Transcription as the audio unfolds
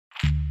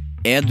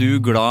du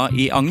glad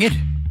I anger?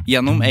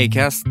 Gjennom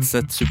Acast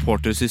sitt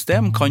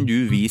supportersystem kan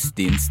du vise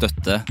din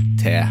støtte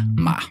til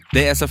meg.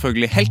 Det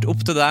selvfølgelig helt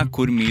opp til deg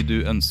hvor mye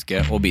du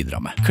ønsker å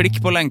bidra med. Klikk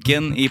på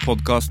lenken I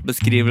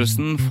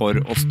podcastbeskrivelsen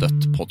for å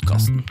støtte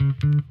podcasten.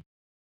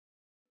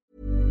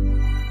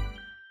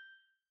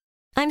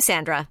 I'm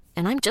Sandra,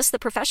 and I'm just the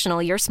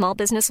professional your small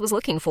business was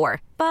looking for.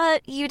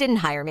 But you didn't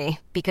hire me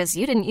because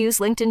you didn't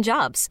use LinkedIn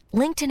Jobs.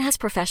 LinkedIn has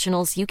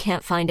professionals you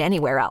can't find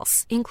anywhere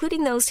else,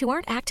 including those who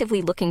aren't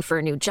actively looking for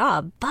a new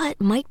job,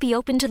 but might be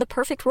open to the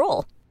perfect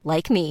role,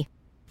 like me.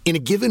 In a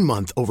given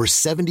month, over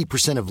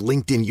 70% of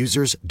LinkedIn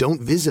users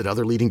don't visit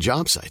other leading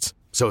job sites.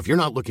 So if you're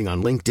not looking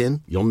on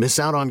LinkedIn, you'll miss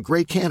out on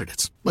great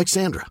candidates, like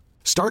Sandra.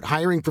 Start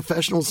hiring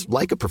professionals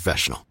like a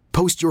professional.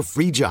 Post your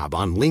free job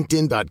on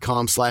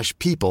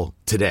linkedin.com/people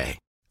today.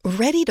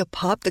 Ready to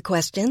pop the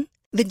question?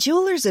 The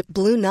jewelers at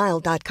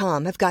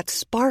BlueNile.com have got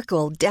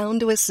sparkle down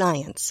to a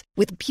science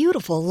with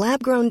beautiful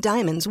lab-grown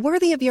diamonds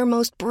worthy of your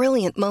most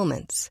brilliant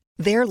moments.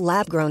 Their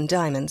lab-grown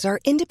diamonds are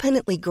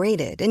independently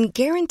graded and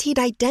guaranteed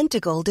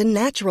identical to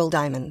natural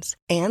diamonds,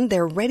 and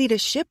they're ready to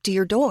ship to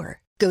your door.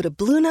 Go to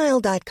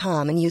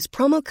BlueNile.com and use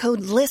promo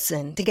code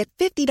LISTEN to get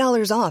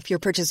 $50 off your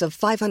purchase of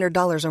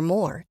 $500 or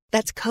more.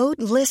 That's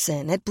code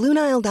LISTEN at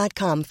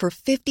BlueNile.com for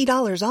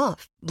 $50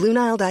 off.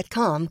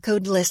 BlueNile.com,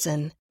 code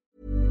LISTEN.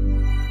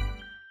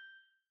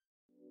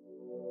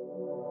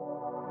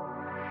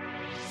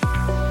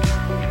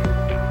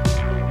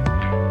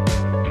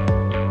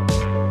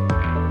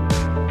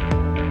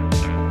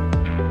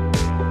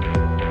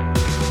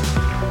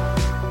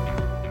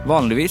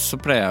 Vanligvis så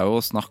pleier jeg jo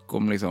å snakke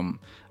om liksom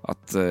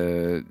at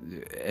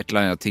et eller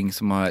annet ting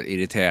som har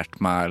irritert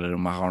meg, eller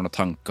om jeg har noen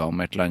tanker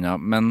om et eller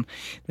annet, men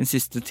den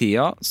siste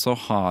tida så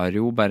har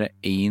jo bare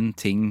én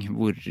ting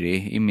vært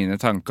I mine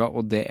tanker,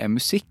 og det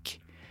musikk.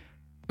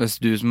 Hvis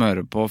du som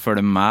hører på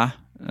følger meg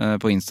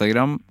på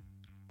Instagram,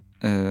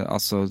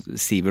 altså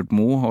Sivert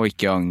Mo og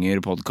Ikke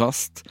Anger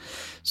podcast,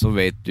 så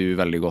vet du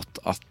veldig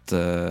godt at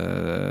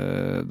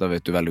da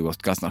vet du veldig godt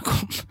hva jeg snakker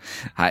om.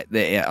 Nei,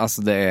 det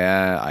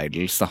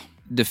Idols da.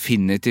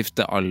 Definitivt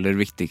det aller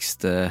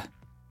viktigste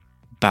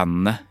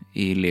bandet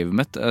I livet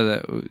mitt.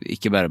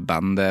 Ikke bare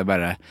band, det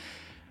bare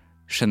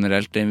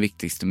generelt den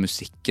viktigste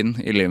musikken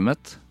I livet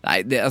mitt.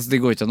 Nei, det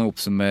går ikke an å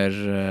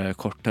oppsummere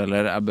kort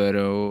heller. Jeg bør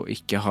jo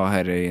ikke ha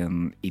her I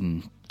en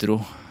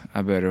intro.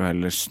 Jeg bør jo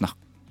heller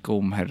snakke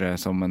om her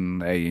som en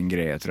egen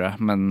greie, tror jeg.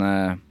 Men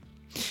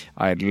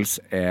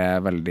Idols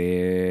veldig,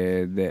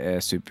 det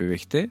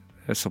superviktig.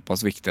 Det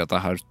såpass viktig at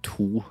jeg har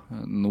 2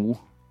 nå.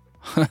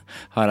 Her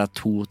har jeg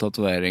 2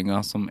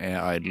 tatoveringer som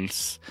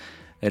Idols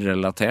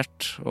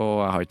relatert,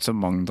 og jeg har ikke så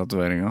mange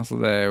tatoveringer, så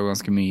det jo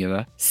ganske mye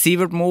det.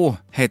 Sivert Mo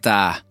heter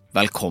jeg.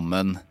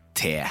 Velkommen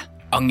til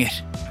Anger.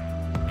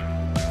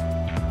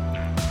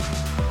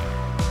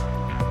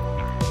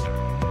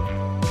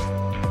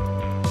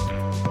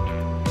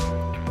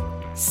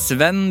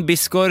 Sven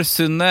Bisgaard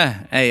Sunde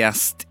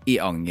gjest I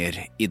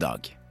Anger I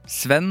dag.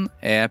 Sven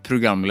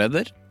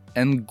programleder,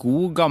 en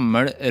god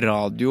gammel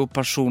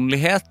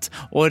radiopersonlighet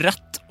og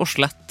rett og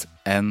slett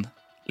en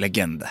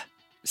legende.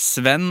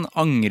 Sven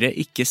angrer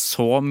ikke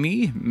så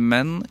mye,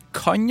 men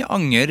kan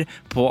angre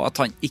på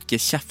at han ikke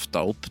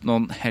kjefta opp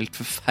noen helt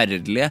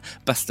forferdelige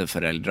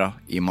besteforeldre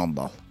I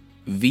Mandal.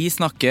 Vi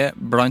snakker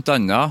blant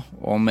annet,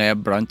 og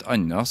med blant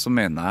annet så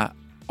mener jeg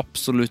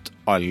absolutt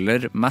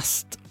aller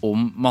mest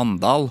om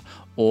Mandal,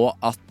 og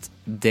at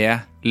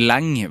det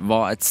lenge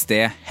var et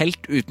sted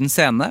helt uten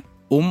scene,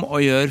 om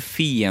å gjøre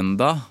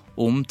fiender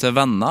om til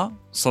venner,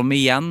 som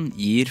igjen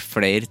gir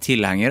flere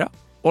tilhengere,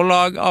 og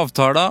lag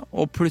avtaler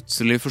og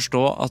plutselig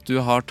forstå at du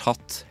har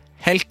tatt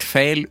helt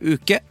feil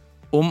uke,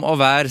 om å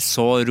være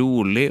så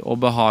rolig og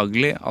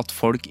behagelig at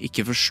folk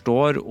ikke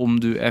forstår om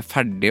du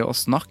ferdig å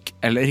snakke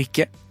eller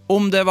ikke,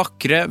 om det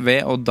vakre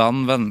ved å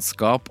danne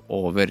vennskap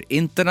over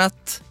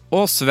internett,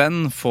 og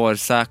Sven får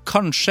seg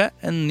kanskje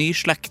en ny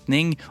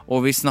slektning,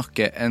 og vi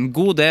snakker en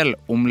god del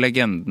om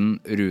legenden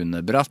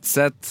Rune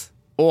Bratseth,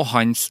 og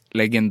hans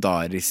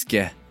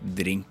legendariske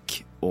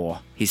drink og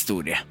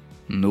historie.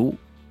 Nå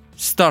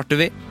starter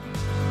vi.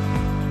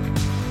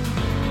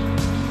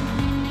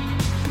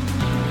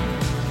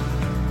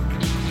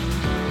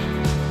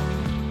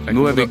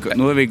 Nå vi I gang.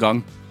 Nå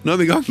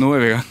vi I gang. Nå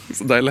vi I gang.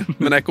 Så deilig.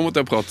 Men jeg kommer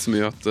til å prate så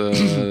mye at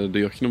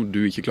det gjør ikke noe om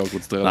du ikke klarer å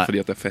konsentrere deg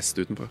fordi at det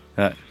fest utenfor.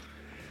 Ja.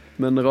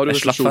 Men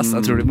radiorestasjonen...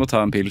 Jeg tror de må ta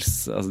en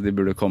pils. Altså, de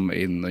burde komme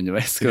inn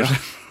underveis, kanskje.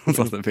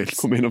 Ja.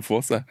 Komme inn og få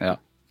seg. Ja.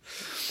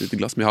 Litt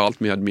glass. Vi har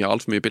alt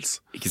for mye pils.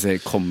 Ikke si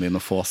kom inn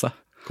og få seg.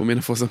 Kom inn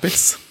og få seg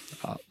pils.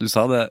 Ja, du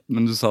sa det,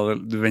 men du sa det,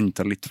 du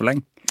ventet litt for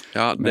lenge.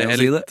 Ja, det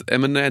litt,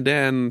 men det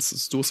en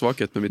stor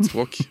svakhet med mitt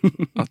språk,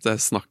 at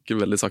jeg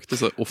snakker veldig sakte.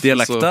 Så ofte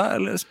dialekta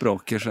eller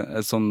språket?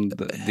 Sånn,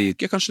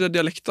 kanskje det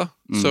dialekta,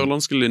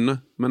 sørlandske lynne,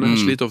 men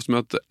jeg sliter ofte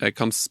med at jeg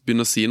kan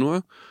begynne å si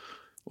noe,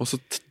 og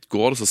så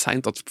går det så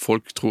sent at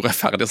folk tror jeg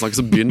ferdig å snakke,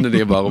 så begynner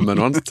de bare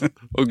med noe annet,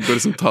 og går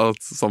liksom ta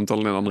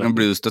samtalen I en andre. Men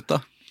blir du støtt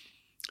da?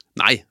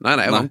 Nei,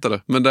 jeg vant til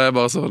det, men det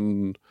bare sånn...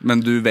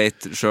 Men du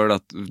vet selv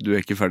at du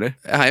ikke ferdig?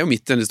 Jeg jo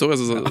midt I en historie,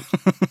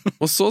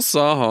 og så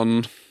sa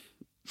han...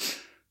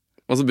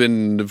 Og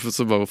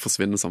så bare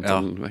forsvinner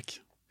samtalen vekk.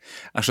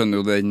 Jeg skjønner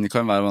jo den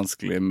kan være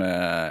vanskelig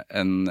med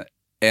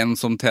en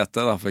som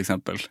Tete da, for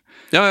eksempel.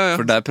 Ja.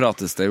 For der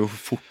prates det jo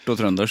fort og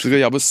trøndersk. Det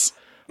skal jabbes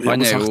vi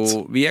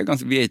er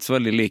ikke så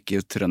veldig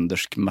like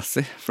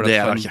trønderskmessig. Det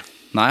er det ikke.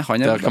 Nei,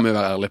 Der kan vi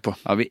være ærlige på.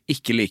 Ja, vi er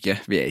ikke like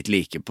vi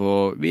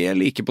er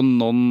like på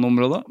noen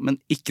områder, men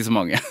ikke så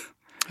mange.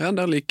 Ja,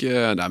 det er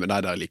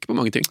like på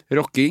mange ting.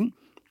 Rocking.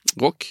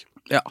 Rock.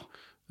 Ja.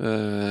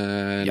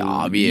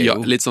 Vi er jo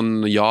litt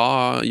sånn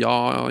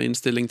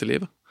ja-innstilling til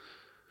livet.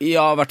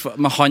 Ja, i hvert fall.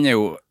 Men han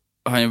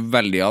er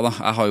veldig ja da.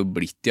 Jeg har jo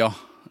blitt ja.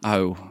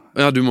 Jeg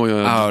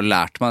har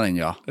lært meg den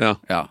ja.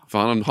 For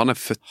han er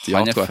født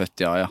ja, tror jeg.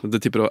 Født ja. Det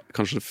tipper du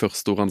kanskje det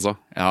første ordet han sa.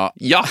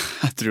 Ja,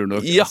 jeg tror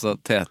nok. Ja. Altså,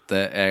 Tete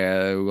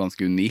er jo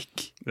ganske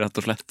unik,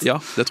 rett og slett. Ja,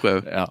 det tror jeg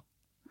jo. Ja.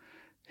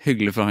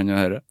 Hyggelig for han å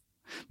høre.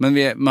 Men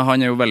han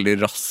er jo veldig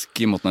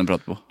rask i måten han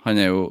prater på. Han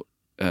er jo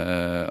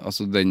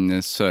altså den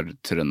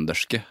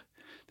sørtrønderske.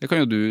 Det kan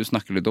jo du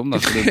snakke litt om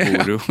da, for du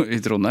bor jo i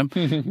Trondheim.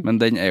 Men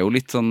den er jo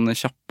litt sånn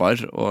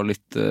kjappere og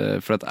litt,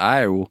 for at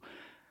jeg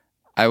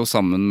er jo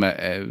sammen med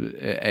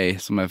ei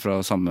som er fra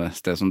samme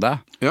sted som deg.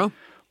 Ja.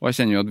 Og jeg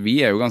kjenner jo at vi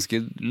er jo ganske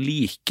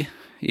like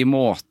i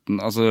måten,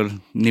 altså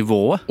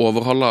nivået.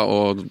 Overhalla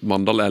og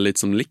Mandal er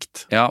litt sånn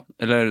likt. Ja,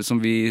 eller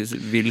som vi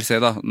vil si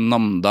da,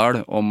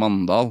 Namdal og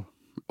Mandal.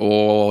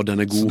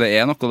 Den er god. Så det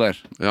er noe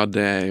der. Ja,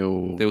 det er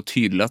jo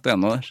tydelig at det er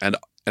noe der.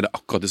 Er det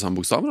akkurat de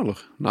samme bokstavene, eller?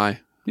 Nei.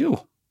 Jo.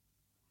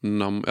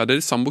 Ja, det er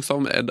de samme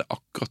bokstavene. Er det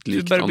akkurat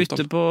likt antall? Du bare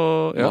bytter på...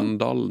 Ja.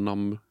 Mandal,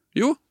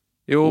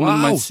 Jo, wow.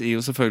 Men man sier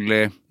jo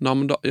selvfølgelig...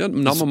 Nam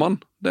og mann.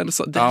 Det er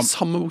de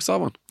samme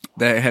bokstavene.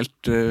 Det er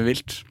helt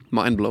vilt.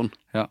 Mind blown.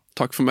 Ja.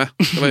 Takk for meg.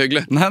 Det var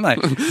hyggelig. Nei.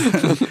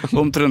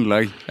 Om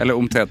Trøndelag, eller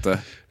om Tete.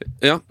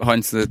 Ja.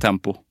 Hans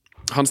tempo.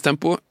 Hans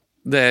tempo,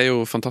 det er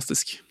jo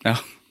fantastisk. Ja.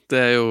 Det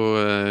er jo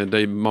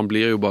man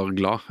blir jo bare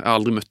glad. Jeg har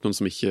aldri møtt noen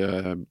som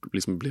ikke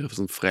liksom blir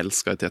sånn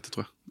forelsket i Tete,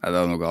 tror jeg. Nei, det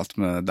er noe galt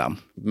med dem.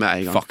 Med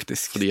en gang.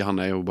 Faktisk. Fordi han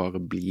er jo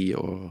bare blid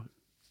og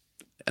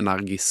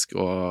energisk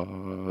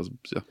og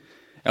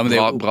ja,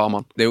 men bra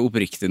mann. Det er jo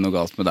oppriktig noe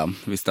galt med dem,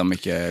 hvis de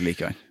ikke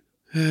liker han.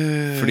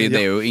 Fordi det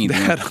er jo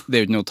ingenting, det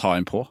er jo ikke noe å ta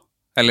han på.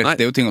 Eller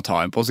det er jo ting å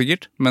ta han på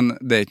sikkert, men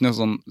det er ikke noe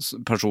sånn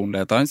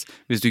personlighet hans.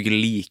 Hvis du ikke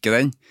liker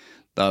den,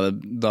 da er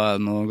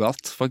det noe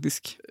galt,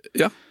 faktisk.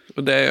 Ja.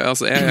 Jeg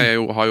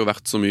har jo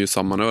vært så mye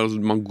sammen,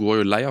 man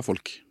går jo lei av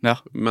folk. Ja.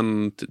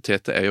 Men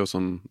Tete er jo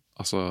sånn,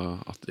 altså,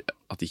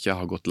 at ikke jeg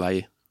har gått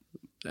lei,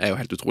 er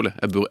jo helt utrolig.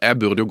 Jeg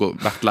burde jo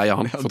vært lei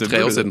av han for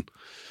 3 år siden.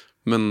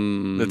 Men...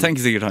 Det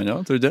tenker sikkert han, ja,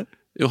 tror du ikke?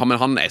 Jo, men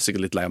han er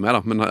sikkert litt lei av meg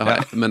da, men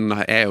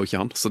jeg er jo ikke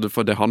han, så det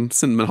er han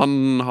sin. Men han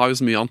har jo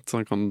så mye annet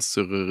han kan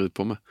surre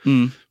på med.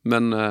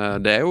 Men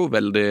det er jo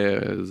veldig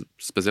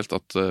spesielt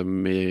at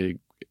vi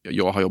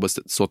har jobbet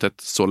så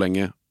tett så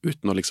lenge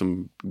uten å liksom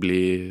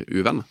bli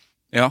uvenner.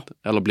 Ja.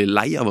 Eller bli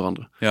lei av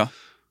hverandre. Ja.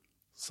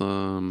 Så...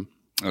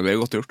 Ja, det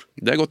er godt gjort.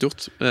 Det er godt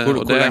gjort,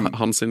 og det er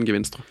hans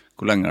gevinst.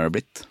 Hvor lenge har det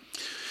blitt?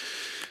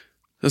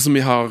 Det som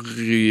jeg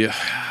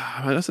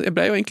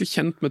ble jo egentlig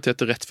kjent med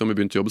Tete rett før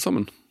vi begynte å jobbe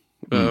sammen.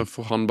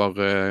 For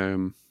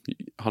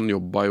han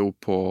jobbet jo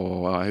på,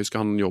 jeg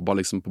husker han jobbet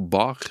liksom på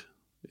bar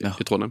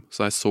i Trondheim,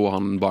 så jeg så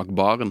han bak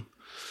baren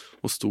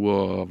og sto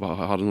og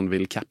hadde noen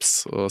vill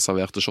caps og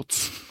serverte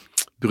shots.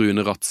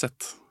 Brune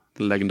Ratsett,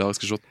 den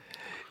legendariske shot.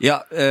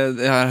 Ja,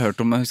 jeg har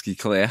hørt om, jeg husker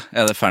ikke hva det er.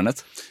 Er det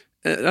Fernet?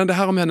 Det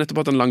her har vi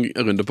nettopp hatt en lang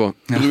runde på.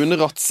 Brune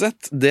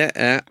Ratsett, det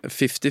er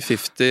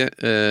 50-50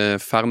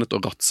 Fernet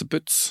og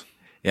Ratseputs.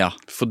 Ja.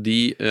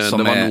 Fordi det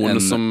var noen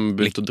som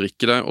begynte å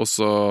drikke det, og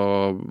så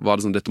var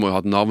det sånn, dette må jo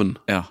ha et navn.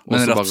 Ja.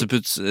 Men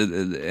Ratseputs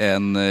er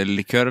en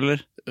likør,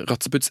 eller?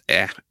 Ratseputs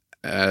er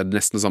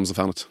nesten det samme som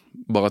Fernet.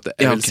 Bare at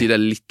jeg vil si det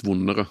er litt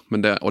vondere,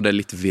 og det er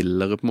litt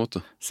villere på en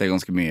måte. Ser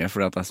ganske mye,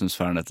 fordi at jeg synes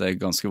Fernet er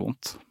ganske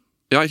vondt.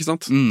 Ja, ikke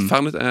sant?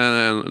 Fernet det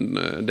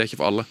er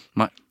ikke for alle.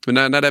 Nei.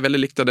 Men det er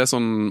veldig likt, det er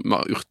sånn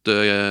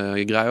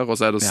urtegreier, og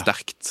så er det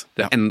sterkt.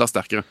 Det er enda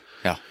sterkere.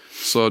 Ja.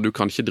 Så du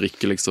kan ikke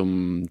drikke liksom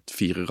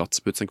 4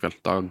 Ratseputs en kveld.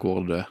 Da er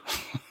det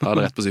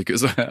rett på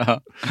sykehuset.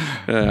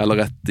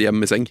 Eller rett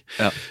hjem i seng.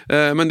 Ja.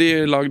 Men de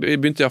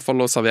begynte i hvert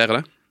fall å servere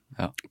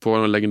det på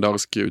en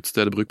legendarisk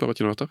utstedet Brukbar, vet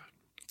du noe etter?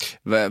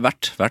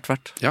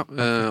 Vært. Ja,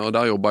 og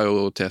der jobbet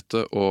jo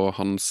Tete og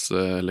hans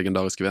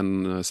legendariske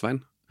venn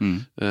Svein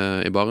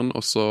i baren,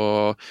 og så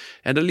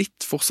er det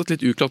fortsatt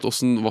litt uklart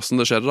hvordan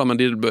det skjedde da, men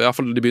de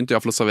begynte i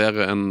hvert fall å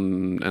servere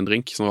en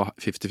drink som var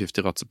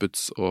 50-50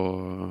 Ratseputs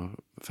og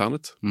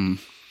Fernet.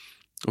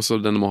 Og så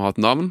denne må ha et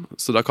navn,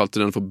 så da kalte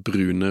de den for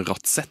Brune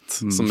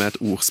Ratsett, som er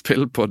et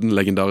ordspill på den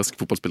legendariske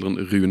fotballspilleren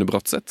Rune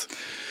Bratseth.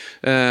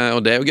 Og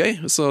det er jo gøy,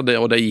 så det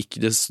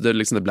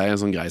ble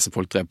en sånn greie som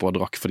folk drev på og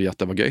drakk fordi at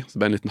det var gøy. Så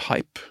det ble en liten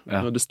hype. Ja.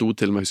 Det sto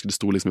til og med, jeg husker det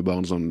sto liksom i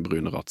baren sånn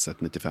Brune Ratsett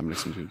 95,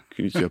 liksom. Du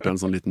kunne kjøpe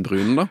en sånn liten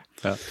brun da.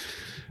 Ja.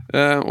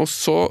 Og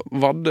så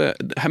var det,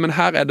 men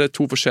her er det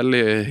 2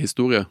 forskjellige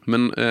historier,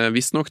 men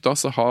visst nok da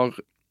så har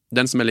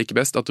den som jeg liker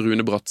best, at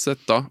Rune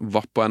Bratseth da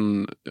var på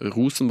en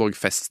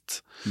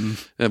Rosenborg-fest,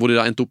 hvor de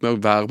da endte opp med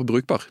å være på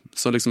Brukbar.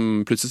 Så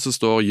liksom plutselig så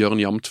står Jørn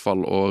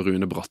Jamtfall og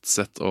Rune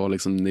Bratseth og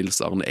liksom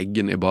Nils Arne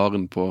Eggen i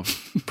baren på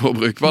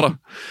Brukbar da.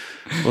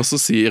 Og så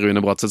sier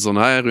Rune Bratseth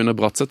sånn, hei, Rune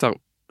Bratseth her,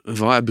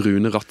 hva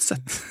Brune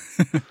Ratseth?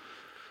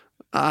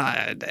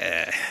 Nei, det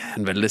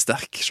en veldig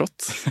sterk shot,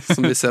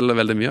 som vi selger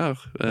veldig mye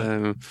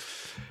her.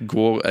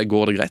 Går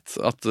det greit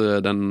at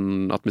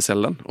vi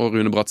selger den? Og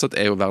Rune Bratseth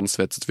jo verdens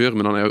feteste fyr,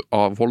 men han jo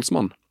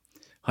avholdsmann.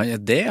 Han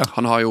det, ja.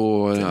 Han har jo,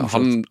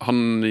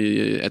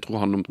 jeg tror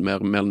han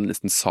mer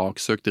nesten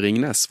saksøkte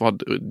Ringnes, for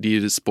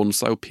de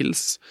sponset jo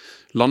pils.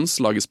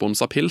 Landslaget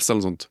sponset pils,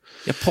 eller sånt.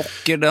 Ja,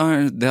 pokker,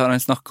 det har han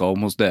snakket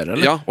om hos dere,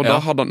 eller? Ja,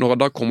 og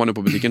da kom han jo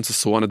på butikken,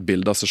 så han et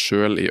bilde av seg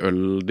selv i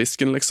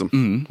øldisken, liksom.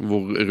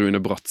 Hvor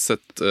Rune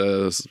Bratseth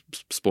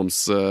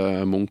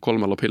sponser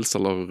Munkholm, eller pils,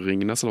 eller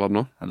Ringnes, eller hva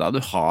det nå. Da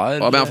du har...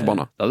 Da ble han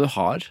forbannet. Da du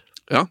har...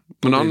 Ja,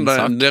 men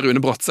det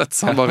Rune Bratseth,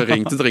 så han bare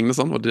ringte til Ringnes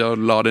sånn, og de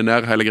la de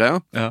ned hele greia.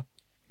 Ja.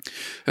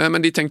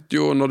 Men de tenkte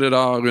jo, når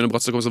Rune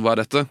Bratseth kom, så hva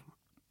dette?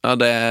 Ja,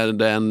 det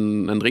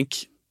en drink.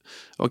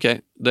 Ok,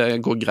 det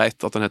går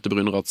greit at den heter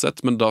Brune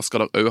Ratseth, men da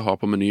skal dere også ha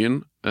på menyen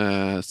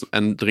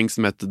en drink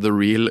som heter The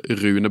Real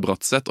Rune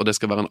Bratseth, og det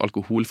skal være en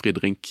alkoholfri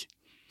drink.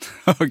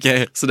 Ok.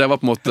 Så det var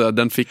på en måte,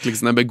 den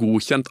ble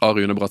godkjent av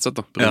Rune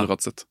Bratseth da, Brune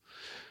Ratseth.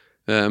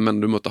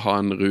 Men du måtte ha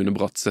en Rune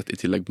Bratseth i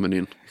tillegg på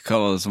menyen.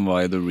 Hva var det som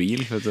var i The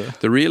Real, vet du?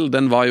 The Real,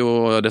 den var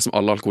jo det som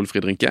alle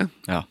alkoholfrie drinker.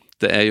 Ja.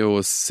 Det jo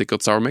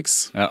sikkert sour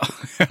mix. Ja,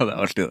 det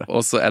alltid det.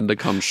 Og så det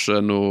kanskje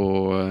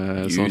noe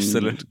juice,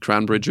 sånn eller?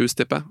 Cranberry juice,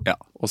 tipper. Ja.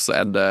 Og så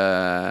det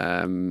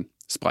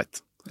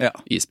Sprite. Ja.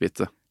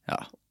 Isbite.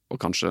 Ja.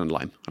 Og kanskje en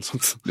lime, eller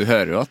sånt. Du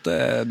hører jo at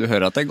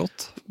det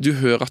godt. Du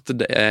hører at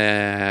det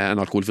en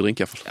alkoholfri drink,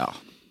 i hvert fall. Ja.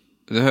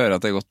 Du hører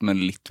at det godt med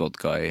litt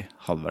vodka i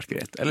hadde vært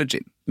greit. Eller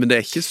gin. Men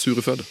det ikke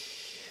sure føde.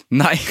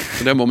 Nei.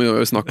 Det må vi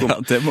jo snakke om. Ja,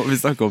 det må vi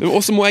snakke om.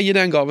 Og så må jeg gi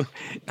deg en gave.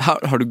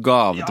 Har du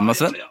gave til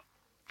meg, Sven?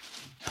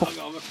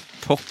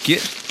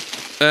 Pokker.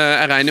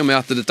 Jeg regner jo med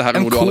at dette her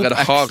noe du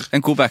allerede har.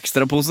 En Coop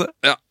Extra-pose?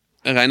 Ja,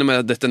 jeg regner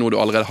med at dette noe du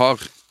allerede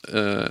har,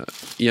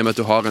 i og med at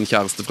du har en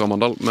kjæreste fra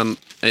Mandal, men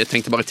jeg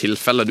tenkte bare i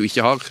tilfelle du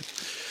ikke har,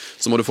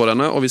 så må du få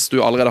denne, og hvis du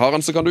allerede har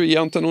den, så kan du gi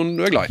den til noen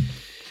du glad i.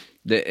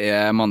 Det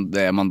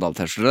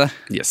Mandal-T-skjorte,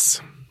 det?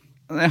 Yes.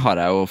 Det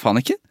har jeg jo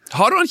faen ikke.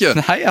 Har du den ikke?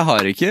 Nei, jeg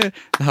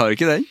har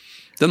ikke den.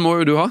 Den må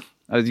jo du ha.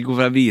 Jeg vet ikke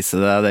hvorfor jeg viser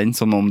deg den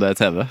som om det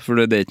TV,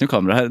 for det ikke noe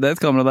kamera her. Det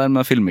et kamera der,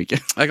 men jeg filmer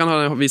ikke. Jeg kan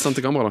vise den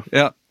til kamera da.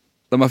 Ja.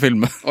 Da må jeg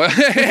filme.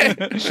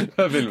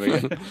 Jeg filmer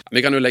ikke. Vi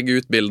kan jo legge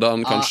ut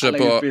bildene kanskje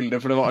på... Bilder,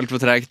 for det var alt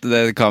for tregt.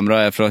 Det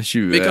kameraet fra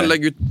 20... Vi kan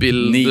legge ut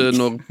bilder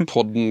når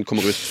podden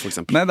kommer ut, for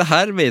eksempel. Nei, det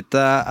her vet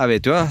jeg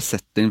vet jo, jeg har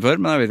sett den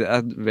før, men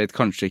jeg vet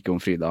kanskje ikke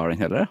om Frida har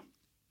den heller.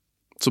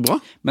 Så bra.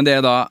 Men det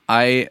da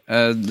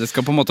det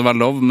skal på en måte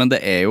være lov, men det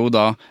jo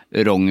da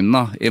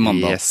Rogna i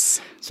Mandal. Yes.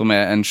 Som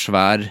en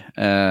svær,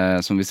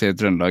 som vi sier i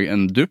Trøndelag,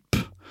 en dupp.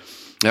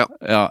 Ja,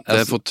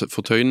 det altså,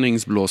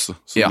 fortøyningsblåse,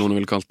 som noen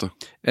vil kalle det.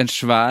 En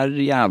svær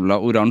jævla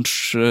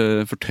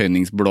oransje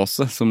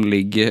fortøyningsblåse som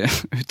ligger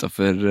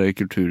utenfor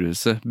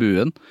kulturhuset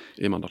Buen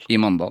i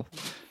Mandal.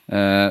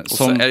 Og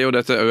så jo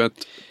dette jo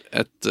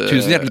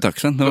tusen hjertelig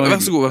takk, Sven. Vær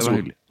så god, vær så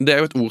god. Det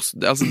jo et ord,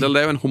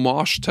 det jo en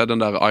hommage til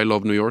den der I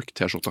Love New York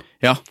t-skjorta,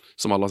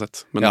 som alle har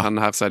sett. Men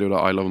her så det jo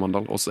da I Love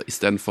Mandal, og så i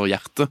stedet for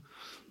hjerte,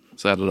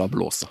 så det da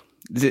blåse.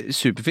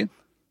 Superfin.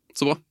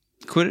 Så bra.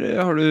 Hvor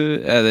har du...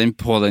 den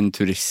på den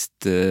turist...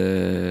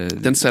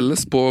 Den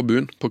selges på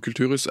Buen, på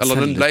kulturhus.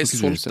 Eller den ble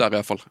solgt der i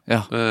hvert fall.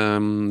 Ja.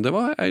 Det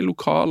var en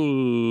lokal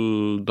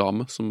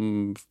dame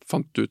som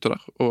fant ut det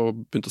der,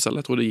 og begynte å selge.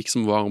 Jeg tror det gikk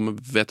som varme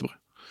hvetebrød.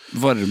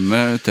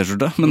 Varme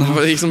t-skjorte?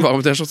 Det gikk som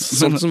varme t-skjorte.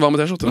 Solgt som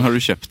varme t-skjorte. Har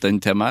du kjøpt den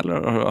til meg,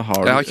 eller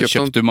har du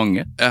kjøpt du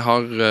mange? Jeg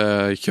har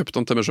kjøpt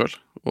den til meg selv,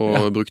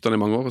 og brukt den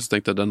i mange år, og så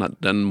tenkte jeg,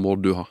 den må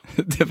du ha.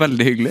 Det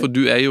veldig hyggelig. For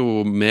du jo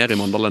mer i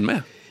Mandal enn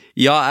meg.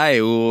 Ja,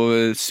 jeg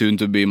jo soon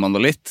to be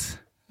mandalitt.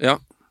 Ja.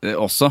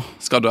 Også.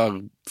 Skal du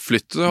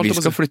flytte? Vi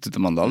skal flytte til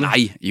Mandal.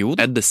 Nei, jo.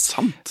 Det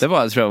sant? Det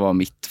tror jeg var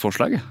mitt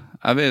forslag.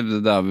 Da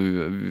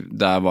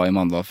jeg var i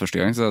Mandal første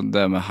gang, så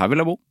her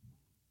vil jeg bo.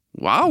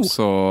 Wow!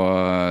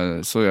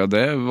 Så ja,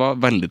 det var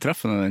veldig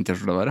treffende den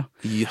t-skjorta der.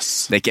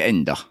 Yes. Det ikke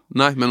enda.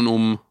 Nei, men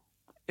om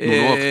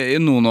noen år?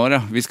 Noen år,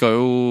 ja. Vi skal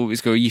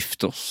jo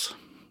gifte oss.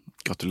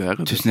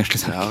 Gratulerer. Tusen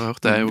hjertelig takk. Jeg har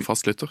hørt, det jo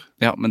fastlytter.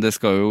 Ja, men det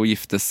skal jo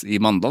giftes i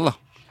Mandal da.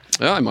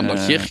 Ja, i Mandal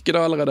kirke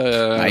da, eller det...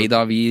 Nei da,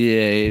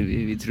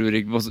 vi tror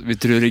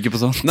ikke på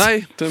sånt.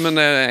 Nei, men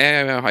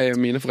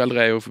mine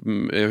foreldre jo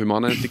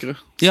humanetikere,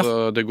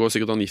 så det går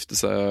sikkert an å gifte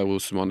seg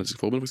hos Human-Etisk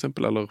Forbund, for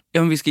eksempel, eller...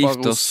 Ja, men vi skal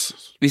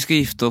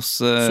gifte oss,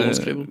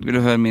 vil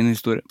du høre min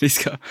historie?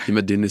 Gi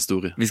meg din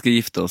historie. Vi skal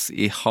gifte oss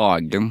i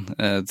hagen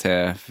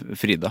til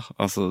Frida,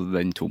 altså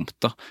den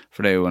tomta,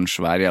 for det jo en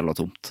svær jævla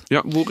tomt.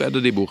 Ja, hvor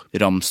det de bor?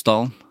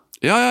 Ramsdalen.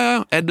 Ja,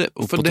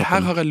 for det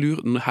her har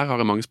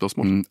jeg mange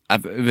spørsmål.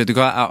 Vet du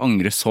hva, jeg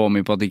angrer så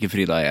mye på at ikke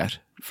Frida her.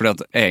 Fordi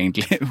at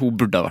egentlig, hun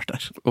burde ha vært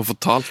der. Og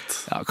fortalt.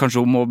 Ja,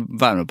 kanskje hun må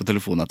være med på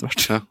telefonen etter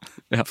hvert.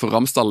 Ja. For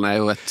Ramsdalen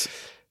jo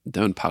det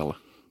jo en perle.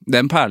 Det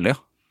er en perle, ja.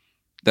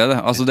 Det er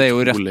det. Altså, det er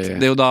jo rett, Utrolig.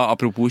 det er jo da,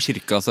 apropos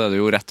kirka, så er det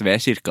jo rett ved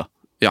kirka.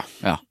 Ja.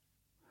 Ja.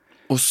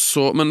 Og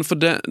så, men for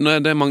det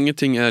er mange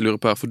ting jeg lurer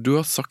på her, for du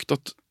har sagt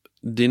at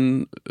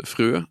din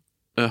frue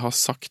har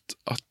sagt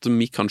at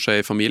vi kanskje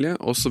er i familie,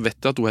 og så vet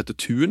jeg at hun heter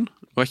Thun,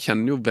 og jeg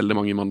kjenner jo veldig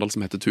mange i Mandal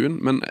som heter Thun,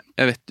 men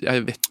jeg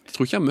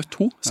tror ikke jeg har møtt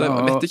henne, så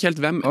jeg vet ikke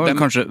helt hvem. Og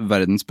kanskje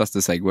verdens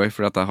beste segway,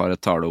 fordi at jeg har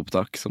et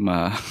taleopptak som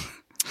er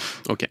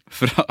Ok,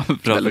 fra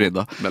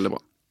Frida, veldig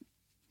bra.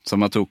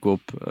 som jeg tok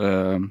opp,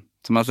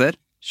 som jeg ser,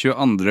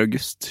 22.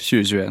 august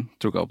 2021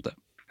 tok jeg opp det.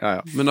 Ja.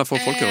 Men da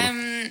får folk gjøre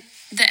det.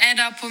 Det er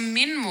da på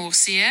min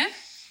mors side,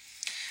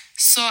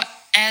 så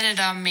er det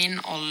da min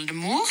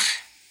oldemor,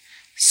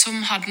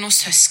 som hadde noen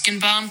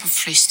søskenbarn på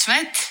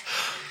Flystveit,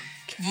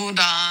 hvor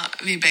da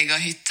vi begge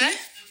har hytte.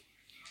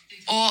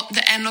 Og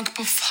det er nok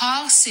på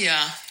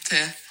farssida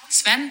til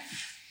Sven,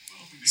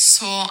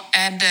 så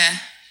er det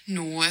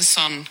noe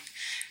sånn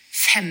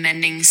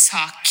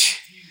femmenningssak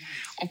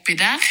oppi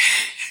der.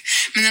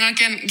 Men det er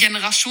nok en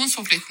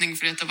generasjonsforflytning,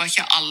 fordi det var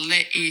ikke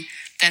alle i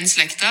den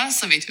slekta,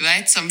 så vidt vi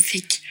vet, som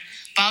fikk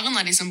barn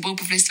av de som bor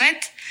på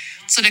Flystveit.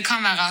 Så det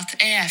kan være at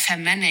jeg er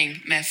femmenning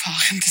med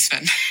faren til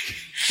Sven.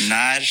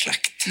 Nær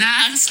slekt.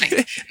 Nær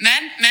slekt.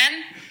 Men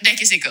det er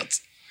ikke sikkert.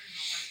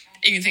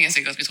 Ingenting er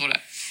sikkert, vi tror det.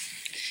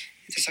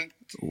 Interessant.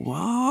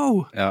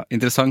 Wow! Ja,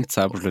 interessant,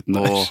 sa jeg på slutten.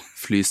 Og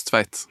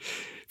Flystveit.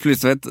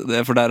 Flystveit,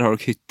 for der har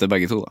dere hytte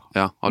begge to da.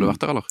 Ja, har du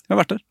vært der, eller? Jeg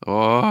har vært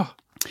der.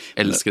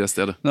 Elsker det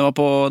stedet. Det var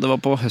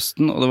på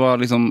høsten, og det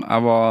var liksom,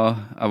 jeg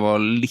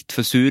var litt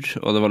for sur,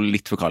 og det var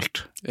litt for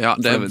kaldt. Ja,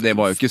 Det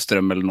var jo ikke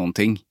strøm eller noen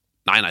ting.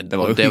 Nei, det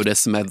er jo det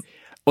som er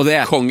Og det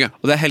er konge.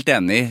 Og det er jeg helt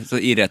enig i, så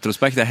i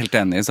retrospekt er jeg helt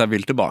enig i, så jeg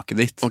vil tilbake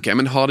dit. Ok,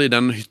 men har de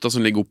den hytta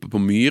som ligger oppe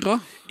på myra?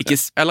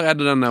 Eller er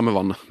det den nede med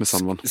vannet, med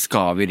sandvann?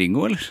 Skal vi ringe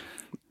henne, eller?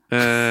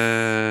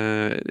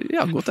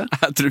 Ja, godt det.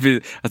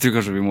 Jeg tror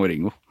kanskje vi må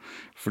ringe henne.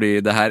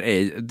 Fordi det her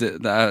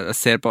jeg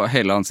ser på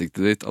hele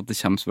ansiktet ditt at det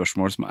kommer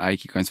spørsmål som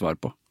jeg ikke kan svare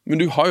på. Men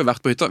du har jo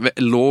vært på hytta.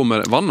 Lå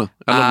med vannet?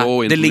 Eller lå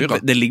inn på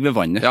myra? Det ligger ved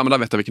vannet. Ja, men da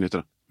vet jeg hvilken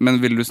hytte det.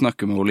 Men vil du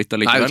snakke med henne litt Nei,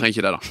 allikevel? hun trenger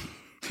ikke det da.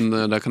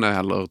 Men det kan jeg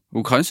heller...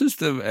 Hun kan synes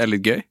det er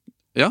litt gøy.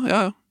 Ja.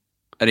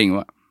 Jeg ringer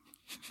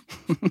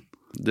henne.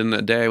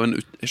 Det er jo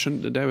jeg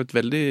skjønner, det er jo et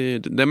veldig...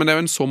 Men det er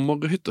jo en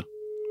sommerhytte.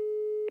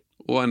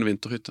 Og en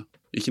vinterhytte.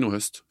 Ikke noe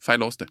høst.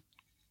 Feil årstid.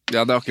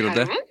 Ja, det er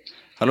akkurat det.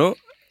 Hallo?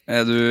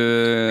 Er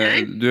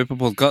du er på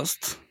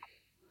podcast?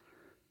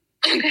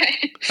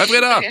 Okay. Hei,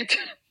 Frida!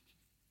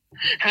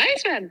 Hei,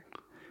 Sven.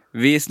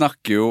 Vi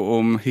snakker jo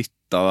om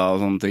hytta og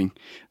sånne ting.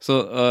 Så,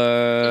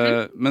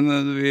 men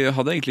vi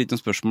hadde egentlig ikke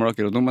noen spørsmål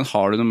akkurat nå, men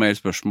har du noe mer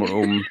spørsmål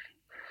om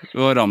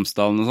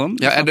Ramsdalen og sånn?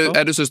 Ja,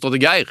 er du søster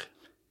til Geir?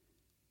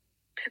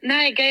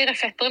 Nei, Geir er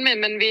fetteren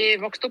min, men vi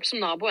vokste opp som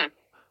naboer.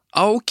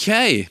 Ok.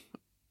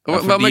 Ja,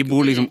 for de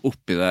bor liksom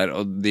oppi der,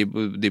 og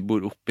de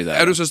bor oppi der.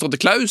 Er du søster til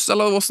Klaus,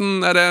 eller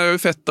hvordan er det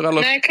fetter,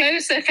 eller? Nei,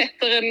 Klaus er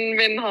fetteren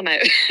min, han er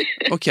jo.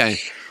 Ok.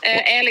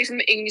 Jeg er liksom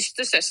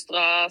yngste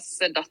søstras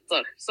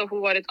datter, så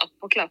hun var litt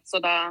attpåklatt,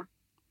 så da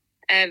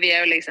vi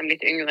er jo liksom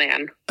litt yngre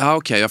igjen. Ja,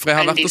 ok, ja, for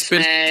jeg har vært og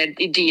spilt... De som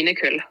er i dine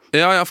kull.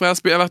 Ja, for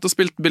jeg har vært og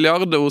spilt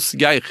biljard hos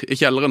Geir i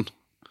kjelleren.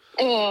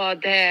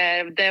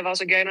 Det var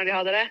så gøy når de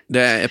hadde det.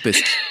 Det er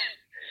episk.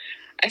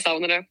 Jeg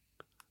savner det.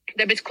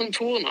 Det er blitt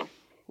kontor nå.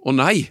 Å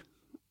nei!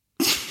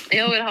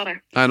 Jo, det har det.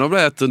 Nei, nå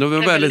ble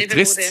jeg litt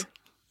trist.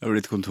 Det har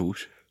blitt kontor.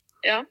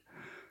 Ja,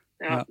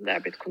 det er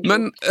blitt kontor.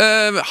 Men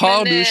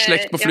har du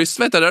slekt på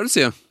Flystveit, er det du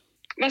sier?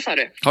 Hva sa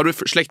du? Har du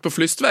slekt på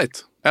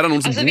Flystveit? Er det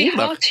noen som vi bor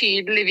har der?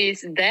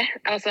 tydeligvis det,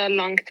 altså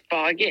langt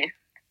baki.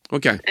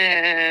 Ok.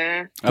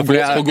 Ja,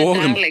 På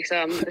gården. Der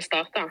liksom det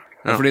startet.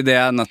 Ja, fordi det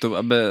jeg nettopp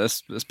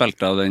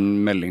spilte av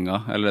den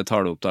meldingen, eller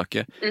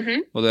taleopptaket,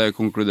 og det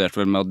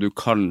konkluderte vel med at du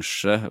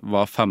kanskje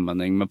var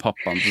femmenning med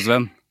pappaen til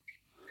Sven.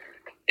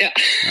 Ja.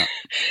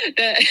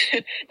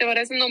 Det var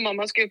det som når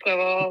mamma skulle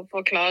prøve å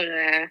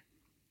forklare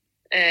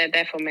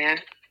det for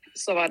meg,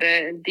 så var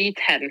det dit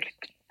hen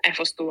jeg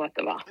forstod at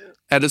det var.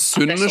 Er det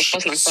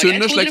Sunneslekta?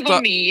 Jeg trodde det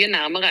var mye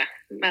nærmere,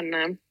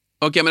 men...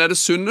 Ok, men er det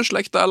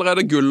Sunneslekta, eller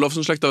er det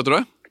Gullofsen-slekta, vet du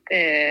det?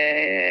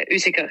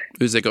 Usikker.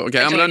 Usikker, ok,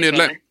 ja, men det er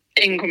nydelig.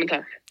 Ingen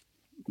kommentar.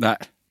 Nei.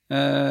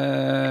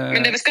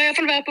 Men det skal i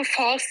hvert fall være på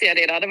farssida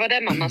di da, det var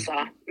det mamma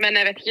sa. Men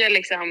jeg vet ikke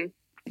liksom...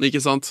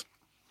 Ikke sant?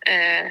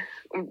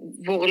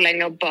 Hvor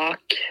lenger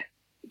bak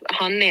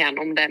han igjen,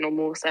 om det er noen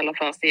mors eller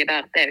fars side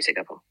der, det er jeg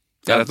usikker på.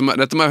 Ja, dette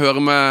må jeg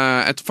høre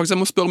med... Faktisk,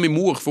 jeg må spørre min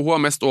mor, for hun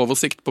har mest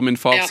oversikt på min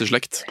fars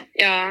slekt.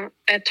 Ja,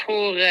 jeg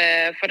tror...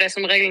 For det er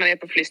som regel når de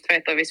er på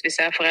Flystveit, og hvis vi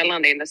ser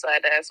foreldrene dine, så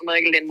er det som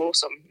regel din mor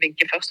som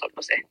vinker først, holdt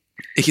på å si.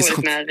 Ikke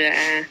sant?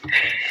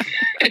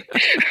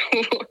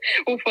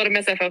 Hun får det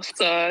med seg først,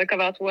 så det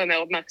kan være at hun er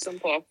mer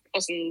oppmerksom på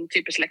hvordan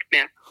type slekt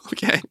vi er.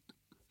 Ok.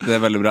 Det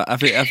er veldig bra.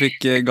 Jeg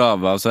fikk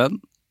gave av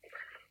Sven.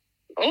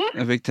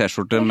 Jeg fikk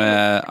t-skjorte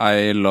med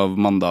I love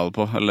Mandal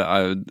på,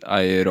 eller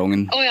I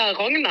Rogn.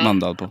 Rogn da.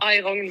 Mandal på.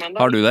 I Rogn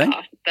Mandal. Har du den? Ja,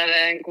 det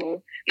er en god...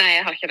 Nei,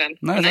 jeg har ikke den.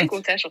 Nei, men det er en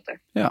god t-skjorte.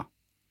 Ja.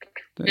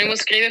 Vi må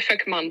skrive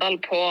Fuck Mandal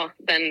på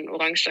den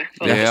oransje.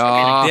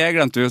 Det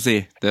glemte vi å si.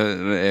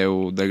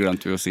 Det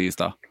glemte vi å si i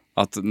sted.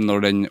 at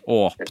når de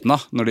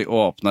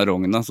åpna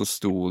rogna, så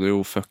sto det jo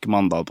fuck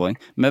Mandal på den,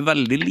 med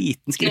veldig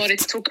liten skrift. Når de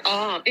tok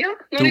av,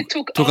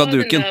 tok av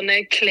duken. den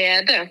der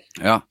kledet.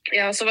 Ja.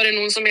 Ja, så var det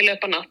noen som I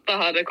løpet av natta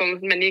hadde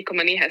kommet med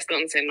 9,9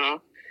 hestene sine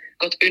og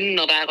gått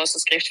under der, og så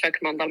skrift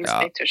fuck Mandal med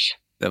sprittusj.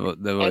 Det var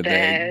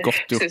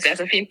godt gjort. Synes jeg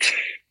så fint.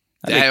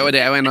 Det er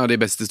jo en av de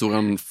beste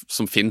historiene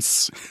som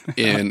finnes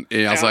i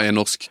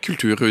norsk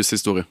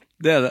kulturhushistorie.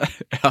 Det er det,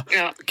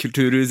 ja.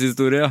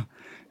 Kulturhushistorie, ja.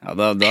 Ja,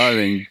 da er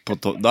den på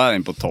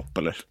topp,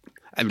 eller?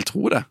 Jeg vil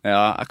tro det.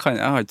 Ja, jeg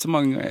har ikke så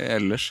mange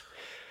ellers.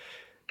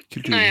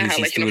 Nei, jeg har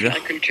heller ikke noe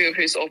flere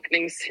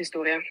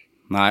kulturhusåpningshistorie.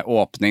 Nei,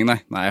 åpning,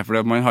 nei,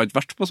 for man har ikke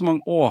vært på så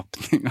mange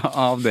åpninger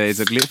av det I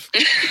sitt liv.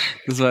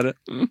 Dessverre.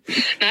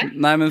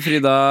 Nei, men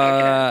Frida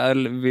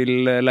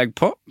vil legge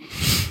på.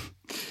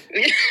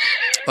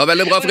 Det var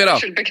veldig bra, Frida.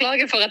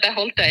 Beklager for at jeg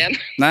holdt deg igjen.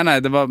 Nei,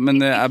 men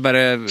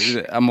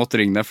jeg måtte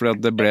ringe deg,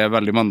 fordi det ble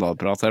veldig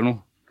mandalprat her nå.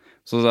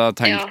 Så da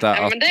tenkte jeg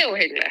at men det er jo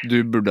hyggelig.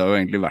 Du burde jo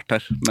egentlig vært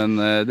her, men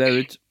det er jo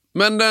ikke.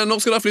 Men når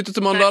skal dere flytte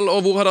til Mandal,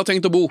 og hvor har dere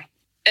tenkt å bo?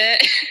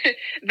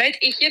 Vet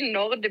ikke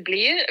når det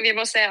blir. Vi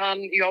må se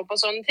han jobb og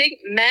sånne ting.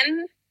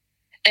 Men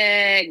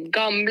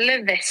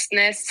gamle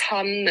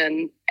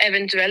Vestnes-Sanden,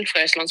 eventuelt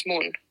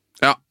Frøslandsmoen.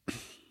 Ja.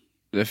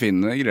 Det er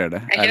fine greier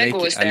det. Jeg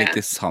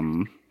liker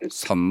Sanden.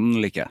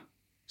 Sanden liker jeg.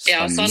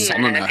 Ja,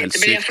 Sanden er fint.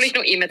 Det blir I hvert fall ikke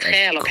noe I med 3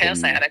 eller Per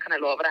sier, det kan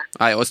jeg love deg.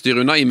 Nei, og styr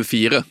unna I med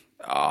 4.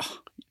 Ja.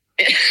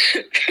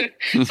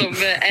 Som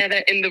det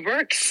in the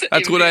works?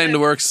 Jeg tror det in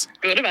the works.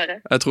 Burde være.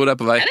 Jeg tror det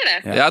på vei. Er det?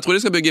 Ja, jeg tror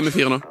de skal bygge I med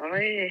 4 nå.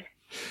 Oi.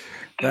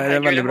 Det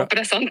er veldig bra. Jeg håper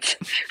det sant.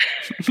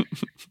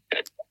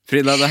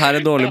 Frida, det her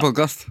dårlig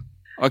podcast.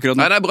 Akkurat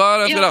nå. Nei, det bra,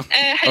 Frida. Ja,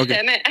 jeg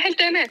er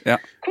helt enig. Ja.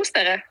 Kos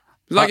dere.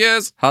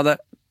 Snakkes. Ha det.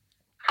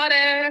 Ha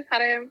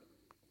det.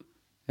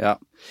 Ja.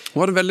 Hun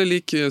hadde veldig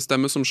lik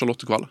stemme som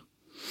Charlotte Kvale.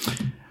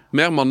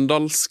 Mer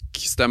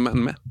mandalsk stemme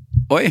enn meg.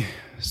 Oi,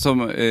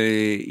 som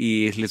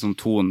I liksom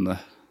tonen,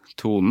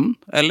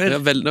 eller? Ja,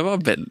 det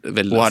var veldig.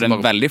 Hun har en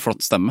veldig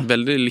flott stemme.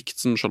 Veldig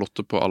likt som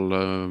Charlotte på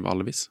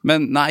alle vis.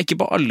 Men nei, ikke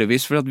på alle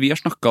vis, for vi har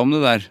snakket om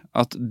det der,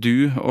 at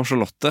du og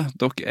Charlotte,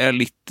 dere er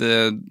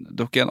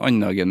en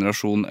annen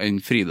generasjon enn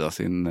Frida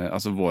sin,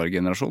 altså vår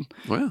generasjon.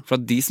 Ja. For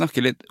at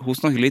hun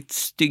snakker litt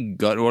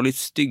styggere, og har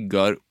litt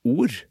styggere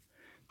ord.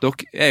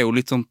 Dere er jo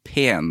litt sånn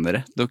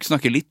penere. Dere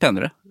snakker litt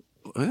penere.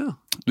 Ja.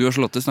 Du og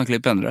Charlotte snakker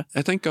litt penere.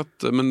 Jeg tenker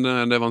men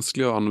det er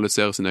vanskelig å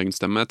analysere sin egen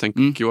stemme. Jeg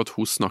tenker jo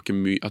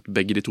at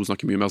begge de to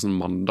snakker mye mer sånn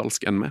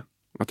mandalsk enn meg.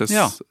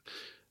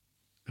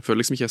 Jeg føler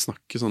liksom ikke jeg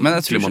snakker sånn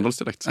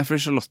mandalsdialekt. Jeg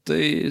føler Charlotte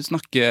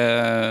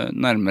snakker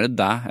nærmere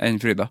deg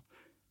enn Frida.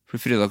 For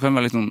Frida kan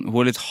være litt sånn,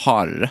 hun er litt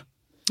hardere.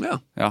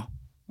 Ja.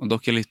 Og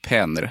dere er litt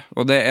penere.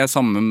 Og det er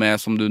samme med,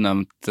 som du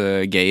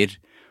nevnte, Geir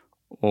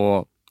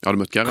og Har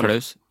du møtt Geir?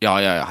 Klaus. Ja,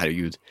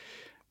 herregud.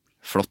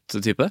 Flott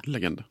type.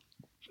 Legende.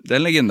 Det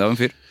er en legende av en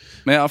fyr.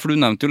 Men ja, for du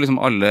nevnte jo liksom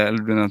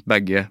du nevnte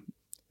begge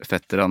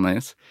fetterne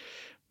hennes.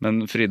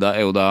 Men Frida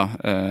er jo da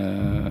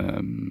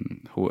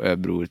hun er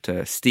bror til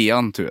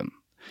Stian Tuen.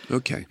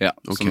 Ok. Ja,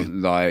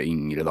 som da er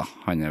yngre da.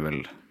 Han er vel,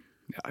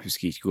 jeg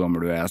husker ikke hvor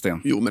gammel du er,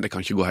 Stian. Jo, men det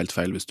kan ikke gå helt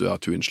feil hvis du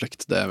er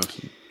Tuen-slekt. Det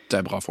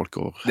er bra folk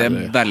over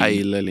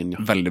hele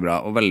linja. Veldig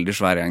bra, og veldig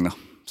svær gjeng da.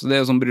 Så det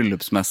er jo sånn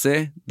bryllupsmessig,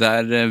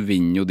 der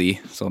vinner jo de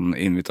sånn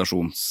den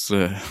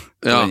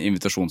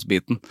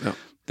invitasjonsbiten. Ja.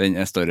 Den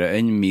er større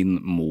enn min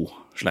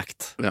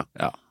Mo-slekt. Ja,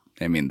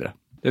 det er mindre.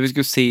 Det vi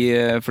skulle si,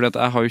 fordi at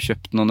jeg har jo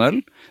kjøpt noen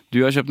øl. Du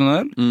har kjøpt noen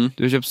øl.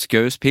 Du har kjøpt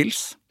Skaus Pils.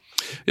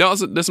 Ja,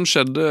 altså det som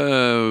skjedde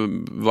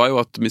var jo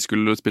at vi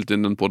skulle spilt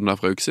inn den podden her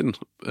for uke siden.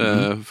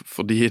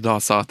 Fordi da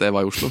sa at jeg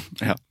var I Oslo.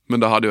 Ja.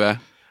 Men da hadde jo jeg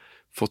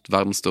fått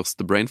verdens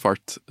største brain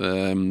fart.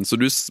 Så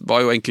du var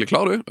jo egentlig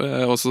klar, du.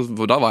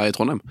 Og da var jeg I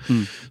Trondheim.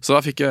 Så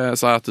da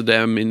sa jeg at det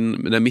er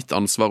mitt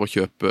ansvar å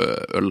kjøpe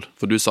øl.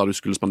 For du sa du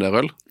skulle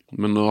spandere øl.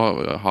 Men nå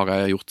har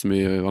jeg gjort så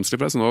mye vanskelig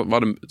for det, så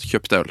nå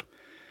kjøpte jeg øl.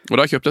 Og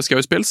da kjøpte jeg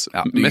Skaus Pils.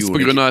 Mest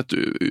på grunn av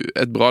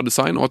et bra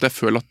design, og at jeg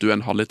føler at du er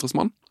en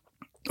halvlitersmann.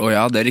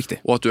 Ja, det er riktig.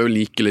 Og at du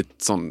liker litt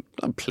sånn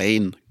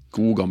plain,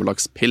 god,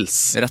 gammeldags pils.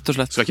 Rett og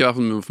slett. Skal ikke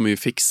være for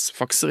mye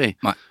fakseri.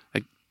 Nei.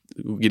 Jeg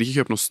gidder ikke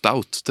kjøpe noe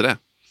stout til det.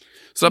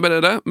 Så da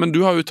ble det. Men du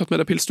har jo tatt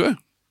med deg pils, du.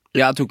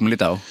 Ja, jeg tok med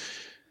litt, jeg også.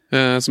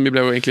 Så vi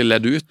ble jo egentlig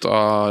ledd ut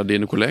av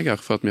dine kolleger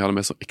for at vi hadde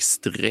med så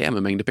ekstreme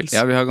mengder pils.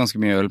 Ja, vi har ganske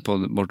mye øl på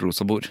vårt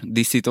rosa bord.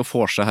 De sitter og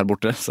får seg her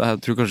borte, så jeg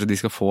tror kanskje de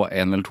skal få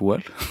 1 eller 2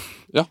 øl.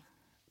 Ja.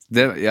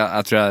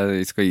 Jeg tror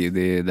jeg skal gi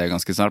de det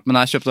ganske snart.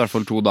 Men jeg kjøpte I hvert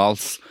fall 2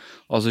 Dals,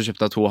 og så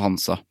kjøpte jeg 2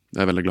 Hansa. Det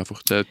er jeg veldig glad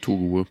for. Det er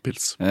 2 gode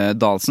pils.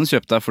 Dalsen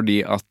kjøpte jeg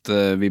fordi at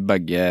vi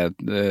begge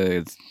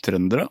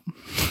trøndere,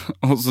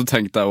 og så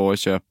tenkte jeg også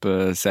å kjøpe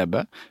CB,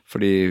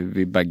 fordi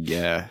vi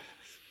begge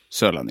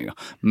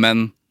sørlendinger.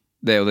 Men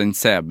det er jo den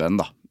CB-en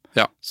da.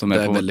 Ja, som det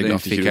er veldig glad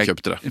for ikke du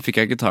kjøpte det. Den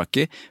fikk jeg ikke tak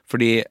I,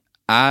 fordi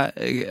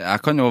jeg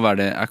kan jo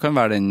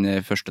være den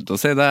første til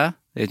å si det.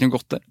 Det er ikke noe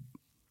godt det.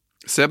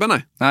 CB, nei?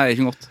 Nei, det er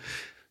ikke noe godt.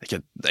 Det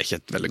er ikke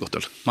et veldig godt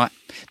øl. Nei,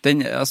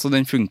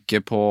 den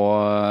funker på,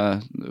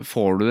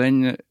 får du den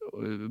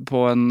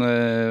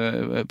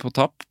på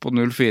tapp, på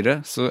 0,4,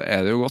 så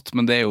er det jo godt,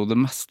 men det er jo det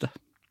meste.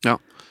 Ja,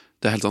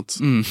 Det er helt sant.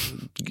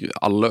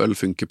 Alle øl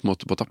funker på en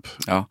måte på tapp.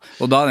 Ja,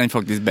 og da er den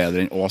faktisk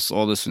bedre enn Ås,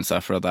 og det synes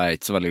jeg, for at jeg er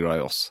ikke så veldig glad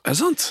i Ås. Er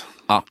det sant?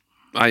 Ja.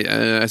 Nei,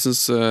 jeg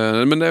synes,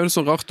 men det er jo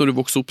sånn rart når du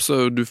vokser opp, så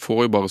du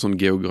får jo bare sånn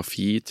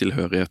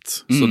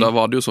geografitilhørighet. Så da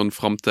var det jo sånn,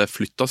 frem til jeg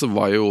flyttet, så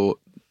var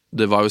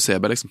det var jo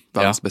CB liksom,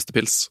 verdens beste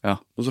pils. Ja.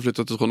 Og så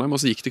flyttet jeg til Trondheim,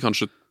 og så gikk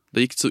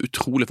det gikk så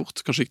utrolig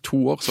fort. Kanskje gikk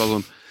 2 år, så var det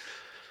sånn,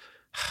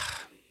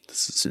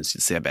 synes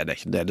CB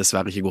det er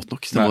dessverre ikke godt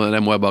nok.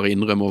 Det må jeg bare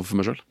innrømme overfor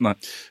meg selv. Nei.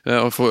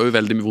 Og jeg får jo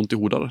veldig mye vondt i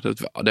hodet av det.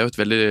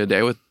 Det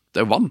er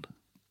jo vann.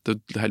 Det er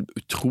jo helt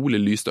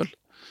utrolig lyst øl.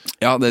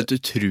 Ja, det er et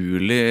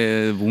utrolig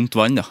vondt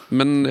vann, da.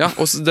 Men ja,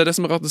 og det er det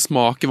som er rart, det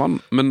smaker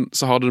vann, men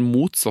så har det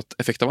motsatt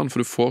effekt av vann,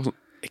 for du får sånn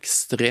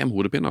ekstrem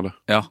hodepine av det.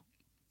 Ja.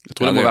 Jeg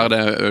tror det må være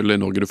det ølet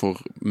i Norge du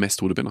får mest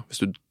hodepine av,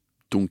 hvis du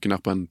dunker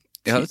ned på en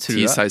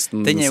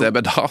 10-16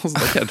 CB da, så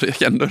da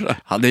kjenner du det.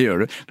 Ja, det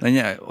gjør du.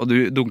 Og du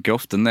dunker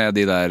ofte ned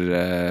de der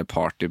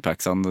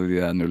partypacksene,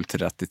 de der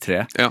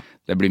 033. Ja.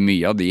 Det blir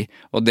mye av de.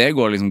 Og det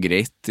går liksom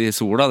greit i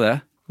sola, det.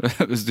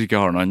 Hvis du ikke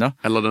har noe annet.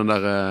 Eller den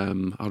der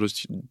er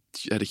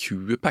det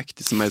 20-pack,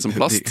 de som er i sånn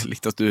plast?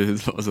 Litt at du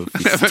var så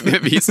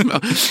fisk.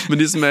 Men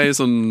de som er i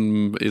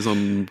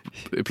sånn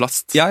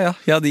plast. Ja,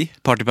 de.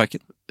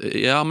 Partypacken.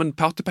 Ja, men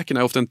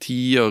partypacken er ofte en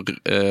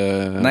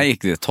 10-er Nei,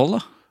 ikke det 12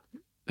 da?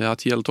 Ja,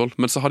 10 eller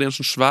 12. Men så har de en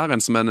sånn svær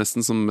en som er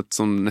nesten som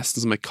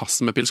en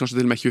kasse med pils, kanskje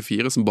til og med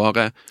 24, som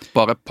bare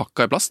er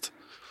pakket i plast.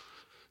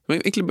 Men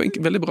egentlig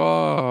en veldig bra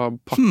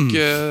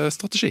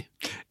pakkestrategi.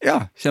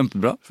 Ja,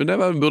 kjempebra. For det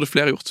burde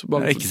flere gjort. Du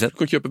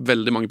kan kjøpe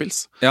veldig mange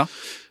pils. Ja.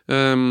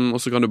 Og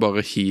så kan du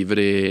bare hive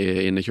de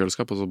inn i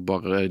kjøleskap, og så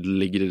bare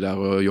ligger de der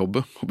og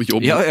jobber.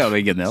 Ja, det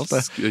er genialt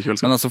det.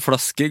 Men altså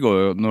flaske går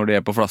jo, når de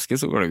er på flaske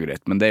så går det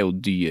greit, men det er jo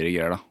dyre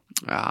greier da.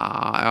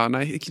 Ja,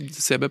 nei,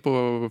 CB på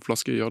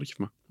flaske gjør det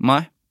ikke for meg.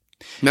 Nei.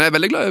 Men jeg er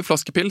veldig glad i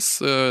flaskepils.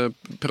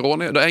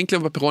 Peroni, det er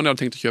egentlig Peroni jeg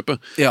hadde tenkt å kjøpe.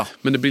 Ja,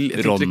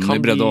 Ronny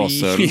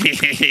Bredåse.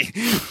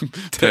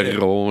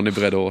 Peroni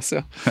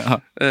Bredåse, ja.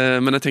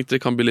 Men jeg tenkte det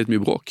kan bli litt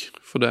mye bråk,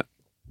 for det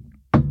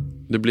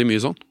blir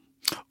mye sånn.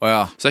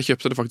 Ja. Så jeg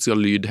kjøpte det faktisk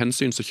av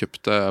lydhensyn, så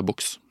kjøpte jeg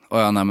boks.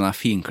 Nei, men jeg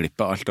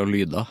finklipper alt av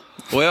lyder.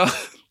 Ja,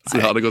 så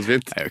det hadde gått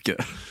fint. Jeg gjør ikke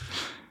det.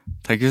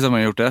 Tenk hvis de har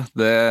gjort det.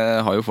 Det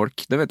har jo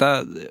folk. Det vet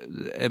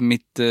jeg.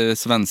 Mitt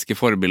svenske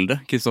forbilde,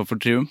 Kristoffer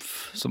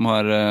Triumf, som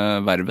har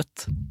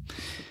vervet.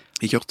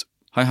 Ikke hørt.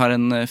 Han har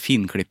en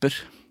finklipper.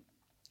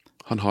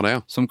 Han har det,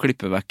 ja. Som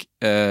klipper vekk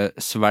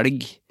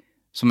svelg,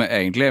 som er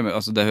egentlig,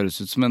 altså det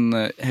høres ut som en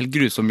helt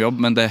grusom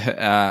jobb, men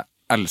jeg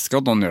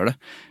elsker at noen gjør det.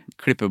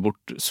 Klipper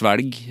bort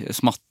svelg,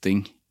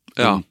 smatting,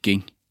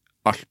 dunking,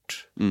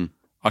 alt.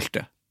 Alt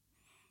det.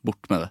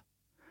 Bort med det.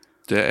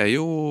 Det er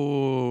jo...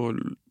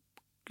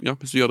 Ja,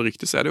 hvis du gjør det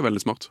riktig, så er det jo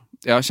veldig smart.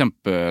 Ja,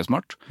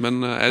 kjempesmart.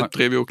 Men jeg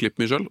driver jo og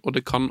klipper mye selv, og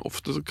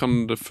ofte så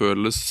kan det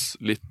føles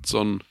litt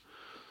sånn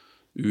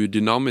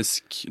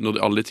udynamisk når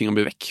alle de tingene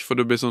blir vekk. For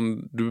det blir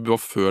sånn, du bare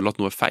føler at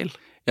noe er feil.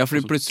 Ja,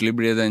 fordi plutselig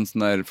blir det en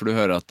sånn der, for du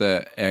hører at det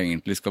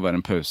egentlig skal være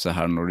en pause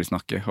her når de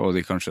snakker, og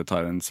de kanskje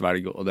tar en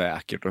svelg, og det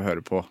er ekkelt å høre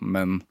på,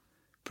 men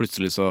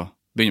plutselig så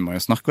begynner man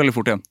å snakke veldig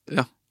fort igjen.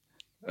 Ja.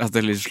 Altså,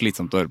 det er litt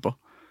slitsomt å høre på.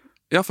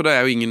 Ja, for det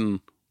er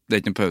jo Det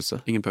er ikke en pause.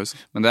 Ingen pause.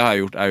 Men det har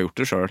jeg gjort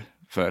det selv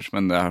før,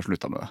 men jeg har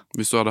sluttet med det.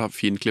 Hvis du hadde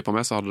finklipper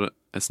med, så hadde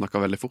jeg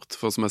snakket veldig fort.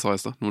 For som jeg sa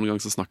i sted, noen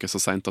ganger så snakker jeg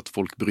så sent at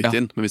folk bryter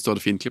inn. Men hvis du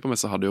hadde finklipper med,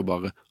 så hadde jo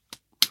bare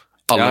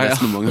alle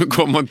resonnementer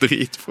kommet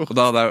dritfort. Og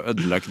da hadde jeg jo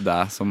ødelagt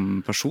deg som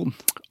person.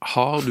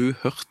 Har du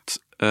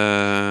hørt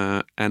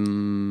en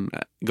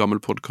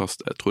gammel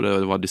podcast, jeg tror det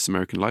var This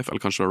American Life,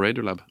 eller kanskje det var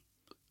Radiolab,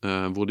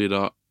 hvor de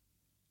da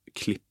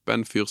klipper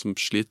en fyr som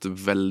sliter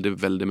veldig,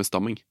 veldig med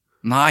stamming?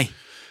 Nei!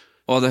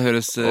 Det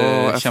høres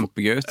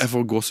kjempegøy ut. Jeg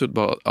får gåsehud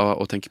bare av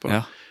å tenke på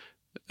det. Ja.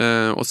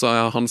 Og så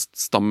er han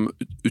stam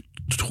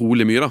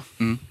utrolig mye da.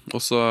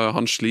 Og så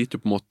han sliter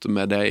jo på en måte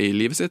med det i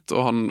livet sitt,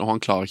 og han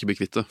klarer ikke å bli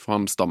kvitt det, for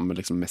han stammer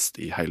liksom mest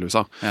i hele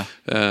USA. Ja.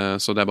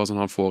 Så det er bare sånn,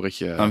 han får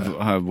ikke... Han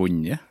har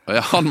vunnet?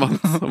 Ja, han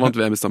vant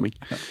VM i stamming.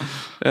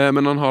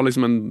 Men han har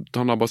liksom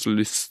han har bare så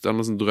lyst, han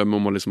har sånn drøm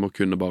om å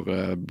kunne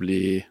bare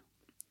bli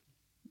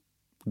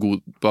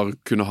bare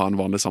kunne ha en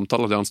vanlig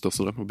samtale. Det er hans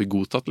største drøm, å bli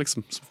godtatt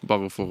liksom,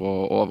 bare for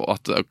å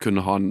kunne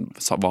ha en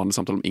vanlig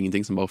samtale om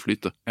ingenting som bare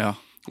flyter. Ja.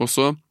 Og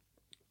så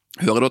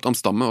hører du at han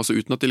stammer, og så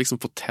uten at de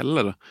liksom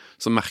forteller det,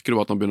 så merker du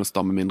bare at han begynner å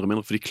stamme mindre og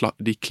mindre, for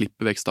de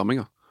klipper vekk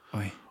stamminga.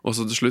 Og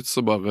så til slutt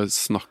så bare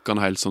snakker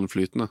han helt sånn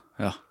flytende.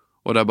 Ja.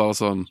 Og det er bare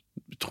sånn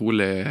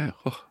utrolig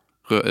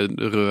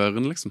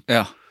rørende liksom.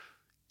 Ja.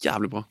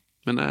 Jævlig bra.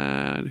 Men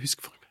jeg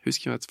husker hva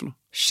jeg vet for noe.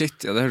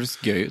 Shit, ja, det høres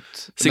gøy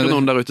ut. Sikkert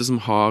noen der ute som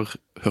har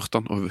hørt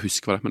han og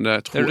husker hva det er,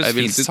 men jeg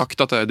vil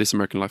sagt at det er This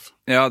American Life.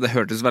 Ja, det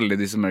hørtes veldig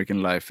This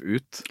American Life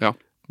ut. Ja.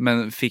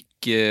 Men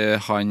fikk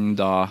han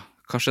da,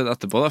 kanskje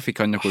etterpå da,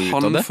 fikk han noe ut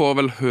av det? Han får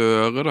vel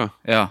høre det.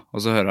 Ja,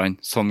 og så hører han,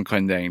 sånn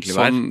kan det egentlig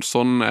være.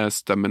 Sånn er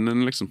stemmen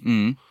din liksom.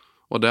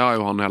 Og det har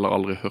jo han heller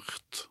aldri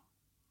hørt.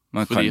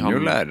 Men han kan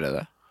jo lære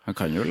det. Han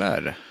kan jo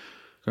lære.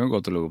 Kan jo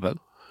gå til logoped.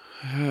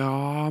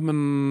 Ja,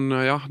 men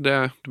ja,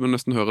 du må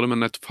nesten høre det,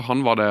 men for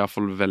han var det i hvert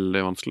fall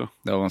veldig vanskelig.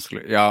 Det var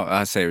vanskelig. Ja,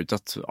 jeg ser jo ikke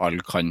at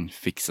alle kan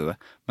fikse det,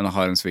 men jeg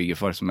har en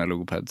svigerfar som er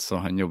logoped,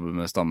 så han jobber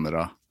med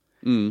stammere,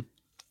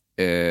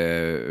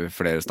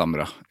 flere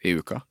stammere i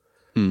uka.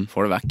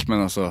 Får det vekk,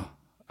 men altså,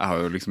 jeg har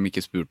jo liksom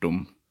ikke spurt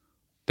om,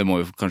 det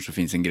må jo kanskje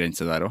finnes en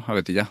grense der også, jeg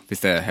vet ikke,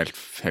 hvis det er helt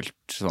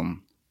sånn,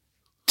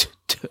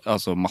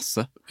 altså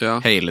masse,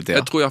 hele tiden.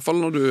 Jeg tror i hvert fall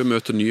når du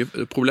møter nye,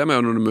 problemet er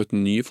jo når du møter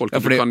nye folk,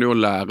 du kan jo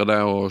lære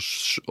deg å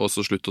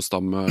også slutte å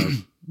stamme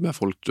med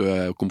folk du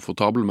er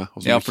komfortabel med.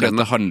 Ja, for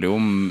det handler jo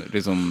om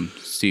liksom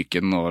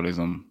psyken og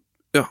liksom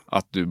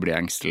at du blir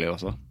engstelig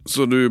også.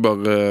 Så du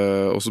bare,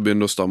 og så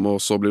begynner du å stamme,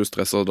 og så blir du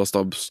stresset, og da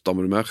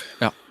stammer du mer.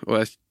 Ja.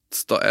 Og jeg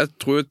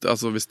tror,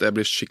 altså hvis jeg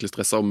blir skikkelig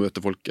stresset og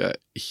møter folk jeg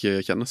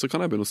ikke kjenner, så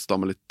kan jeg begynne å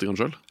stamme litt grann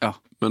selv. Ja.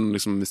 Men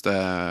liksom hvis det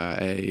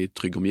er i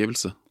trygg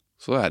omgivelse,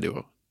 så er det jo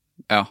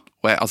Ja.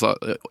 Og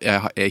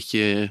jeg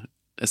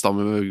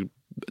stammer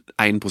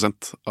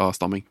 1% av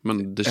stamming,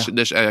 men jeg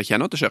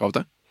kjenner at det skjer av og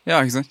til.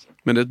 Ja, ikke sant?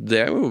 Men det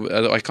er jo, det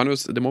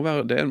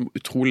er en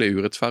utrolig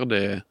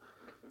urettferdig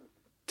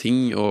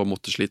ting å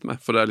måtte slite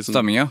med, for det er liksom,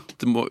 stamming, ja.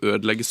 Det må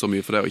ødelegge så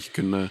mye for det å ikke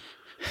kunne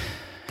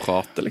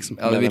prate, liksom.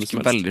 Ja, det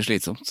virker veldig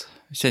slitsomt.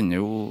 Jeg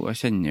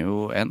kjenner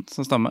jo en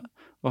som stammer,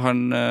 og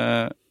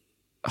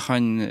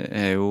han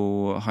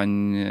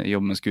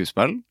jobber med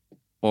skuespill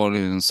og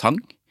liksom sang.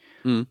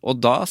 Og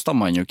da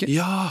stammer han jo ikke.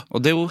 Ja.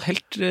 Og det er jo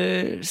helt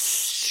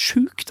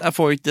sjukt. Jeg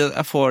får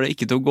det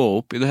ikke til å gå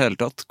opp i det hele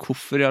tatt.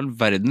 Hvorfor i all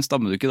verden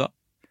stammer du ikke da?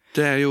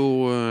 Det er jo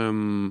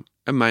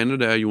jeg mener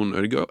det er Jon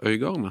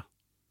Øigarden,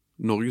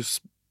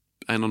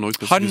 en av Norges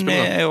Han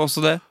er jo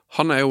også det.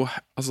 Han er jo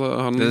altså,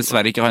 det er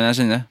dessverre ikke han jeg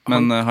kjenner,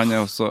 men han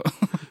er også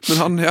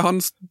Men han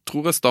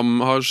tror jeg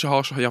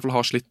i hvert fall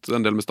har slitt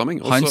en del med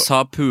stamming også. Han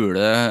sa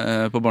pule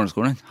på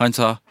barneskolen.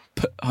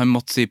 Han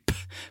måtte si p,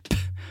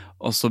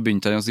 og så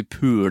begynte han å si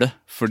pule,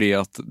 fordi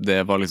at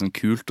det var liksom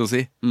kult å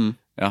si.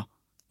 Ja.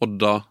 Og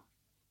da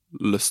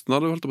løsna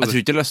det, holdt jeg på å si? Jeg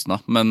tror ikke det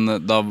løsna, men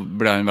da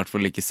ble han i hvert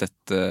fall ikke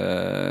sett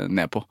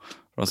ned på.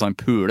 Da sa han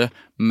pule,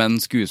 men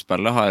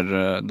skuespillet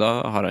da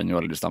har han jo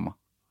aldri stammet.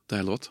 Det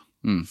er helt rått.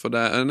 For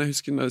jeg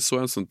husker jeg så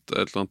et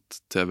eller annet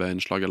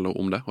TV-innslag eller noe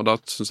om det, og da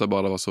synes jeg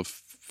bare det var så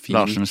fint.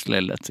 Larsens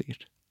leilighet,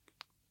 sikkert.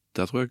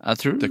 Det tror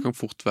jeg. Det kan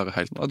fort være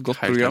helt korrekt. Et godt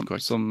program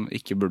som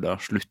ikke burde ha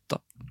sluttet.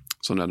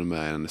 Sånn er det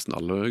med nesten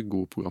alle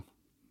gode program.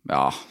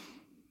 Ja,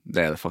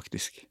 det er det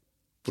faktisk.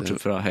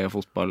 Bortsett fra Heia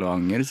Fotball og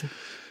Anger.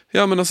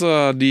 Ja, men de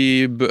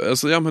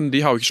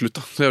har jo ikke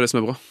sluttet. Det er jo det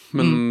som er bra.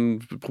 Men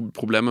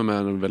problemet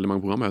med veldig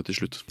mange programmer er jo til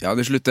slutt. Ja,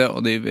 de slutter,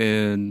 og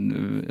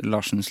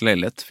Larsens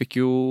leilighet fikk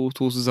jo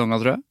 2 sesonger,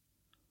 tror jeg.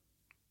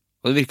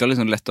 Og det virket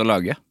liksom lett å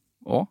lage.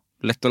 Og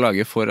lett å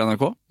lage for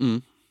NRK.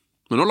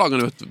 Men nå lager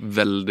han jo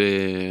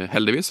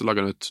heldigvis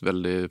lager han et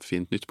veldig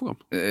fint nytt program.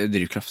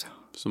 Drivkraft, ja.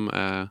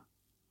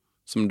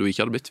 Som du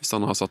ikke hadde blitt hvis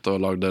han har satt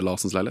og lagd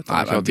Larsens leilighet.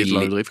 Nei,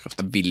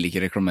 jeg vil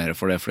ikke reklamere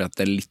for det, fordi at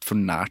det er litt for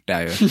nært det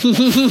jeg gjør.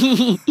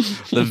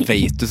 Det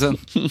vet du, Sen.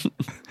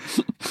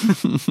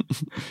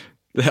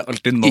 Det er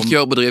alltid noen... Ikke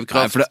gjør på drivkraft.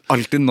 Nei, for det er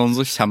alltid noen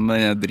som kommer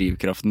med denne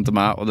drivkraften til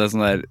meg, og det er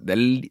sånn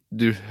der,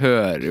 du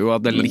hører jo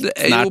at det er litt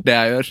nært det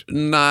jeg gjør.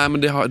 Nei, men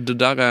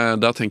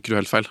der tenker du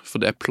helt feil, for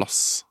det er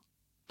plass.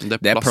 Det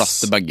er plass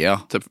til begge, ja.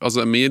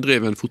 Altså, vi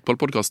driver en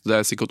fotballpodcast. Det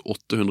er sikkert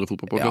 800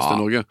 fotballpodcaster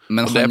i Norge.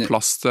 Og det er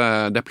plass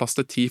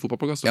til 10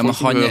 fotballpodcaster. Folk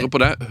som hører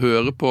på det,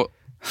 hører på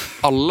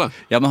alle.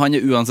 Ja, men han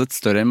er uansett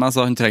større enn meg,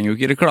 så han trenger jo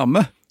ikke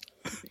reklame.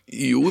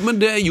 Jo, men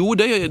det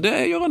gjør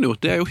han jo.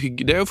 Det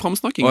er jo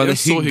framsnakking. Og det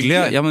er så hyggelig.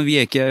 Ja, men vi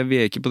er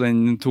ikke på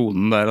den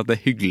tonen der at det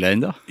er hyggelig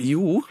ennå.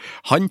 Jo.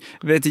 Han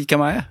vet ikke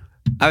hvem jeg er.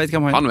 Jeg vet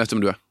hvem han er. Han vet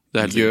hvem du er.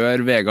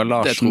 Gjør Vegard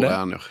Larsen det? Det tror jeg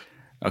han gjør.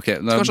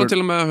 Okay, kanskje han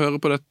til og med høre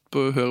på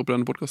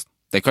denne podcasten.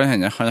 Det kan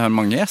hende. Han har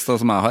mange gjester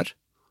som jeg har.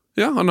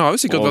 Ja, han har jo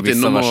sikkert vært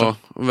innom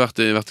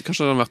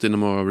kanskje han har vært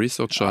innom og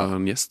researchet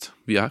en gjest.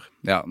 Vi er her.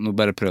 Ja, nå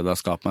bare prøvde jeg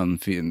å skape en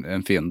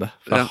fiende.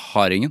 For jeg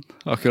har ingen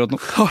akkurat nå.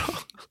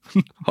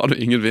 Har du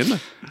ingen fiende?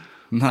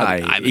 Nei,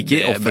 ikke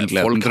i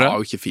offentligheten, folk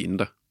har jo ikke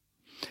fiende.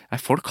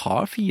 Nei, folk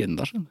har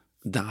fiender, sånn.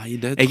 Nei,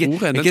 det tror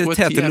jeg. Det tror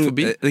jeg tid er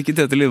forbi. Det er ikke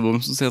Tete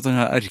Lidbom som sier at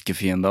han har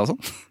erkefiende og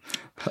sånn.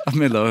 Jeg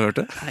mener å ha hørt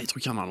det. Nei, jeg tror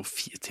ikke han har noe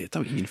fiende. Tete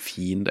har jo ingen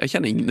fiende. Jeg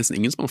kjenner nesten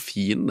ingen som har noe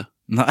fiende.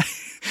 Nei.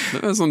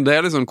 Det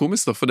er litt sånn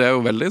komisk da, for det er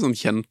jo veldig sånn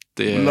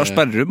kjent i... Lars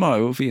Berrum har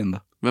jo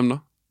fiende. Hvem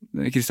da?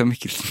 Christian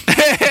Mikkelsen.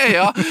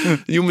 Ja,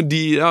 jo, men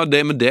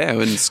det er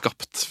jo en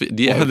skapt...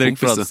 De er jo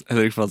kompiser.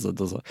 Henrik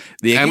Fladseth også.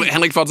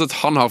 Henrik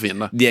Fladseth, han har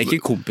fiende. De er ikke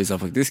kompiser,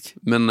 faktisk.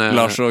 Men,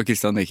 Lars og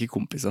Christian er ikke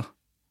kompiser.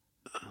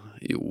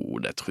 Jo,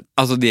 det tror jeg.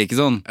 Altså, de er ikke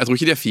sånn. Jeg tror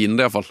ikke de er fiende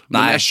i hvert fall.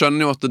 Men jeg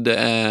skjønner jo at det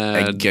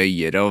er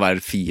gøyere å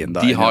være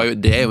fiende.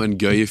 Det er jo en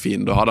gøy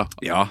fiende å ha da.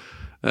 Ja.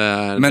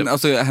 Men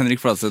altså,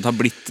 Henrik Fladseth har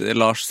blitt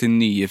Lars sin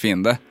nye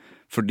fiende,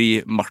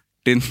 fordi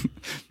Martin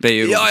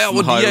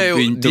Beyer-Olsen har jo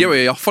begynt de er jo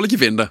i hvert fall ikke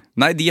fiende.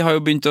 Nei, de har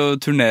jo begynt å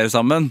turnere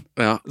sammen.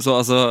 Ja. Så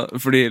altså,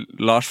 fordi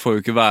Lars får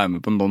jo ikke være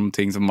med på noen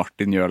ting som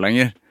Martin gjør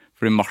lenger.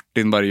 fordi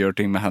Martin bare gjør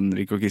ting med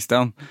Henrik og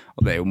Christian,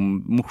 og det er jo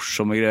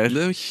morsomme greier.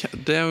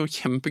 Det er jo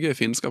kjempegøy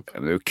fiendskap.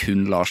 Ja, men det er jo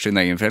kun Lars sin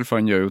egen feil,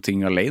 for han gjør jo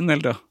ting alene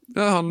hele tiden.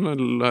 Ja, han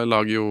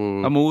lager jo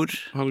Amor.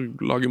 Han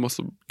lager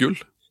masse gull.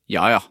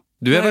 Ja.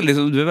 Du er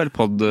veldig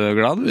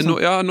poddglad. Nå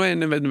er jeg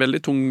inne i en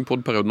veldig tung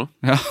poddperiode nå.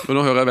 Ja. Og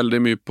nå hører jeg veldig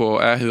mye på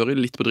Jeg hører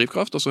litt på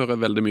Drivkraft, og så hører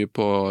jeg veldig mye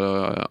på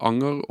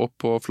Anger og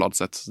på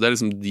Fladseth. Det er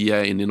liksom de jeg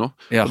er inne i nå.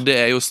 Ja. Og det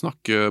er jo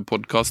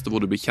snakkepodkaster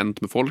hvor du blir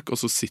kjent med folk,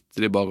 og så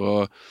sitter de bare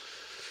og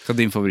Hva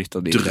er din favoritt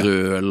av de tre?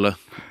 drøler.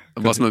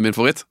 Hva som er min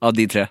favoritt? Av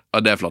de tre.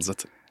 Ja, det er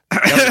Fladseth.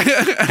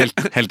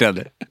 Helt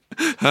enig.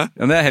 Hæ?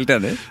 Ja, det er helt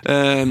enig.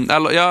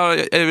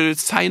 Jeg vil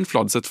si en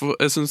Fladseth, for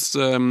jeg synes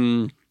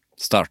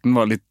Starten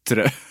var litt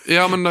trø.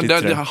 Ja, men Litt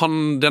trø.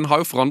 den har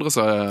jo forandret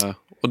seg,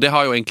 og det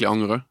har jo egentlig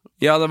Anger også.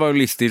 Ja, det var jo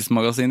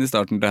livsstilsmagasin i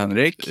starten til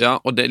Henrik. Ja,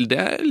 og det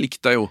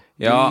likte jeg jo.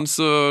 Ja. Men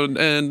så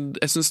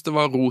jeg synes det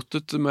var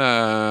rotete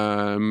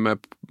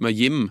med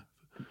Jim,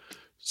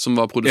 som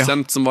var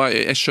produsent,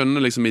 jeg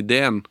skjønner liksom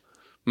ideen,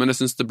 men jeg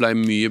synes det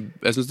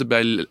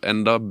ble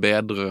enda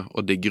bedre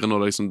og diggere når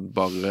det liksom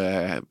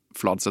bare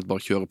Fladseth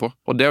bare kjører på.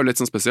 Og det er jo litt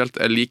sånn spesielt.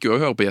 Jeg liker jo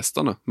å høre på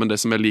gjestene, men det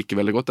som jeg liker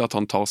veldig godt er at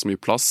han tar så mye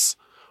plass,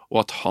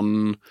 og at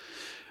han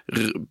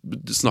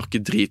snakker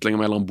dritlenger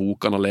med en eller annen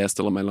bok han har lest,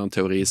 eller med en eller annen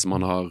teori som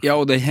han har. Ja,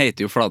 og det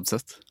heter jo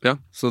Fladseth. Ja.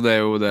 Så det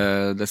er jo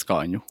det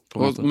skal han jo.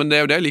 Men det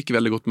er jo det jeg liker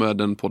veldig godt med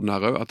den podden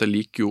her også, at jeg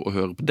liker jo å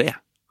høre på det.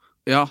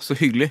 Ja, så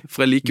hyggelig.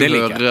 For jeg liker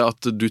å høre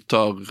at du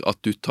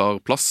tar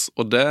plass,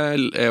 og det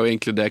er jo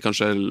egentlig det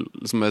kanskje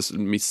som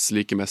jeg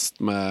misliker mest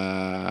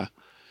med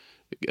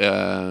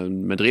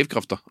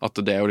Drivkraft, da. At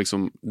det er jo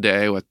liksom, det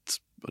er jo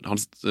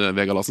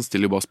Vegard Larsen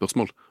stiller jo bare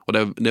spørsmål, og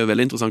det er jo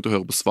veldig interessant å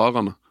høre på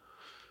svarene.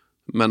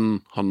 Men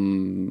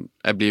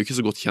jeg blir jo ikke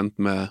så godt kjent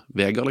med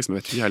Vegard, liksom.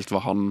 Jeg vet ikke helt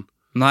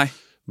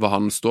hva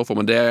han står for,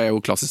 men det er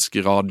jo klassisk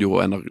radio,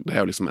 det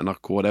er jo liksom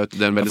NRK. Det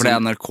er en veldig, for det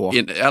er NRK.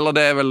 Eller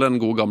det er vel den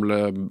gode gamle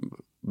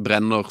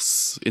Brenners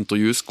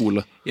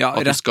intervjuskole. Ja,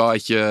 at du skal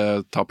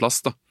ikke ta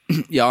plass, da.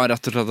 Ja,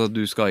 rett og slett at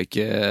det skal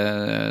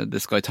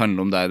ikke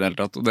handle om deg i det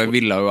hele tatt. Og det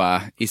ville jo jeg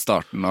i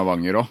starten av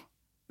Anger også.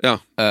 Ja.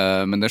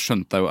 Men det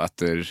skjønte jeg jo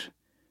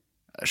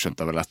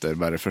etter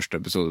bare første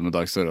episode med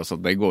Dag Sørås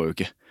at det går jo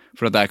ikke.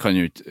 For at jeg kan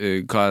jo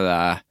ikke,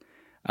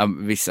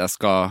 hvis jeg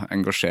skal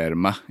engasjere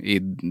meg i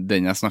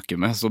den jeg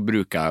snakker med, så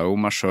bruker jeg jo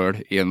meg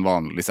selv i en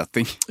vanlig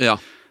setting. Ja.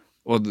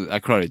 Og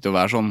jeg klarer ikke å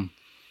være sånn,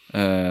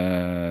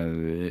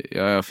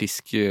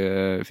 fisk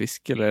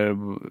eller,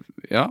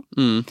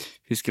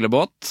 fisk eller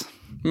båt.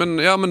 Men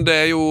det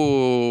er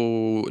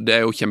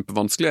jo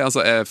kjempevanskelig.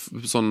 Altså,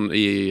 sånn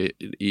i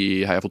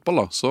Heia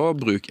Fotball da, så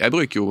jeg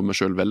bruker jo meg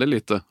selv veldig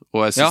lite,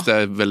 og jeg synes det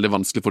er veldig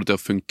vanskelig for det til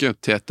å funke.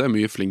 Tete er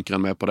mye flinkere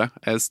enn meg på det.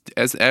 Jeg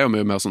er jo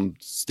mye mer sånn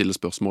stille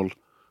spørsmål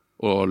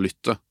og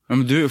lytte. Ja,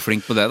 men du er jo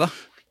flink på det da.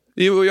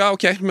 Jo, ja,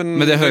 ok,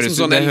 men det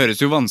høres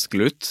jo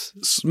vanskelig ut.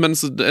 Men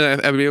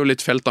jeg blir jo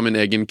litt felt av min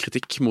egen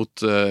kritikk mot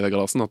Vegard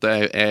Larsen, at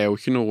jeg er jo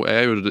ikke noe,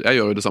 jeg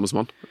gjør jo det samme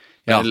som han.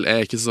 Jeg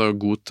er ikke så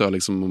god til å,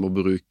 liksom, å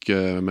bruke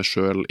meg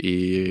selv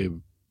i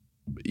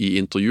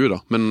intervju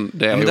da, men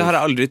det er jo... Men det har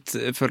jeg aldri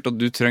følt at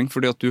du trenger,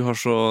 fordi at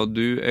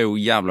du er jo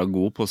jævla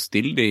god på å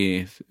stille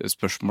de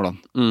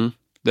spørsmålene.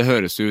 Det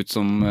høres jo ut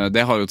som,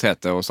 det har jo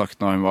Tete også sagt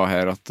når han var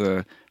her, at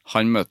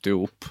han møter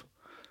jo opp.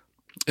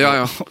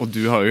 Ja. Og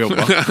du har jo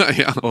jobbet,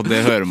 og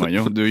det hører man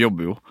jo, du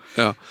jobber jo.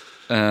 Ja,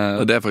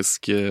 og det er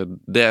faktisk,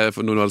 det er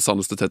noe av det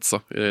sanneste Tete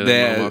sa.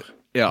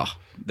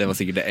 Det var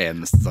sikkert det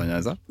eneste sann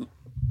jeg sa.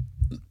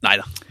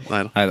 Neida.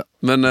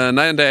 Men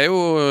det er jo,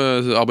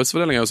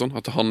 arbeidsfordeling er jo sånn,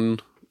 at han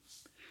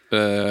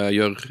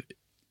gjør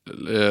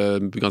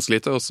ganske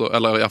lite,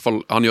 eller i hvert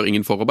fall, han gjør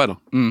ingen forarbeid da,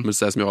 mens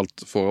det er som gjør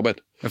alt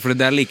forarbeid. Ja, for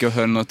det er like å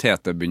høre når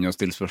Tete begynner å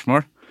stille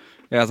spørsmål.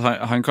 At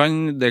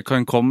det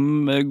kan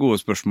komme gode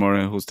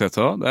spørsmål hos Tete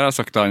også, det har jeg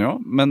sagt til han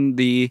også, men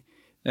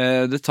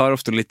det tar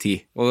ofte litt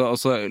tid, og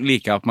så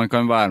liker jeg at man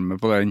kan være med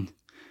på den,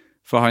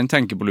 for han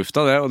tenker på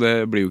lufta det, og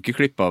det blir jo ikke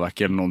klippet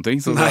vekk eller noen ting,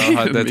 så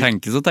det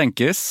tenkes og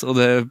tenkes, og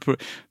det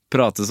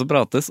prates og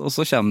prates, og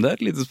så kommer det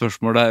et lite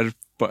spørsmål der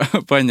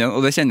på enden,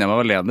 og det kjenner jeg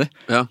meg veldig igjen i.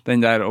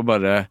 Den der og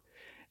bare,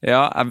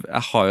 jeg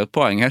har jo et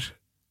poeng her.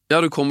 Ja,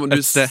 du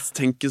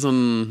tenker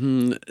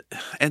sånn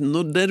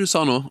det du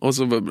sa nå, og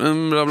så bla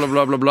bla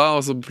bla bla bla,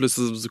 og så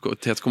plutselig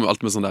Tete kommer jo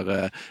alltid med sånn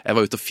der jeg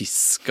var ute og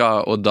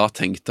fisket, og da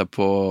tenkte jeg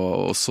på,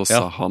 og så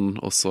sa han,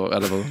 og så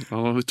det var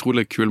en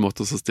utrolig kul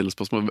måte å stille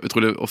spørsmål.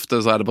 Utrolig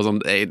ofte så det bare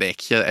sånn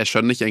jeg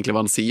skjønner ikke egentlig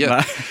hva han sier.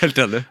 Nei, helt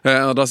enig.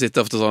 Og da sitter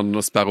jeg ofte sånn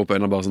og sperrer opp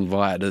øynene og bare sånn,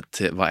 hva er det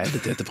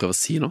Tete prøver å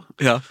si nå?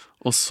 Ja.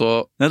 Og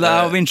så det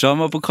er jo Vinsja,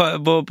 han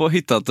var på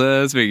hytta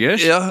til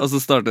Svigers, og så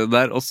startet det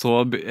der, og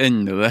så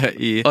ender det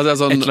i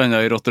sånn, et eller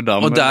annet i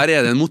Rotterdam. Og der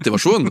er det en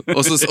motivasjon.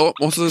 Og så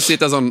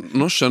sitter jeg sånn,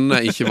 nå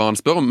skjønner jeg ikke hva han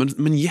spør om,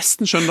 men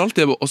gjesten skjønner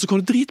alltid, og så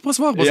kommer det dritbra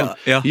svar.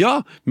 Ja,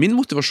 min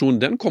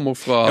motivasjon, den kommer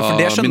fra min far. For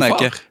det skjønner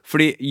jeg ikke.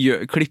 Fordi,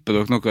 klipper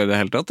dere noe i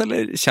det hele tatt,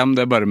 eller kommer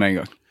det bare med en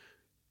gang?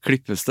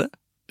 Klippes det?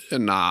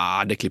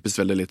 Nei, det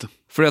klippes veldig lite.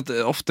 Fordi at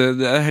ofte,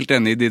 jeg er helt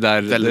enig i de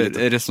der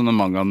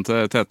resonementene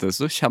til Tete,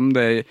 så kommer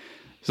det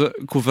Så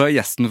hvorfor har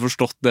gjesten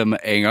forstått det med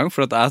en gang?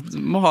 For at jeg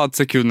må ha et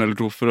sekund eller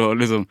to for å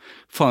liksom,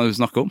 faen er det du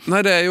snakker om?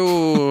 Nei, det er jo,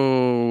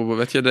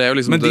 vet ikke, det er jo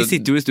liksom... Men de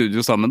sitter jo i studio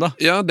sammen da.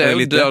 Ja, det er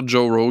jo litt det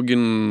Joe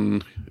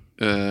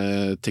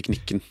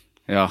Rogan-teknikken.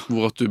 Ja.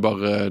 Hvor at du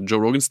bare,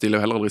 Joe Rogan stiller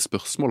jo heller aldri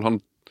spørsmål. Han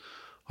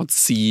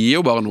sier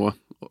jo bare noe.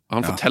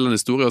 Han forteller en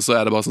historie, og så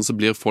er det bare sånn, så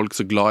blir folk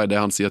så glad i det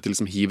han sier at de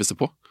liksom hiver seg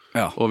på.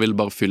 Ja. Og vil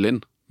bare fylle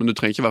inn. Men du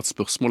trenger ikke være et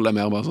spørsmål, det er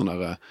mer bare sånn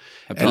der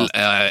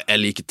jeg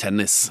liker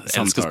tennis, jeg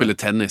elsker å spille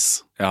tennis.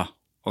 Ja,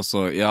 og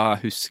så,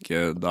 jeg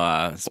husker da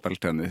jeg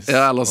spilte tennis.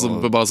 Ja, eller så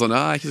bare sånn, jeg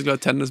er ikke så glad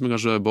i tennis, men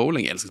kanskje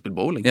bowling, jeg elsker å spille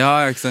bowling.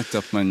 Ja, ikke sant,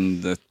 at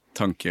man det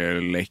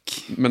tankelek.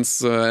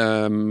 Mens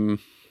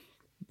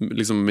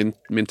liksom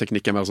min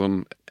teknikk er mer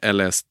sånn, jeg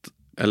leste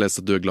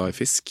at du er glad i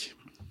fisk.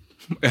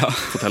 Ja.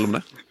 Fortell om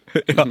det.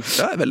 Ja.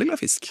 Jeg er veldig glad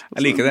i fisk.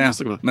 Jeg liker det, ja.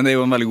 Men det er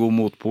jo en veldig god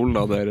motpol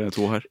da, dere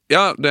to her.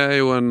 Ja, det er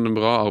jo en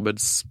bra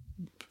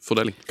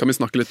arbeidsfordeling. Kan vi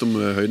snakke litt om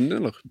høyden din,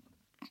 eller?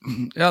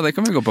 Ja, det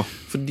kan vi gå på.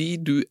 Fordi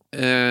du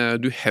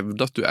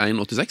hevder at du er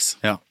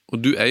 1,86. Ja. Og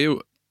du er jo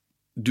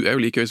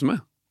like høy som meg.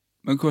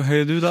 Men hvor høy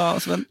er du da,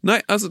 Sven? Nei,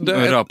 altså det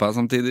er... Raper jeg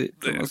samtidig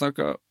som jeg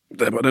snakker.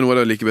 Det er noe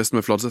jeg liker best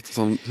med Fladseth.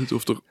 Sånn,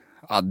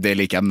 ja, det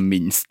liker jeg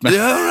minst med.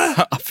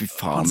 Ja, fy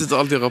faen. Han sitter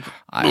alltid og rapper.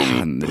 Nei,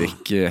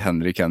 Henrik. Det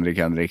handler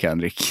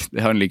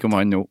ikke om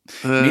han nå.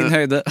 Min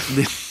høyde.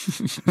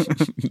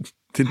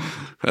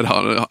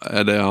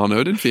 Er det han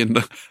jo din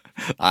fiende?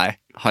 Nei,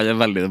 han er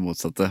veldig det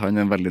motsatte. Han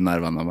er en veldig nær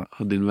venn av meg.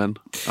 Din venn?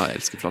 Ja, jeg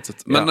elsker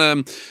Fladseth. Men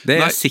det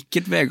er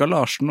sikkert Vegard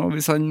Larsen og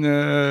hvis han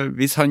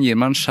gir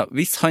meg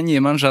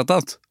en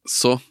shoutout.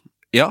 Så?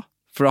 Ja,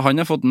 for han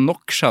har fått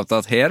nok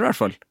shoutout her i hvert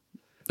fall.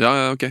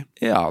 Ja, ok.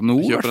 Ja, nå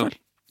i hvert fall.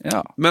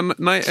 Ja. Men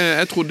nei,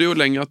 jeg trodde jo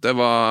lenge at det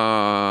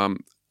var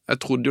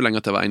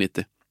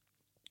 1,90.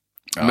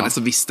 Ja. Men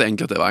så visste jeg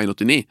egentlig at det var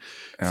 1,89.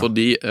 Ja.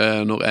 Fordi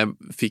når jeg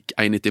fikk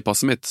 1,90 i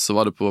passet mitt, så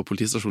var det på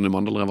politistasjonen i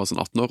Mandal da jeg var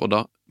sånn 18 år, og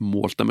da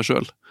målte jeg meg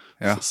selv.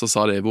 Ja. Så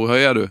sa de, hvor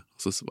høy er du?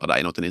 Så var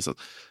det 1,89, så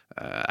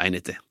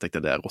 1,90. Tenkte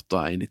jeg, det er rått å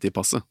ha 1,90 i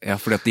passet. Ja,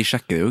 fordi at de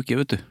sjekker det jo ikke,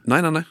 vet du.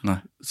 Nei.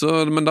 Så,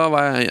 men da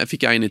jeg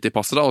fikk jeg 1,90 i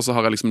passet da, og så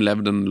har jeg liksom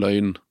levd en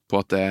løgn på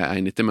at det er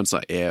 1,90, men så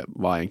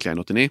var jeg egentlig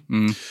 1,89.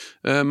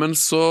 Men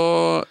så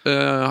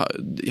har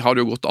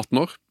det jo gått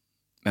 18 år.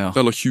 Ja.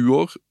 Eller 20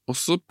 år, og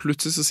så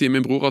plutselig så sier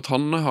min bror at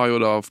han har jo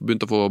da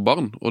begynt å få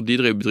barn, og de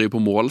driver på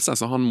å måle seg,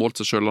 så han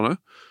målte seg selv han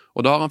også. Og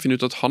da har han funnet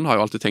ut at han har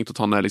jo alltid tenkt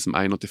at han er liksom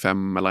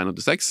 1,85 eller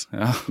 1,86,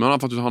 ja. Men han har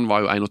funnet ut at han var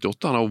jo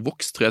 1,88, han har jo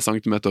vokst 3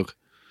 centimeter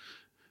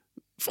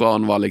fra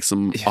han var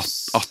liksom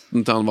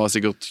 18 til han var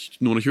sikkert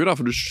noen og 20 da,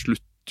 for du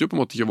slutter jo på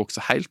en måte ikke å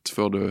vokse helt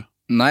før du...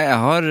 Nei, jeg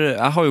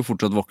har jo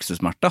fortsatt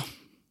voksesmerter.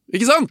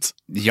 Ikke sant?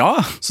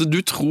 Ja. Så du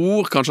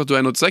tror kanskje at du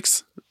er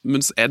 1,86,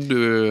 mens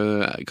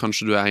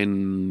kanskje du er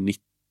 1,91,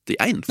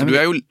 for du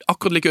er jo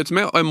akkurat like høyt som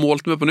meg, og jeg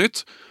målte meg på nytt,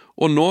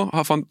 og nå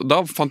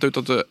fant jeg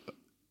ut at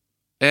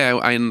jeg er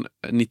jo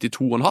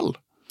 1,92,5.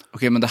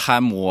 Ok, men det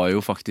her må jo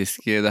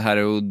faktisk, det her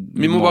er jo...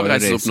 Vi må bare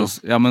reise opp nå.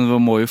 Ja, men vi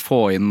må jo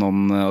få inn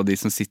noen av de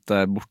som sitter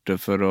der borte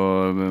for å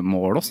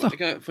måle oss da. Jeg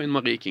kan få inn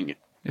Marie Kinge.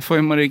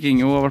 Hun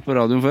har vært på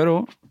radioen før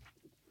også.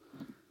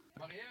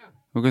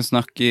 Hun kan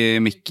snakke i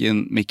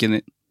mikken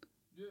inn.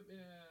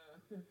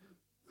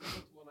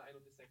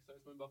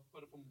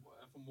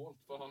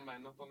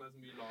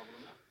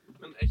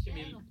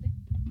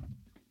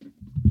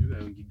 Du er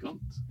jo en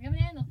gigant. Ja, men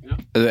jeg er 80. Ja.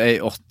 Er du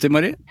 80,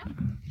 Marie? Ja.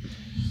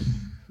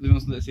 Du må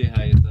si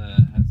hei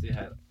til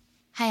hei.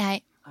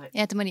 Hei. Jeg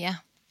heter Marie.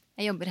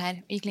 Jeg jobber her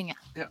i Klynge.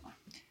 Ja.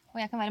 Og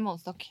jeg kan være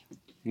målestokk.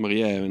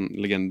 Marie er jo en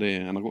legende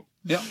i NRK.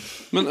 Ja.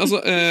 Men altså,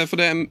 for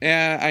det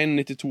er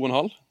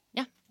 1,92,5.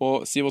 Ja. Og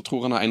Sivert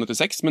tror han er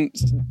 1,86, men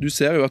du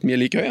ser jo at vi er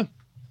like høye.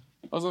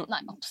 Altså...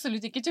 Nei,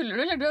 absolutt ikke. Tuller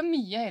du, eller du er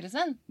mye høyere,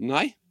 Sven.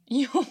 Nei.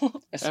 Jo.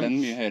 Er Sven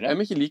mye høyere? Er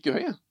vi ikke like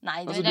høye? Nei,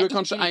 altså, du er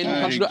kanskje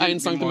 1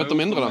 centimeter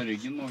mindre da.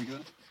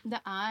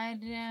 Det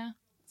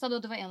sa du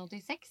at du var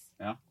 1,86?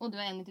 Ja. Og du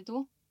er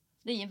 1,92?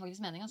 Det gir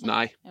faktisk mening, altså.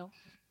 Nei. Jo.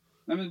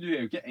 Nei, men du er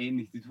jo ikke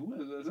 1,92, er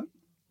det sånn?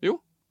 Jo.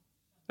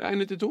 Jeg er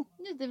 1,92.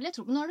 Det vil jeg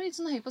tro. Nå er du litt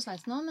sånn høy på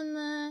sveisen nå, men...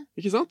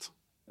 Ikke sant?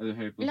 Er du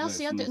høy på sveisen? La oss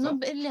si at nå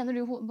lener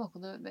du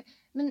bakhodet.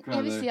 Men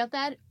jeg vil si at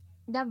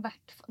det er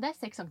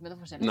 6 centimeter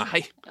forskjell.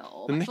 Nei,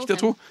 det nekter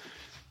jeg tro.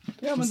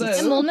 Ja, men det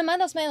er mål med meg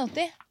da, som er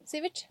 1,80,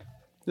 Sivert.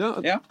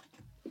 Ja.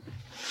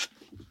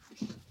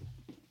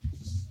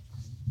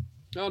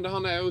 Ja,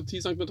 han er jo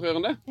 10 centimeter høyere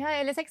enn det. Ja,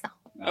 eller 6 da.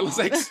 Eller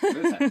 6.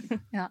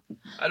 Ja.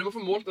 Nei, du må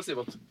få målt det,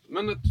 Sivert.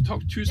 Men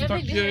tusen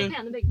takk,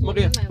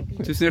 Marie.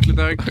 Tusen hjertelig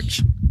takk.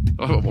 Det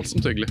var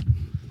voldsomt hyggelig.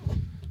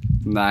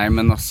 Nei,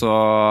 men altså...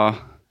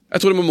 Jeg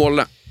tror du må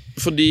måle det.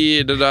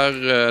 Fordi det er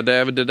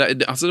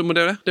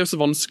jo så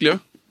vanskelig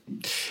også.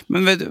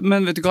 Men vet du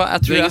hva,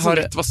 jeg tror jeg har...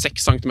 Det var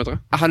 6 centimeter.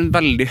 Jeg har en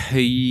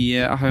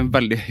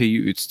veldig høy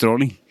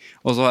utstråling.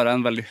 Og så har jeg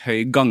en veldig høy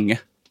gange.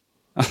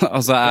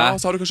 Altså ja,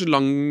 så har du kanskje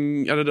lang...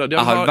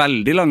 Jeg har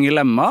veldig lange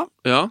lemmer.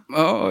 Ja.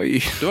 Oi.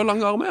 Du har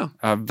lange armer, ja.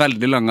 Jeg har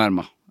veldig lange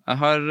armer. Jeg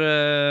har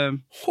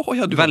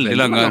veldig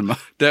lange armer.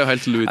 Det er jo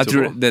helt Louis. Jeg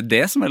tror det er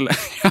det som er...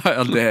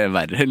 Ja, det er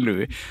verre enn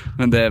Louis.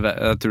 Men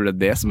jeg tror det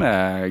er det som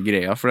er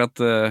greia. For at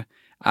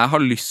Jeg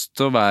har lyst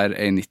til å være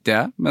 1,90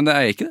 jeg, men det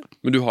er jeg ikke det.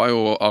 Men du har jo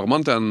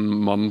armene til en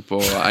mann på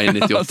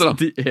 1,98 da.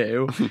 De er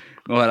jo...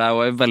 Nå har jeg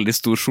jo en veldig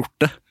stor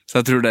skjorte,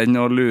 så jeg tror den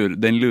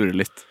lurer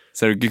litt.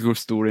 Ser du ikke hvor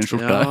stor din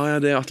skjorte er? Ja,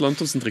 det er Atle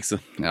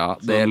Antonsen-trikset. Ja,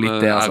 det er litt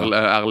det, altså.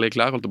 Ærlige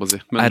klær, holdt jeg på å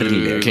si. Men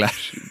ærlige klær.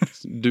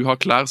 Du har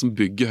klær som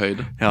bygger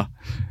høyde. Ja.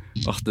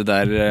 Det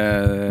der...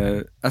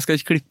 Jeg skal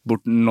ikke klippe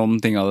bort noen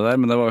ting av det der,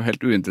 men det var jo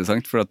helt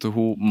uinteressant, for at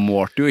hun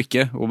målte jo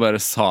ikke. Hun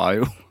bare sa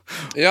jo...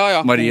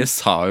 Ja. Marie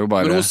sa jo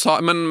bare...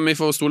 Men vi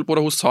får stole på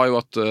det. Hun sa jo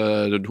at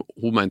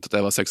hun mente at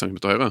jeg var 6 cm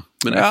høyere.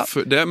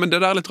 Men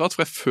det der er litt rart,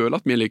 for jeg føler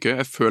at vi er like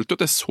høye. Jeg følte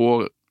jo at jeg så...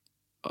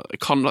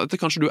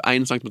 Kanskje du er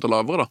 1 centimeter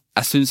lavere da.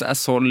 Jeg synes jeg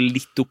så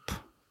litt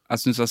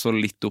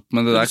opp.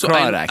 Men det der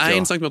klarer jeg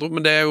ikke. 1 centimeter opp,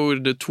 men det er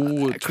jo to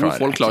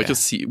folk klarer ikke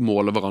å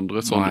måle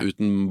hverandre sånn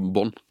uten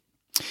bånd.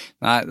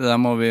 Nei, det der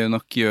må vi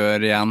nok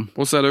gjøre igjen.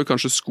 Og så er det jo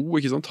kanskje sko,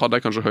 ikke sant? Hadde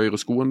jeg kanskje høyere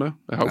sko enn det?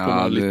 Jeg har jo på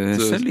meg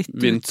litt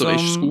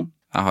vinterish sko.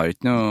 Jeg har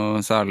ikke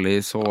noe særlig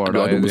sår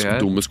da i de her. Du har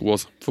dumme sko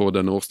altså, for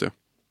denne årstiden.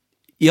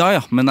 Ja,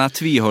 men jeg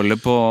tviholder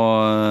på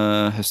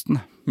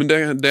høsten. Men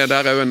det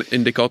der er jo en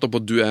indikator på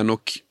at du er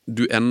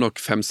nok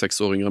 5-6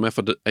 år yngre med,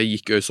 for jeg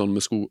gikk jo sånn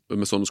med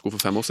sånne sko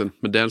for 5 år siden.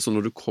 Men det er sånn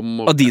når du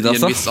kommer Adidas,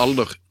 i en viss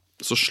alder,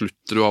 så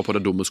slutter du å ha på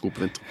det dumme sko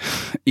på vinteren.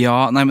 Ja,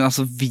 nei, men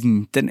altså,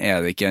 vinteren er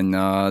det ikke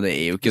ennå. Det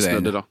er jo ikke det.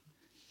 Snødde da.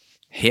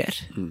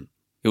 Her?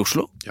 I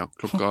Oslo? Ja,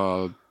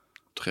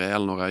 3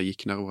 eller når jeg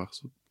gikk nedover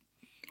her.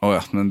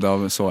 Ja, men da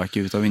så jeg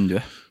ikke ut av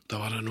vinduet. Da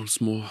var det noen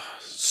små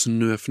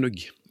snøfnugg.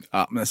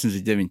 Ja, men jeg synes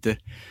ikke det er vinter.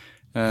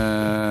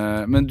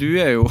 Men du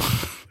er jo...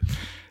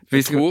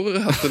 Jeg tror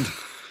at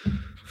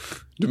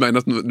du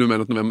mener at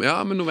november... Ja,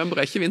 men november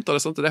er ikke vinter,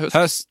 det er sant? Det er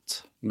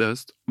høst. Det er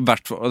høst.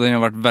 Og den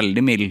har vært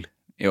veldig mild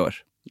i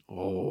år.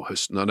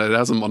 Høsten, det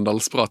er som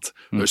mandalsprat.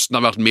 Høsten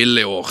har vært mild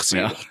i år,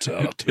 sier det. Det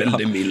har vært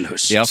veldig mild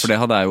høst. Ja, for det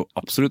hadde jeg jo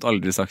absolutt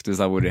aldri sagt hvis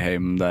jeg var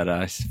hjemme der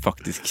jeg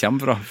faktisk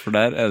kommer fra, for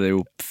der er det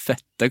jo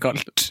fette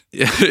kaldt.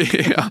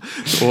 Ja,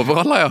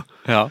 overalla,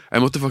 ja.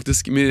 Jeg måtte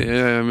faktisk,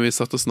 vi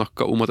satt og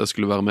snakket om at jeg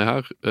skulle være med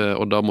her,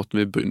 og da måtte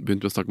vi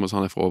begynne å snakke med oss,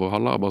 han er fra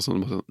Overhalla, bare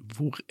sånn,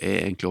 hvor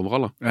er egentlig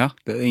Overhalla? Ja,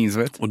 det er ingen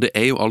som vet. Og det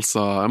er jo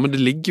altså, men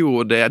det ligger jo,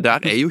 der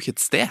er jo ikke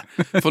et sted.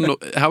 For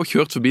jeg har jo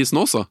kjørt forbi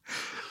Snåsa.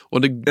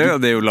 Det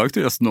er jo langt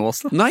ut av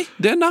Snåsa. Nei,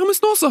 det er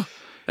nærmest Snåsa.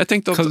 Jeg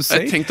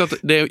tenkte at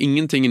det er jo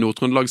ingenting i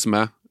Nord-Trøndelag som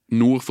er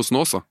nord for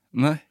Snåsa.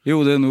 Nei, jo,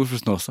 det er nord for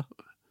Snåsa.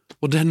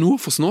 Og det er nord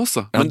for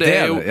Snåsa. Ja, men det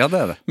er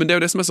det. Men det er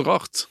jo det som er så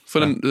rart.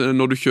 For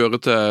når du kjører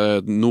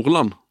til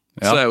Nordland,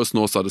 så er jo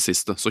Snåsa det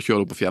siste. Så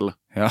kjører du på fjellet.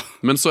 Ja.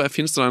 Men så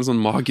finnes det en sånn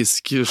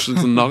magisk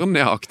sånn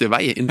Narnia-aktig vei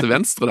inn til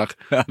venstre der.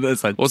 Ja, det er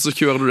sant. Og så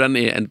kjører du den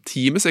i en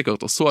time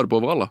sikkert, og så er det på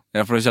Overhalla.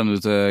 Ja, for da kommer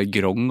du til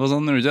Grong og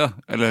sånn, er du ikke?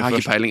 Jeg har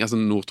ikke peiling,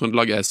 altså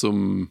Nord-Trøndelag er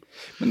som...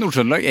 Men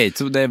Nord-Trøndelag er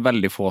ikke, det er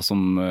veldig få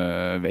som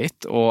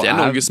vet. Og det er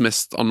Norges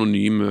mest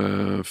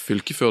anonyme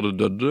fylke før det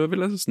døde,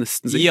 vil jeg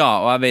nesten si. Ja,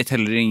 og jeg vet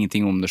heller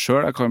ingenting om det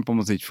selv. Jeg kan på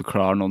en måte ikke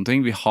forklare noen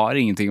ting. Vi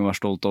har ingenting å være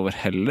stolt over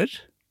heller.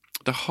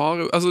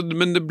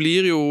 Men det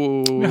blir jo...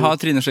 Vi har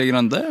Trine Skei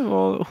Grande,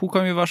 og hun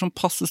kan vi være sånn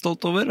passe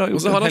stolt over.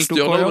 Og så har det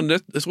Stjørdal, men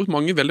jeg tror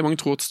veldig mange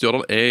tror at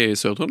Stjørdal er i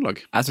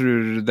Sør-Trøndelag. Jeg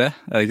tror det,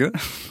 er det ikke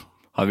det?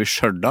 Har vi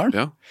Stjørdal?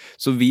 Ja.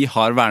 Så vi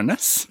har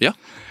Værnes? Ja.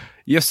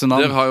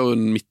 Jøssenavn. Der har jo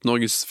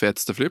Midt-Norges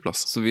feteste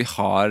flyplass. Så vi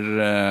har...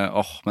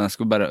 men jeg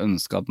skulle bare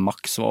ønske at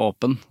Max var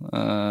åpen,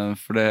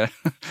 for det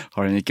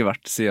har den ikke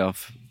vært siden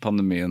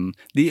pandemien.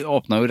 De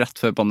åpnet jo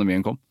rett før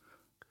pandemien kom.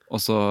 Og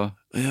så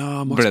ble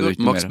det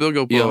ikke mer. Max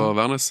Burger på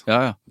Værnes.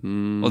 Ja.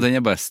 Og den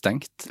er bare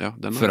stengt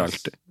for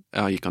alltid.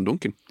 Ja, gikk han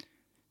dunken?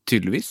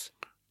 Tydeligvis.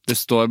 Det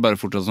står bare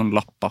fortsatt sånn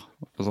lapper.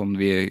 Sånn,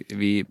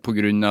 vi på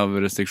grunn av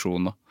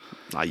restriksjoner.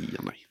 Nei.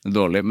 Det er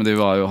dårlig, men de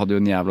hadde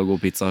jo en jævla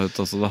god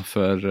pizzahut også da,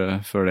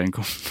 før den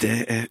kom. Det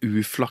er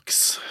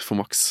uflaks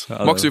for Max.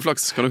 Max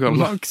uflaks, kan du kalle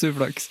det. Max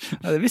uflaks.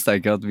 Ja, det visste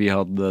jeg ikke at vi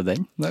hadde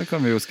den. Der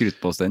kan vi jo skryte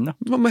på oss den da.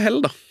 Hva med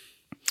hell da?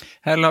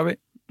 Hell har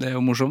vi. Det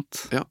er jo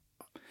morsomt. Ja.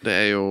 Det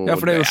er jo... Ja,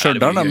 for det er jo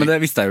Stjørdal, men det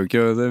visste jeg jo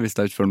ikke, det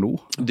visste jeg ikke før nå.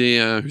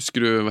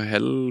 Husker du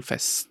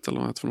Hellfest, eller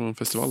hva heter det for noen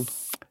festival?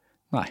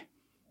 Nei.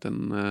 Det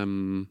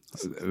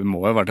må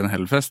jo ha vært en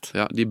Hellfest.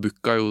 Ja, de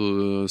booka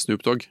jo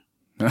Snoop Dogg.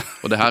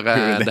 Og det her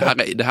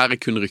er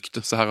kun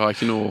rykte, så her har jeg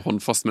ikke noe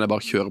håndfast, men jeg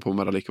bare kjører på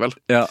med det likevel.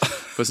 Ja.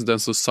 For jeg synes det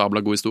er en så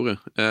sabla god historie.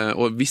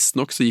 Og visst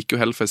nok så gikk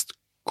jo Hellfest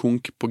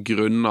konk på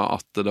grunn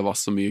av at det var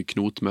så mye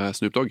knot med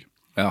Snoop Dogg.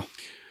 Ja.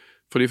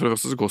 For det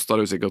første så kostet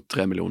det jo sikkert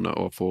 3 millioner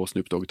å få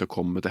Snoop Dogg til å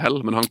komme til Hell,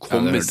 men han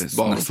kom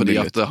bare fordi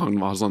at han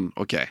var sånn,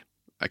 ok,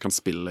 jeg kan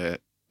spille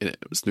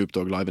Snoop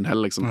Dogg live in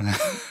Hell, liksom.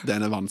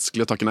 Den er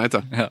vanskelig å takke nei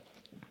til. Ja.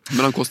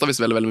 Men han kostet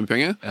visst veldig, veldig mye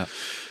penger. Ja.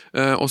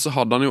 Og så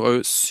hadde han jo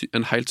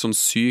en helt sånn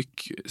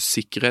syk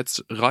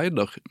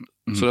sikkerhetsrider,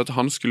 så at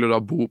han skulle da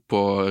bo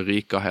på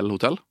Rika Hell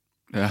Hotel.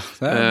 Ja,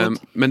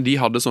 men de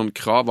hadde sånn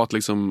krav at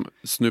liksom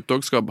Snoop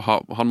Dogg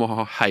han må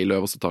ha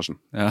hele øverste etasjen.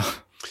 Ja.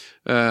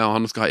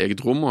 Han skal ha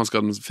eget rom, og han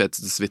skal ha den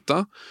feteste suita.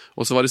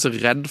 Og så var de så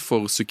redd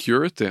for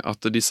security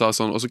at de sa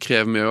sånn, og så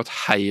krever vi jo at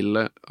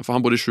for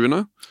han bodde i 7.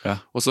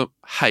 Og så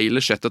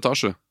hele 6.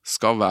 etasje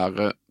skal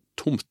være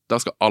tomt.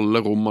 Der skal alle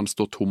rommene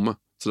stå tomme.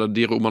 Så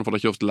de rommene får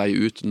de ikke lov til å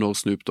leie ut når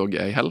Snoop Dogg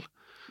i hell.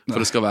 For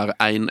det skal være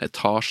en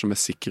etasje med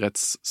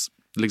sikkerhets,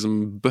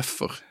 liksom,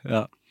 buffer.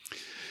 Ja.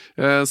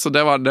 Så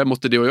det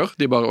måtte de jo gjøre.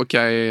 De bare, ok,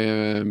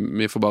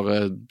 vi får bare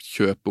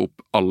kjøpe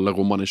opp alle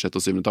rommene i 6.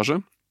 og 7. etasje.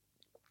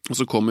 Og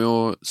så kommer jo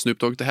Snoop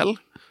Dogg til hell,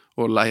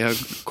 og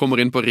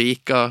kommer inn på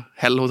Rika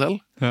Hell-hotell.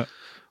 Ja.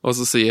 Og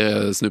så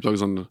sier Snoop Dogg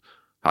sånn,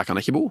 her kan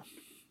jeg ikke bo.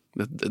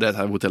 Det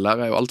her hotellet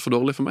her er jo alt for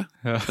dårlig for meg.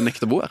 Jeg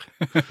nekter å bo her.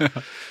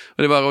 Og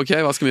de bare, ok,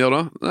 hva skal vi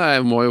gjøre da? Nei,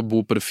 jeg må bo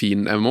på det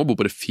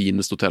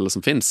fineste hotellet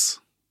som finnes.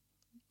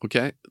 Ok,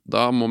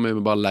 da må vi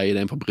bare leie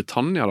det inn på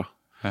Britannia da.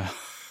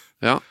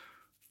 Ja,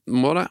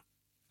 må det.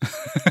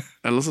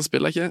 Ellers så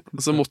spiller jeg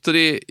ikke. Så måtte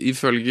de,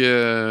 ifølge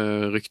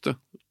ryktet,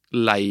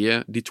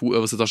 leie de 2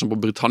 øverste etasjene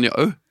på Britannia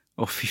også.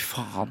 Fy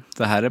faen,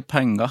 det her er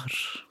penger.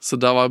 Så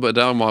der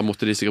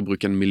måtte de sikkert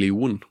bruke 1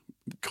 million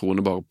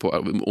kroner bare på,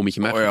 om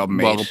ikke mer,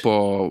 mer.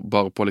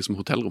 Bare på liksom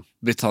hotellrom.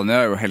 Britannia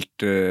er jo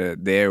helt,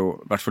 det er jo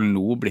i hvert fall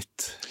nå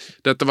blitt.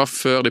 Dette var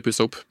før de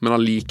pusset opp, men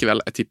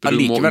allikevel, jeg tipper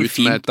du må ut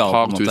med et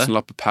par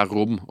tusenlapper per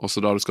rom, og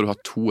så da skal du ha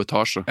 2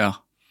 etasjer. Ja.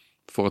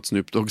 For at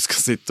Snoop Dogg skal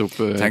sitte opp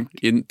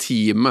i en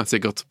time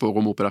sikkert på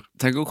rommet oppe der.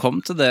 Tenk å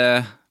komme til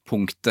det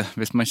punktet,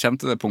 hvis man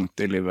kommer til det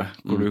punktet i livet,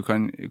 hvor du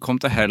kan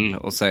komme til hell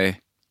og si,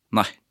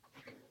 nei.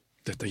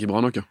 Dette er ikke bra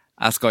nok, ja.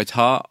 Jeg skal ikke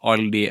ha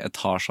alle de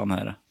etasjene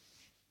her.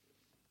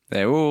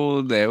 Det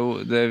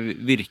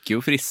virker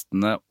jo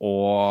fristende å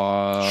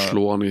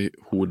slå han i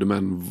hodet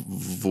med en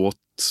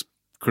våt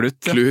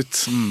klut.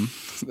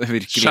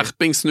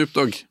 Skjerping Snoop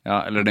Dogg. Ja,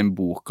 eller den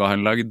boka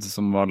han lagde,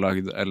 som var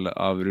lagd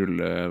av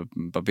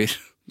rullepapir.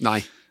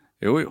 Nei.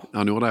 Jo.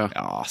 Han gjorde det, ja.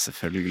 Ja,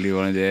 selvfølgelig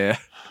gjorde han det.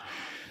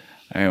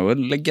 Han er jo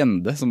en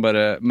legende som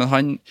bare, men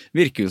han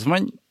virker jo som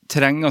han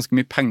trenger ganske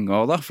mye penger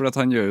også da,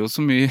 for han gjør jo så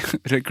mye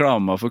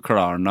reklamer for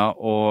Klarna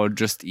og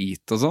Just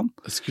Eat og sånn.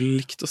 Jeg skulle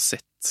likt å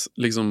sett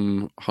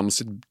liksom hans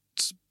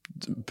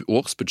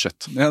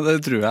årsbudsjett. Ja,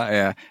 det tror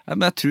jeg er.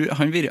 Men jeg tror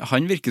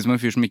han virker som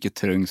en fyr som ikke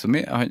trenger så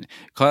mye.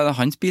 Hva er det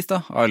han spiser da?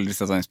 Jeg har aldri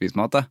sett at han spiser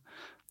mat da.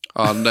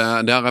 Ja,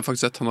 det har jeg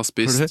faktisk sett. Han har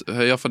spist,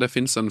 ja, for det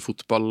finnes en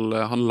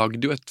han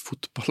lagde jo et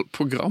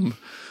fotballprogram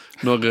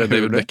når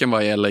David Beckham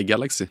var i LA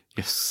Galaxy.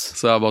 Yes.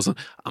 Så jeg bare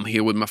sånn, I'm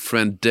here with my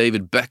friend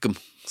David Beckham.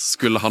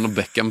 Skulle han og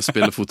Beckham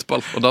spille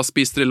fotball, og da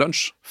spiste de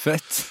lunsj.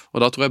 Fett.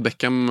 Og da tror jeg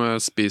Beckham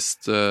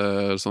spiste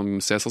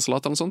sånn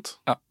Cæsarsalat eller noe sånt.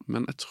 Ja.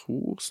 Men jeg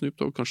tror Snoop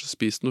Dogg kanskje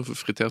spiste noe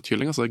fritert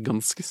kylling, så jeg er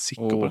ganske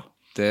sikker på det.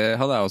 Det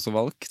hadde jeg også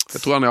valgt. Jeg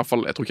tror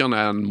ikke han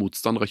er en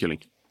motstander av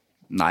kylling.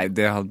 Nei,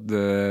 det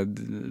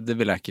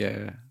vil jeg ikke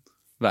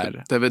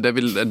være. Det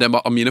er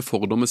av mine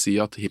fordommer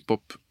sier at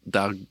hiphop,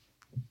 der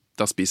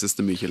spises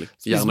det mye kylling.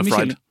 Gjerne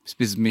fried.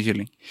 Spises mye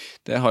kylling.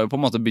 Det har jo på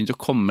en måte begynt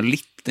å komme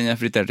litt den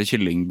friterte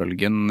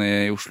kyllingbølgen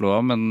i Oslo,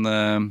 men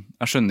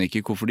jeg skjønner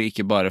ikke hvorfor de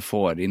ikke bare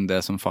får inn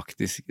det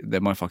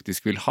man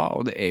faktisk vil ha,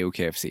 og det er jo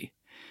KFC.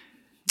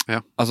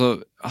 Ja. Altså,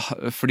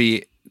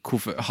 fordi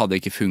hadde det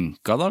ikke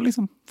funket da,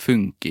 liksom?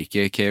 Funker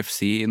ikke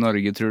KFC i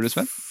Norge, tror du,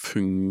 Sven?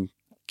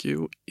 Funker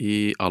jo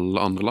i alle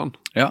andre land.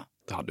 Ja.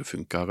 Det hadde jo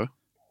funket her.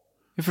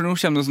 For nå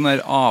kommer det sånne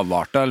der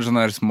avarter, eller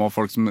sånne der små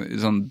folk som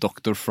sånn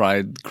Dr.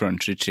 Fried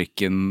Crunchy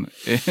Chicken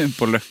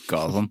på Løkka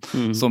og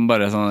sånn, som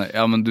bare sånn,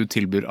 ja, men du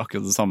tilbyr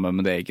akkurat det samme,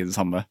 men det er ikke det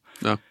samme.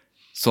 Ja.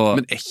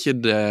 Men er ikke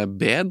det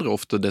bedre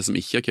ofte det som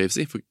ikke er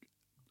KFC? For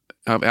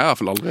jeg har i hvert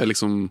fall aldri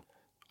liksom,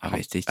 jeg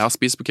vet ikke. Jeg har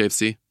spist på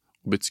KFC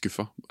og blitt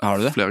skuffet. Har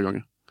du det? Flere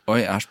ganger.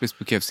 Oi, jeg har spist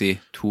på KFC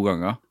 2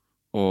 ganger,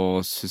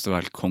 og synes det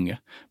var helt konge.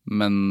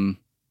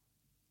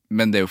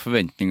 Men det er jo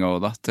forventninger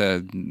også da,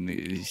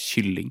 til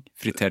kylling,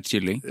 fritert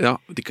kylling. Ja,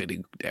 det er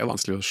jo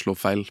vanskelig å slå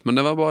feil. Men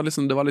det var bare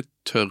liksom, det var litt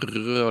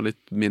tørre og litt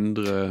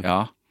mindre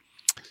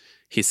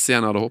hissig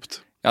enn jeg hadde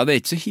håpet. Ja, det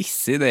er ikke så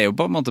hissig, det er jo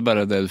på en måte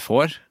bare det du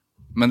får.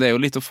 Men det er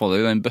jo litt å få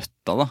det i den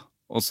bøtta da,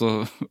 og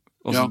så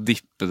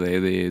dippe det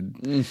i de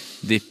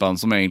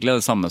dippene som egentlig er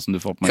det samme som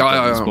du får på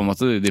markedet. På en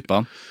måte, de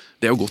dippene.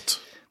 Det er jo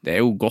godt. Det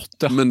er jo godt,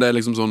 ja. Men det er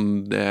liksom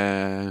sånn,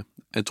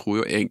 jeg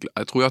tror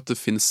jo at det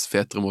finnes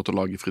fetere måter å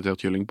lage fritert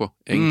kylling på,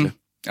 egentlig.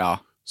 Ja.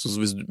 Så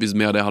hvis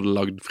mer av det hadde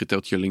lagd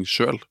fritert kylling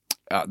selv.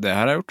 Ja, det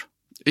har jeg gjort.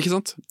 Ikke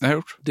sant? Det har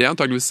jeg gjort. Det er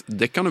antageligvis,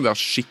 det kan jo være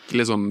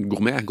skikkelig sånn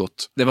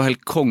gourmet-godt. Det var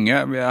helt konge.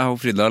 Jeg og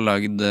Frida har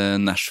lagd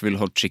Nashville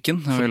Hot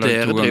Chicken. For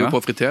dere driver jo på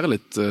å fritere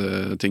litt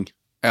ting.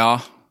 Ja,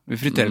 vi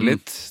friterer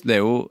litt.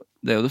 Det er jo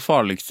det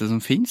farligste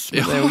som finnes.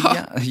 Men det er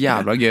jo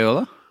jævla gøy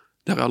også da.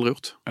 Det har jeg aldri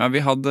gjort. Ja,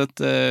 vi hadde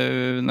et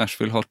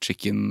Nashville Hot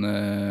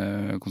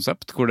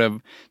Chicken-konsept, hvor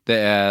det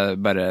er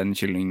bare en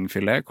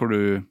kyllingfilet, hvor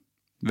du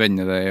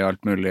vender det i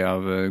alt mulig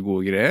av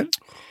gode greier.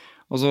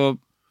 Og så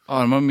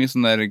har man mye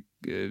sånn der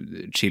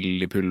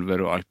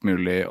chilipulver og alt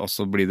mulig, og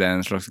så blir det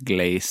en slags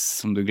glaze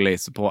som du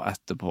glazer på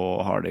etterpå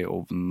og har det i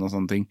ovnen og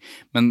sånne ting.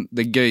 Men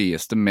det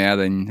gøyeste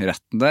med den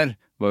retten der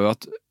var jo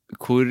at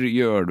hvor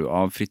gjør du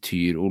av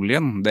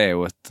frityroljen? Det er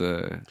jo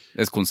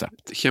et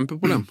konsept.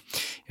 Kjempeproblem.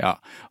 Ja,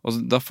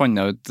 og da fant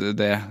jeg ut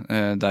det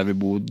der vi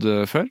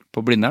bodde før,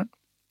 på Blindern.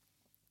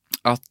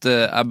 At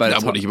jeg bare...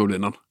 Jeg bodde ikke på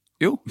Blindern.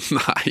 Jo.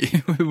 Nei.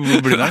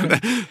 Blindern.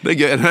 Det er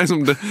gøy.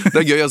 Det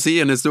er gøy å si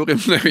en historie,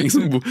 men det er jo ingen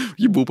som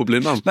ikke bor på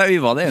Blindern. Nei, vi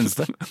var det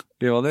eneste.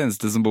 Vi var det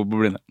eneste som bor på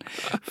Blindern.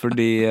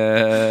 Fordi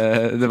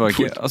det var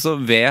ikke... Altså,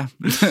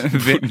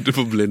 Du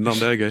får Blindern,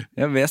 det er gøy.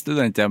 Ja, ved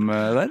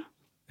studenthjemmet der.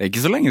 Det er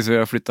ikke så lenge siden vi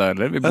har flyttet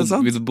heller.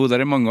 Vi bodde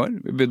der i mange år.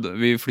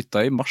 Vi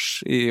flyttet i mars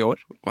i år.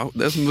 Wow,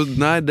 det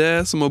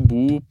er som å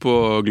bo på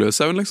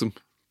Gløshaugen, liksom.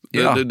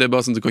 Ja. Det er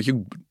bare sånn, du kan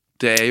ikke...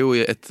 Det er jo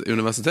et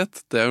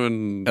universitet. Det er jo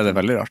Ja, det er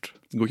veldig rart.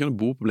 Det går ikke an å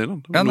bo på Blindern.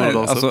 Ja, nei,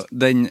 altså,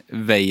 den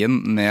veien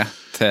ned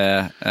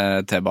til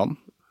T-banen,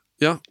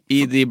 ja.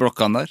 I de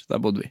blokkene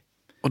der bodde vi.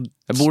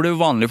 Der bor det jo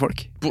vanlige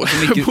folk,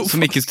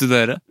 som ikke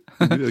studerer.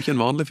 Du er jo ikke en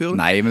vanlig fyr.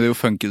 Nei, men det er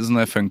jo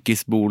sånne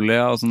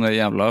funkisboliger og sånne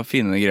jævla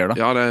fine greier da.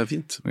 Ja, det er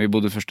fint. Vi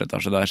bodde i første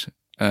etasje der.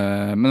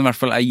 Men i hvert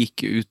fall, jeg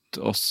gikk ut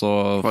og så...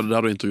 Var det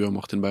der du intervjuet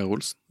Martin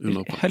Beyer-Olsen?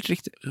 Helt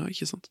riktig. Ja,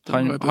 ikke sant.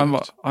 Han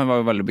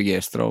var jo veldig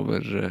begeistret over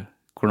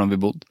hvordan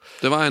vi bodde.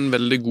 Det var en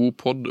veldig god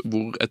podd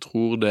hvor jeg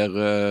tror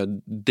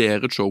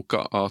dere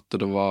choka at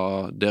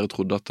dere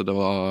trodde at det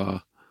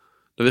var...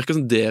 Det virker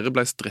som dere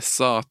ble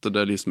stresset at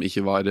det liksom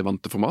ikke var i det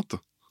vante formatet.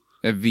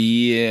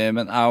 Men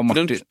jeg og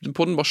Martin... Den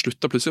podden bare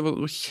sluttet plutselig. Det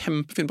var en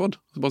kjempefin podd.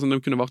 Bare sånn,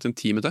 det kunne vært en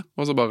time til.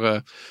 Og så bare...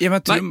 Ja, nei,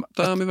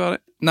 da er vi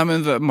ferdig. Nei,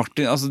 men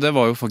Martin, altså det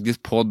var jo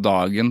faktisk på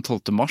dagen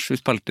 12. mars vi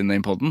spilte inn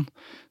den podden.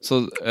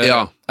 Så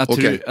ja,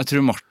 jeg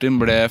tror Martin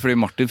fordi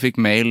Martin fikk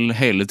mail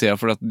hele tiden,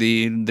 for at de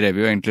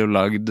drev jo egentlig og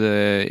lagde...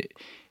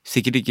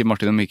 Sikkert ikke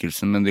Martin og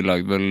Mikkelsen, men de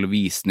lagde vel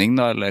visning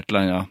da, eller et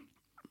eller annet.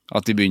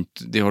 At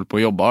de holdt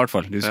på å jobbe i hvert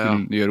fall. De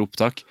skulle gjøre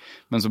opptak.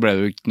 Men så ble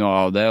det jo ikke noe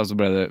av det,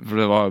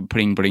 for det var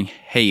pling-pling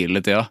hele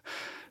tiden.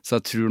 Så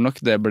jeg tror nok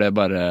det ble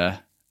bare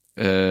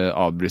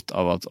avbrutt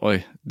av at,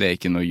 oi, det er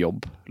ikke noe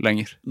jobb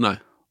lenger. Nei.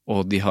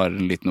 Og de har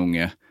en liten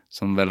unge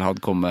som vel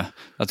hadde kommet.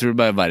 Jeg tror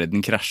bare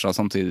verden krasjet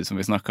samtidig som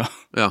vi snakket.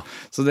 Ja.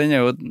 Så det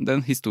er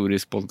en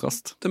historisk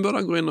podcast. Den bør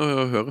da gå inn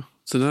og høre.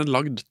 Så den er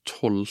lagd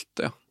 12.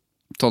 Ja.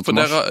 12.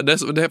 mars.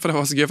 For det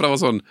var så gøy, for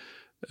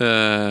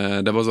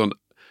det var sånn,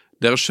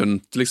 dere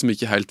skjønte liksom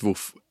ikke helt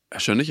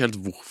jeg skjønner ikke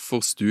helt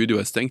hvorfor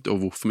studio er stengt, og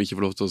hvorfor vi ikke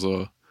får lov til å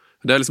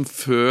det er liksom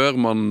før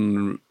man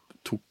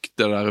tok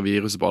det der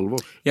viruset på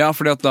alvor. Ja,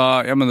 fordi at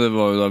men det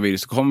var jo da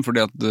viruset kom,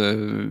 fordi at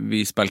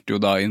vi spilte jo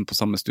da inn på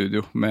samme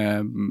studio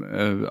med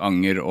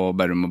Anger og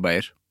Bærum og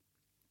Beyer.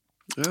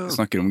 Ja.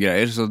 Snakker om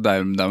greier, så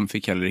de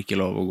fikk heller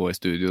ikke lov å gå i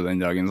studio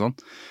den dagen sånn.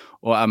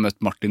 Og jeg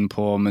møtte Martin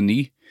på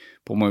Meny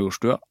på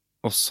Majorstua,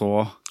 og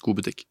så...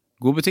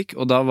 God butikk,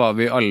 og da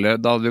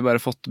hadde vi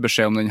bare fått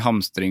beskjed om den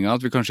hamstringen,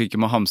 at vi kanskje ikke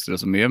må hamstre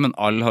så mye, men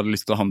alle hadde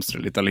lyst til å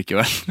hamstre litt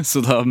allikevel.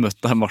 Så da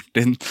møtte jeg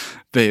Martin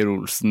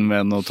Beyer-Olsen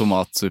med noen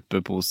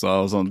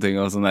tomatsuppeposer og sånne ting,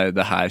 og sånn, nei,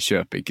 det her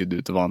kjøper ikke du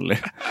til vanlig.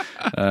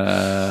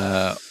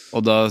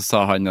 Og da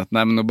sa han at,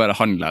 nei, men nå bare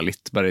handler jeg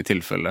litt, bare i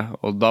tilfelle.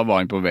 Og da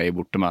var han på vei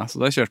bort til meg,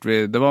 så da kjørte vi,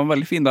 det var en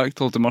veldig fin dag,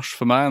 12. mars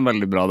for meg, en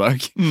veldig bra dag.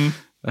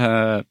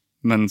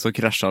 Men så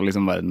krasjet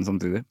liksom verden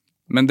samtidig.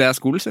 Men det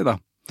jeg skulle si da,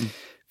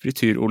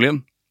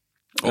 frityroljen,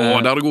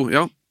 der er det god,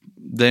 ja.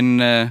 Den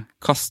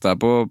kastet jeg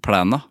på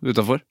plena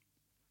utenfor.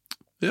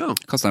 Ja.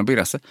 Kastet den på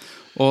gresset.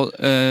 Og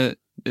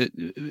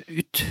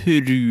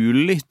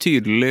utrolig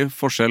tydelig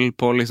forskjell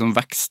på liksom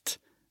vekst.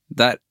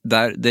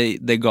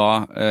 Det ga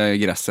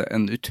gresset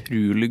en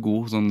utrolig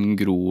god sånn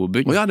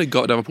grobunn. Ja, det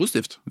var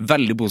positivt.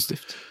 Veldig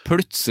positivt.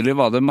 Plutselig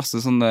var det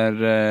masse sånn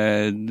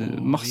der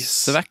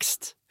masse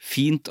vekst.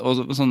 Fint,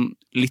 og sånn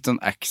litt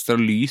sånn ekstra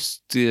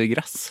lyst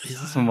gress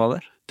som var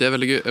der. Det er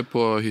veldig gøy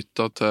på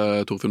hytta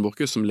til Torfinn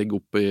Borchhus, som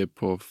ligger oppe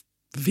på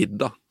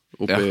vidda,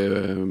 oppe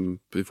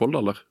i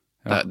Folldal der.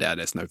 Ja. Det er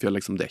det Snaufjell,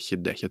 liksom. Det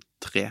er ikke et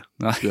tre.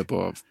 Nei. Du er på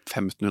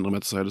 1500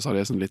 meters høyde, så er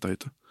det sånn liten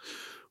hytte.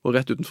 Og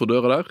rett utenfor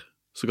døra der,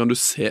 så kan du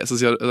se, så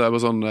sier det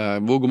bare sånn,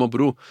 hvor går man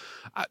på do?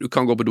 Du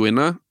kan gå på do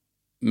inne,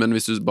 men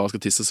hvis du bare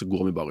skal tisse, så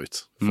går vi bare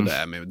ut. For det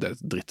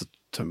er dritt å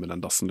tømme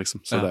den dassen,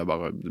 liksom. Så det er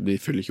bare, vi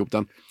fyller ikke opp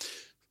den.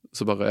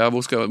 Så bare,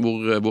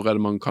 hvor er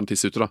det man kan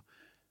tisse ute da?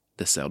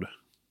 Det ser du.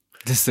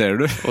 Det ser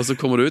du. Og så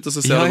kommer du ut, og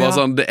så ser du bare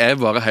sånn, det er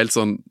bare helt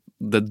sånn,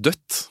 det er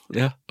dødt.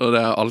 Ja. Og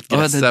det er alt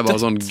gress, det er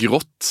bare sånn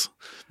grått.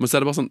 Men så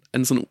er det bare sånn,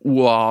 en sånn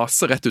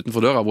oase rett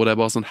utenfor døra, hvor det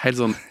er bare sånn helt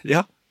sånn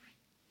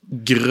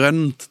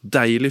grønt,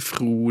 deilig,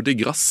 frodig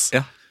grass.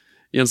 Ja.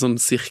 I en sånn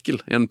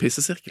sirkel, i en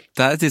pissesirkel.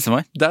 Der tisser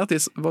meg. Ja,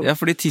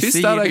 fordi tiss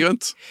der er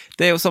grønt.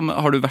 Det er jo samme,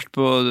 har du vært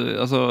på,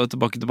 altså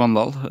tilbake til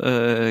Mandal,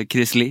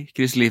 Chris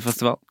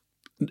Lee-festival?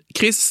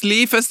 Chris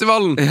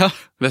Lee-festivalen! Ja.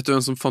 Vet du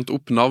hvem som fant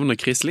opp navnet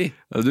Chris Lee?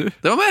 Ja, du?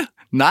 Det var meg!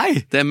 Nei!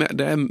 Det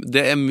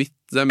er mitt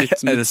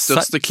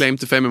største claim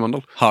to fame i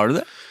Mandal. Har du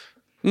det?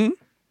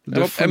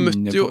 Jeg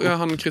møtte jo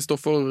han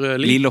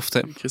Kristoffer Lee.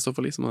 Loftheim.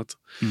 Kristoffer Lee, som han heter.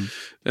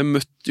 Jeg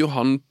møtte jo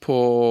han på...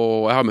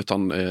 Jeg har møtt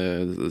han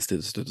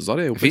støtte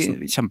stadig i oppveksten.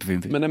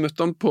 Kjempefin. Men jeg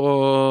møtte han på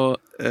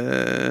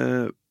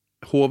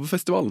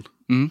Hovefestivalen.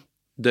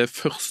 Det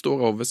første året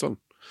av Hovefestivalen.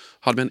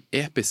 Hadde vi en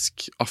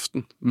episk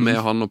aften med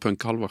han og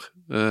Punk Halvard.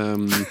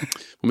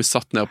 Hvor vi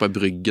satt ned på en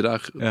brygge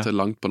der til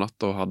langt på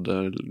natt og hadde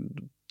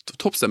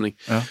toppstemning.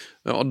 Ja.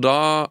 Og da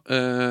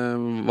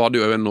var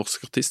det jo en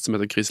norsk artist som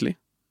heter Chris Lee.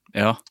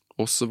 Ja.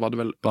 Og så var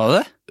det vel... Var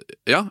det?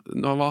 Ja,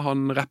 nå var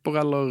han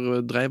rapper,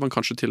 eller drev han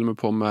kanskje til og med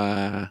på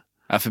med...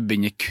 Jeg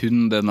forbinder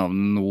kun det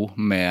navnet nå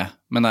med,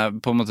 men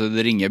på en måte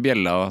det ringer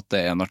bjella at det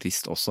en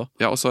artist også.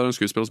 Ja, og så det en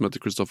skuespiller som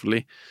heter Christopher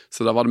Lee.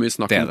 Så da var det mye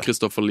snakk om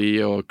Christopher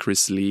Lee og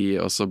Chris Lee,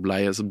 og så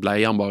ble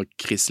han bare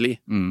Chris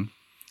Lee.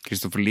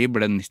 Christopher Lee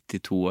ble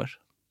 92 år.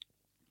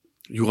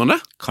 Gjorde han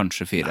det?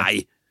 Kanskje 4.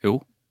 Nei. Jo.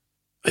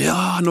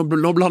 Ja, nå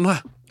blander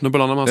jeg. Nå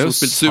blander man som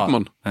spilte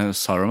Superman.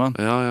 Saruman.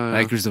 Ja.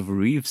 Nei, Christopher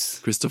Reeves.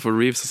 Christopher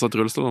Reeves har satt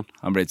rullestol.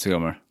 Han ble ikke så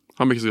gammel.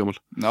 Han ble ikke så gammel.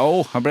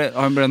 No, han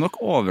ble nok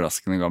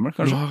overraskende gammel,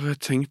 kanskje. Nå har jeg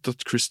tenkt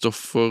at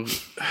Christopher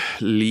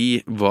Lee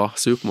var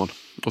Superman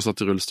og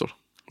satt i rullestol.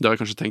 Det har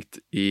jeg kanskje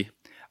tenkt i...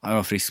 Han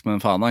var frisk, men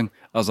faen han.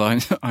 Altså,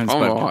 han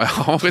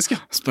var frisk,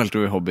 ja.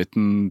 Spilte jo i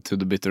Hobbiten to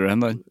the bitter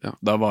end, han. Ja.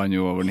 Da var han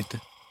jo over 90.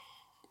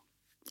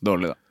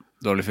 Dårlig da.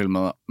 Dårlig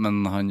filmet da.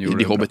 Men han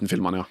gjorde de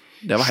Hobbiten-filmene, ja.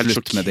 Det var helt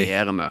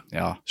sjokkerende.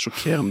 Ja.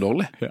 Sjokkerende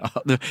dårlig.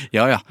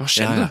 Ja. Hva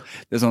skjedde?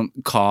 Det sånn,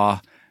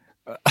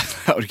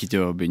 jeg orker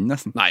ikke å begynne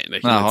nesten. Nei, det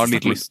er ikke jeg har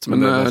litt lyst.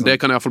 Men det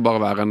kan i hvert fall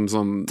bare være en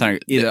sånn...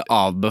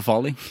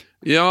 avbefaling.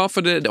 Ja,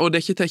 og det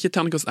er ikke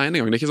terningkast 1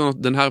 engang. Det er ikke sånn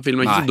at denne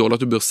filmen er ikke så dårlig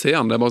at du bør se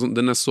den. Det er bare sånn,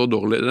 den er så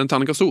dårlig. Det er en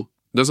terningkast 2.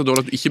 Den er så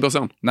dårlig at du ikke bør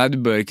se den. Nei, du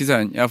bør ikke se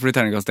den. Ja, fordi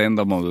terningkast 1,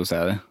 da må du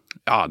se det.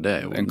 Ja, det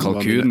er jo... En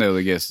kalkun, det er jo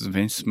det gøyeste som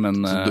finnes,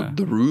 men...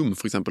 The Room,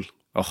 for eksempel.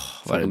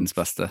 Verdens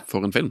beste.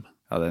 For en film.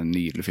 Ja, det er en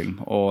nydelig film.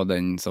 Og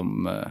den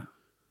som...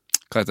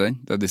 hva heter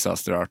den? The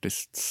Disaster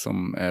Artist,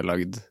 som er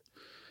lagd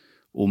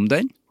om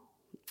den.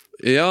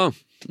 Ja.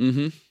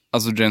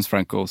 Altså James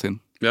Franco sin.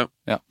 Ja.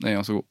 Ja, den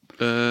er også god.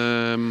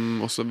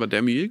 Og så var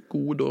det mye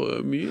gode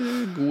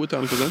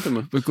terningkast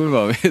 1-filmer. Men hvor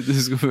var vi? Ja,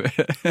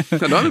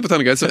 da er vi på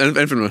terningkast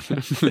 1-filmer.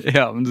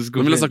 Ja, men du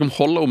skulle... Nå vil jeg snakke om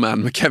Hollow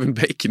Man med Kevin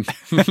Bacon.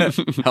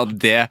 Ja,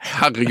 det...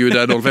 Herregud,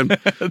 det er dårlig film.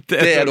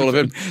 Det er dårlig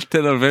film.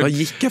 Da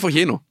gikk jeg fra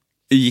kino.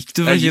 Gikk du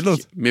fra kino?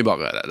 Vi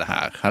bare, det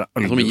her.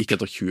 Jeg tror vi gikk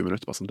etter 20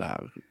 minutter. Bare sånn, det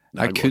her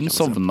jeg kun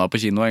sovnet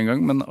på kino en gang,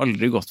 men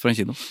aldri gått fra en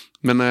kino.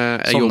 Men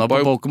jeg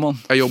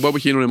jobbet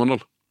på kino i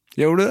Mandal.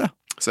 Gjorde du det?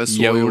 Så jeg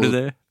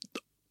så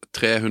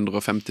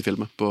 350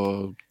 filmer på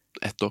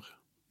 1 år.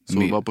 Så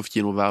jeg var på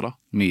kino hver dag.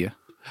 Mye.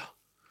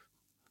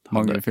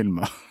 Mange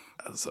filmer.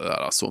 Altså, det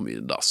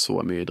er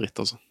så mye dritt,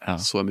 altså. Ja.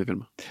 Så mye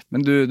filmer.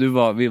 Men vi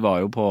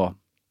var jo på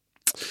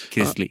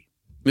Chris Lee.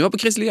 Vi var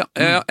på Chris Lee, ja.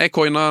 Jeg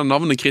coina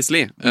navnet Chris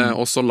Lee,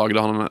 og så lagde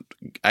han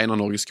en av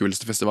Norges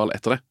kuleste festival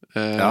etter det,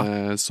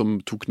 som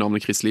tok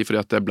navnet Chris Lee,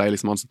 fordi at det ble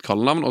liksom hans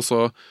kallenavn, og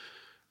så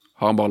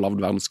har han bare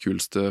lavet verdens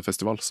kuleste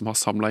festival, som har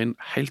samlet inn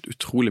helt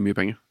utrolig mye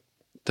penger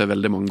til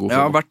veldig mange gode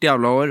filmer. Ja, hvert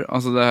jævla år.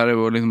 Altså, det her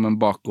er jo liksom en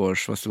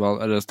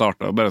bakgårdsfestival, eller det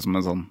startet bare som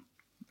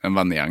en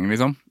vennegjeng,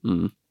 liksom.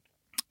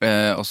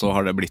 Og så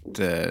har det blitt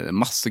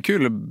masse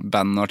kule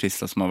band og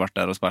artister som har vært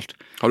der og spilt.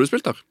 Har du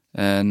spilt der?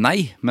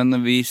 Nei,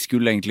 men vi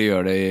skulle egentlig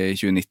gjøre det i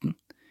 2019.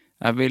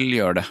 Jeg vil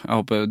gjøre det. Jeg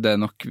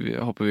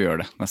håper vi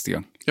gjør det neste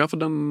gang. Ja, for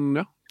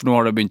nå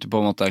har det begynt på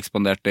en måte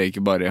ekspandert. Det er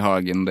ikke bare i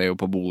Hagen, det er jo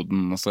på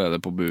Boden, og så er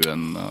det på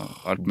Buen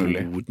og alt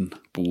mulig.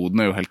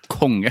 Boden er jo helt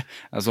konge.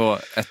 Altså,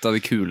 et av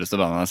de kuleste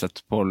bandene jeg har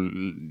sett på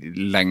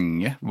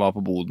lenge var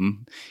på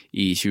Boden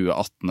i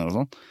 2018 eller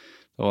sånn.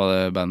 Da var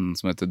det band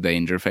som heter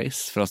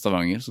Dangerface fra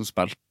Stavanger, som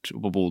spilte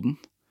på Boden.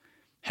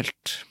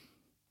 Helt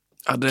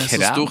ja, det er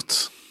krem. Så stort.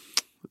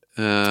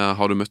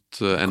 Har du møtt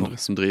Endre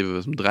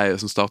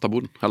som startet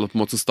Boden? Eller på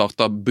en måte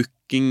startet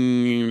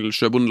Booking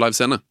Sjøboden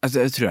livescene?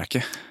 Det tror jeg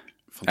ikke.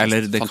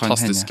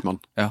 Fantastisk mann.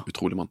 Ja.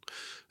 Utrolig mann.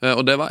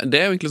 Og det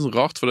er jo egentlig sånn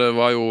rart, for det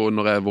var jo,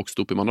 når jeg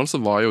vokste opp i Mandal, så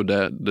var jo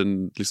det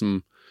liksom,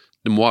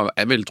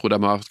 jeg vil tro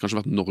det må ha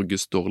kanskje vært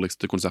Norges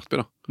dårligste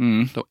konsertby da.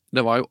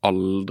 Det var jo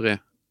aldri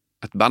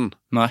et band.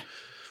 Nei.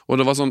 Og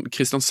det var sånn,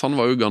 Kristiansand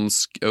var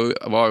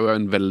jo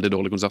en veldig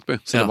dårlig konsertby.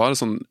 Så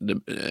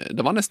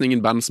det var nesten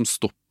ingen band som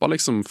stoppet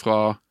liksom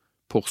fra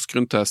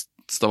Porsgrunn til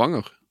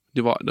Stavanger.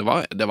 Det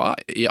var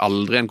i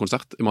aldri en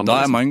konsert i Mandal.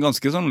 Da er man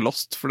ganske sånn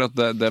lost, for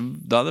da er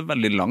det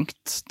veldig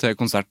langt til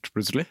konsert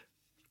plutselig.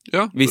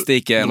 Ja, hvis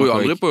det ikke er noe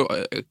jeg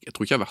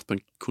tror ikke jeg har vært på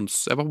en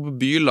konsert. Jeg var på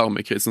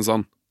Bylarm i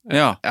Kristiansand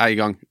en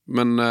gang.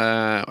 Men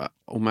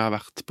om jeg har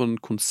vært på en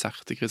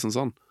konsert i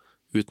Kristiansand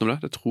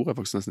utenom det tror jeg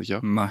faktisk nesten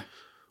ikke. Nei.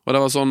 Og det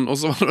var sånn,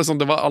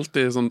 det var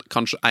alltid sånn,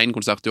 kanskje en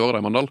konsert i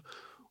året i Mandal,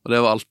 og det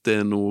var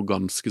alltid noe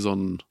ganske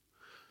sånn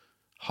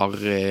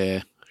harry.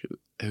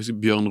 Jeg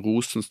husker Bjørn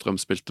Rosenstrøm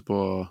spilte på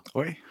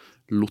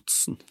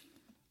Lotsen.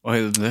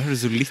 Oi, det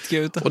høres jo litt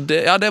gøy ut da. Og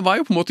det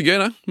var jo på en måte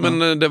gøy det, men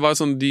det var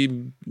sånn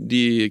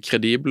de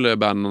kredible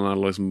bandene,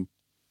 eller liksom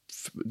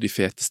de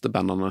feteste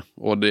bandene,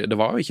 og det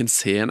var jo ikke en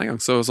scene engang,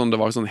 så sånn, det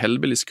var jo sånn,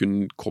 Hellbillies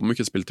kom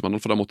ikke og spilte i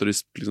Mandal, for da måtte de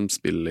liksom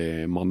spille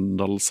i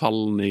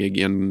Mandalshallen i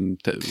en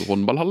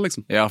håndballhall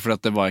liksom. Ja, for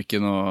det var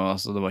ikke noe,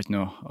 altså det var ikke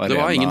noe arena. Det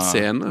var ingen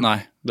scene. Nei.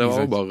 Det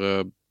var jo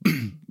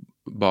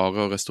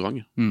bare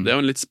restauranter. Det er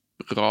jo en litt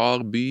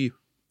rar by,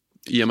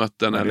 i og med at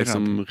den er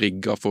liksom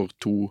rigget for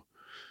 2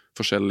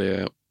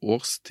 forskjellige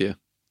årstider.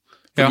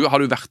 Har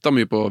du vært der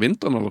mye på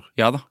vinteren, eller?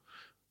 Ja da.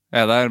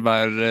 Jeg er der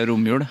hver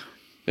romjul.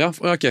 Ja,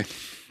 ok.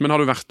 Men har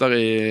du vært der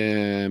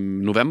i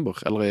november,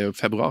 eller i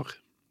februar?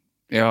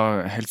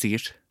 Ja, helt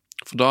sikkert.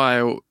 For da er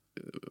jo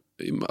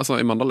altså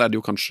i Mandal det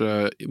jo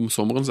kanskje, om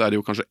sommeren så det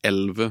jo kanskje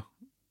 11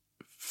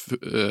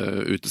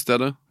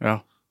 utesteder,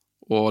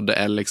 og det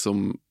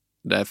liksom,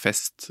 det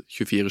fest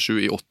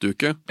 24/7 i 8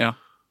 uker,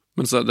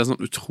 men så det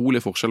sånn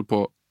utrolig forskjell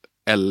på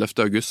 11.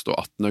 august og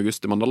 18.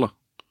 august i Mandal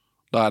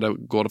da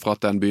går det fra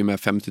at det en by med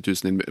 50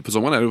 000 på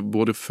sommeren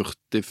bor det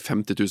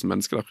 40-50 000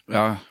 mennesker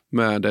der,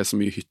 med det så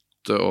mye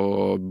hytte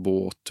og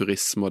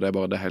båtturisme, og det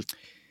bare, det helt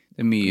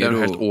det jo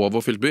helt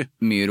overfylt by.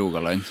 Mye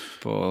Rogaland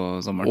på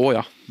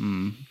sommeren.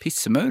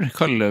 Pissemaur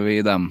kaller vi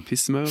dem.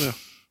 Pissemaur,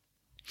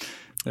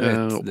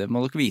 det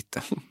må dere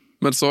vite.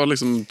 Men så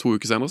liksom 2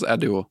 uker senere så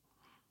det jo,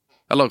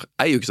 eller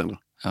 1 uke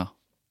senere,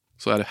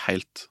 så det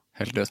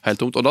helt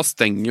tomt. Og da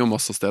stenger jo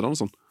masse steder og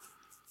sånn.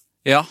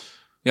 Ja,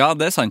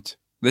 det sant.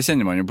 Det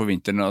kjenner man jo på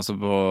vinteren, altså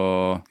på...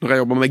 Når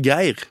jeg jobbet med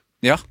Geir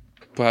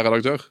på her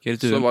redaktør,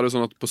 så var det jo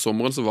sånn at på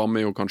sommeren så var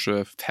vi jo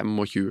kanskje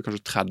 25,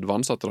 kanskje 30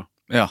 ansatte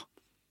da.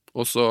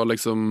 Og så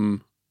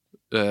liksom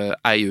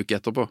 1 uke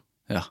etterpå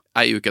 1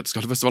 uke etter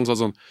Skaldefestivalen så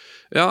det sånn,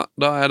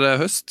 da det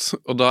høst,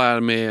 og da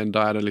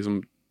det liksom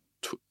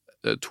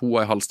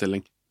 2,5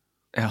 stilling.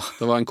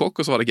 Det var en kokk,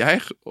 og så var det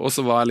Geir, og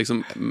så var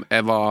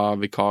jeg var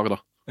vikar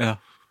da.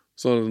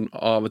 Så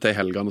av og til i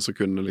helgene så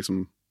kunne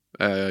liksom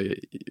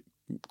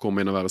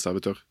komme inn og være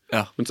servitør.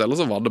 Men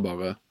ellers så var det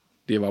bare,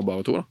 de var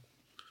bare 2 da.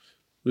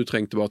 Du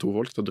trengte bare 2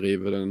 folk til å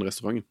drive den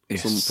restauranten.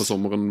 Som på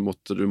sommeren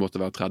måtte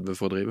være 30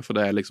 for å drive, for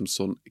det liksom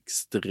sånn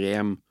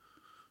ekstrem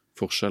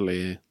forskjell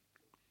i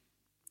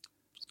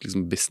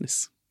liksom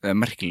business. Det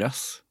merkelig,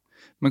 ass.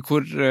 Men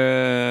hvor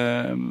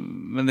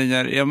men den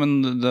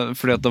der,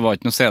 fordi at det var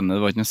ikke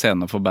noe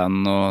scene for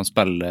band å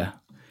spille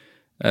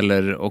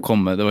eller å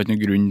komme, det var ikke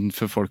noe grunn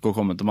for folk å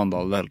komme til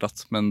Mandal i det hele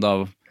tatt, men da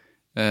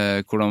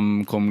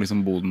hvordan kom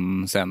liksom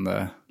Boden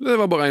scene? Det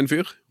var bare en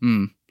fyr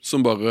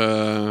som bare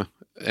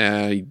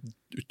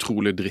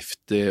utrolig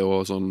driftig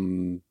og sånn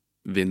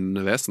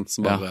vinnende vesen,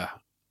 som bare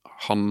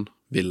han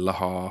ville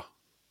ha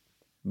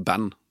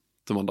band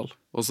til Mandal.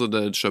 Og så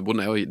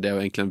Sjøboden det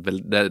jo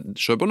egentlig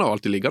Sjøboden har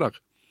alltid ligget der.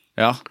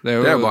 Det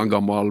jo bare en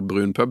gammel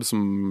brun pub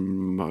som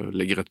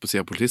ligger rett på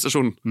siden av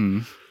politistasjonen.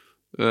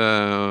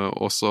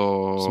 Og så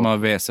som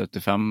har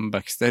V75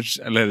 backstage,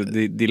 eller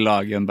de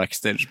lager en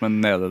backstage, men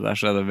nede der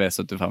så det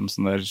V75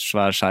 sånn der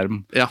svær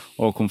skjerm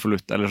og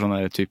konvolutt, eller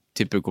sånne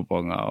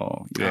tippekuponger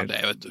og greier. Det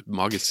jo et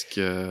magisk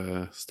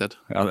sted.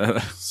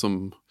 Det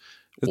som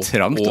det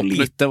trangt og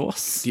lite av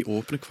oss. De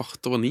åpner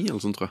 8:15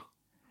 eller sånn, tror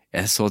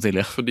jeg. Så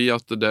tidlig. Fordi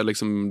at det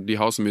liksom, de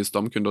har så mye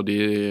stamkunder,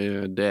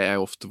 det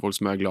ofte folk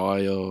som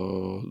glad i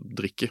å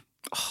drikke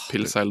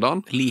pils hele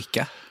dagen.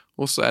 Like.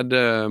 Og så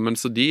det, men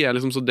så de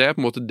liksom, så det på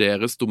en måte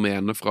deres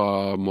domene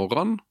fra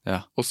morgenen,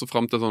 og så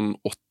frem til sånn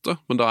 8,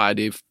 men da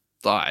de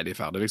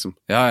ferdige liksom.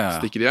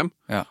 Stikker de hjem.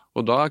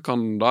 Og da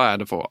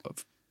det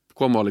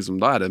kommer liksom,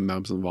 da det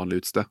mer sånn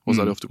vanlig utsted, og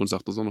så det ofte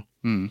konsert og sånn.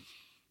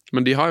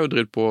 Men de har jo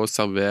drivet på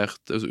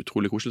servert, det så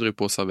utrolig koselig, drivet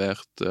på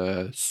servert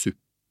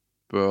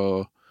suppe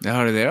og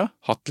har de det,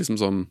 hatt liksom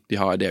sånn, det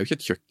jo ikke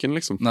et kjøkken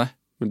liksom. Nei.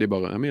 Men de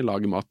bare, vi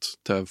lager mat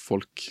til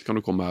folk, kan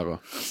du komme her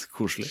og...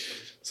 Koselig.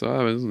 Så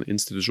det en sånn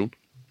institusjon.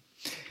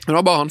 Men det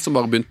var bare han som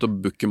bare begynte å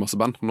booke masse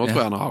band. Nå tror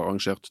jeg han har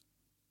arrangert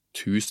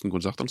 1000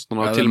 konserter.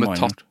 Han har til og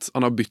med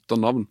han har byttet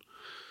navn.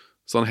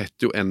 Så han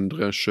heter jo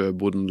Endre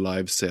Sjøboden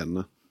Live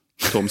Scene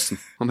Thomsen.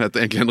 Han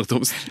heter egentlig Endre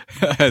Thomsen.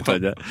 Han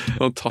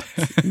har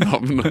tatt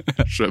navnet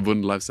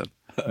Sjøboden Live Scene.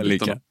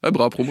 Det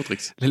bra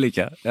promotriks. Det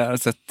liker jeg. Jeg har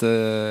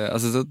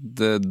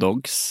sett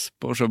Dogs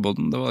på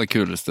Sjøboden. Det var det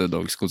kuleste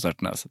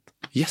Dogs-konserten jeg har sett.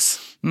 Yes.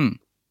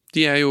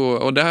 De jo,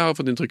 og det har jeg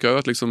fått inntrykk av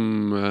at liksom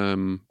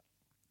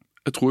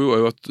jeg tror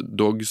jo at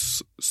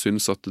Dogs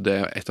syns at det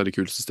et av de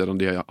kuleste stedene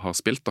de har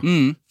spilt da.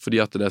 Fordi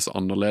at det så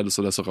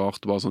annerledes og det så rart,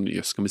 bare sånn,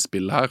 jøss, skal vi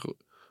spille her?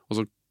 Og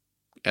så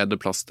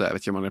det plass til, jeg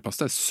vet ikke om det plass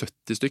til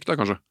 70 stykker da,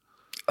 kanskje?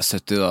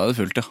 70 da det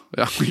fullt,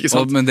 ja. Ikke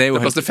sant? Men det jo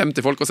det plass til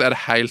 50 folk, og så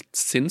det helt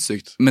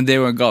sinnssykt. Men det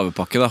jo en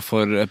gavepakke da,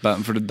 for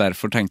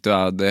derfor tenkte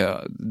jeg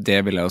det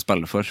vil jeg jo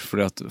spille for,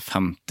 fordi at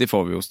 50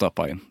 får vi jo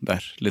stappa inn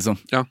der,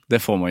 liksom. Det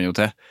får man jo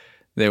til.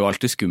 Det jo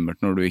alltid skummelt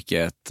når du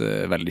ikke et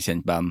veldig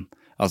kjent band.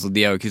 Altså,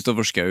 de jo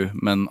Kristoffer Schau,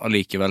 men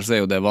allikevel så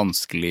jo det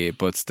vanskelig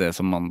på et sted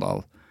som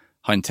Mandal.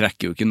 Han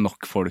trekker jo ikke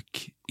nok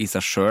folk i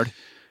seg selv.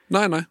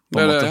 Nei,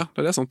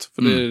 det sant.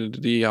 Fordi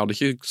de hadde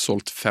ikke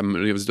solgt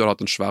hvis du hadde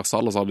hatt en svær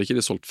sal, så hadde ikke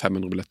de solgt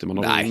 500 billetter i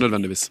Mandal,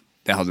 nødvendigvis.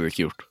 Det hadde du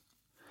ikke gjort.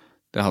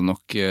 Det hadde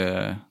nok,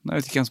 jeg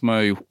vet ikke hvem som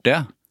har gjort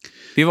det.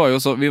 Jeg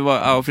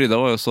og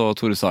Frida var jo så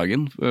Tore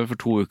Sagen for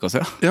 2 uker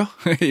siden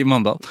i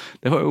Mandal.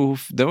 Det var jo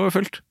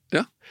fullt.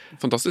 Ja,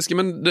 fantastisk.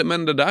 Men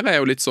det der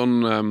jo litt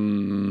sånn...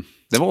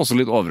 Det var også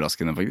litt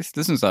overraskende faktisk.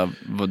 Det synes jeg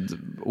var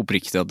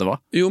oppriktig at det var.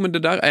 Jo, men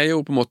det der jo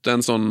på en måte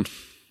en sånn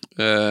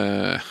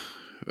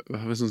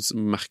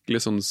sånn merkelig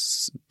sånn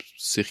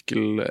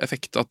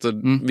sirkeleffekt at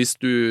hvis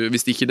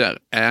ikke det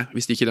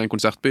en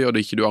konsertby og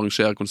det ikke du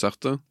arrangerer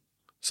konserter,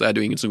 så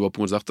det jo ingen som går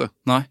på konserter.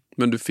 Nei.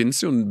 Men det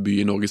finnes jo en by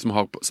i Norge som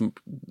har sånn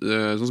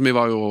som vi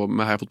var jo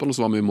med Heiafotballen,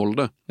 så var vi i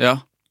Molde.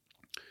 Ja.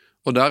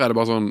 Og der det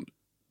bare sånn,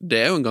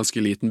 det jo en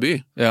ganske liten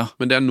by,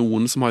 men det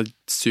noen som har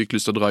sykt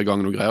lyst til å dra i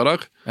gang noen greier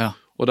der. Ja.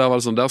 Og der var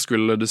det sånn, der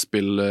skulle det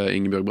spille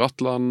Ingebjørg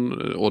Bratland,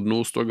 Odd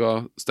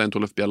Nordstoga, Stein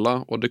Torleif Bjella,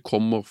 og det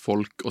kommer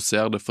folk og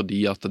ser det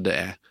fordi at det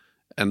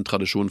en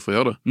tradisjon for å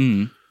gjøre det.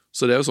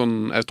 Så det jo sånn,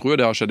 jeg tror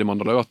det har skjedd i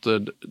Mandal også,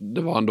 at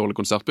det var en dårlig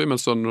konsertby, men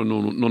så når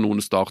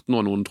noen starter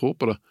og noen tror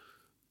på det,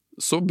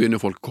 så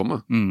begynner folk å komme.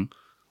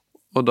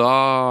 Og da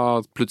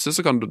plutselig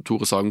så kan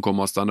Tore Sagen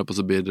komme og stande opp, og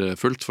så blir det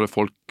fullt, for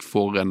folk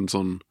får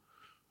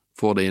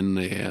det inn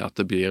i at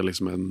det blir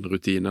liksom en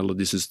rutine, eller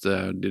de synes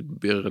det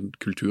blir en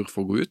kultur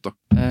for å gå ut da.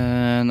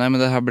 Nei,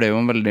 men det her ble jo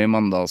en veldig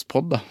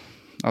mandalspodd da.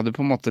 Jeg hadde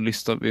på en måte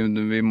lyst til,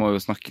 vi må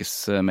jo snakkes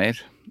mer.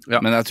 Ja.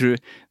 Men jeg tror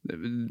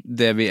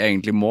det vi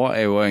egentlig må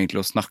jo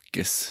egentlig å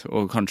snakkes,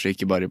 og kanskje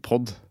ikke bare i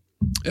podd.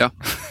 Ja.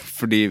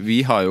 Fordi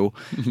vi har jo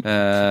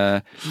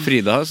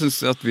Frida synes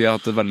at vi har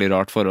hatt et veldig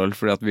rart forhold,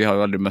 fordi at vi har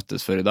jo aldri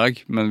møttes før i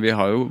dag, men vi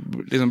har jo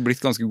liksom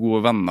blitt ganske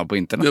gode venner på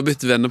internett. Vi har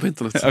blitt venner på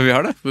internett. Ja, vi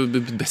har det. Vi har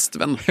blitt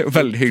beste venner.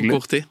 Veldig hyggelig.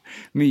 På kort tid.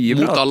 Mye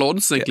bra. Mot alle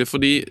odds egentlig,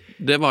 fordi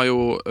det var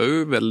jo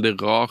også veldig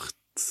rart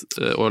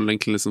og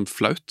egentlig liksom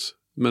flaut,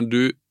 men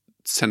du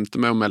sendte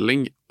meg en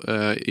melding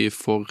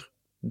for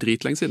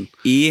dritlenge siden.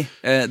 I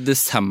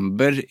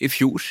desember i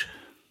fjor.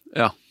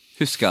 Ja.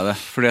 Husker jeg det,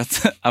 fordi at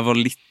jeg var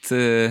litt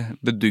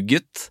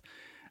bedugget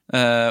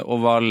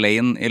og var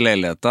alene i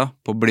leiligheten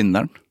på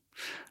Blindern.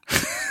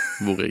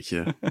 Hvor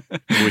ikke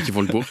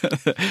folk bor.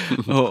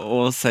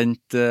 og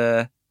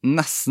sendte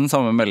nesten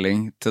samme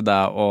melding til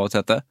deg og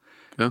Tete.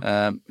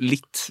 Ja.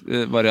 Litt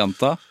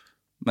varianter,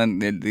 men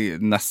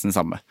nesten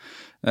samme.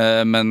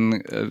 Men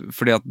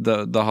fordi at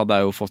da hadde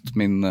jeg jo fått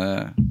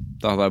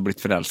da hadde jeg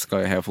blitt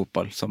forelsket i Heia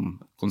Fotball som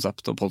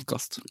konsept og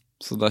podcast.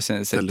 Så da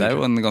sendte jeg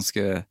jo en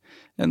ganske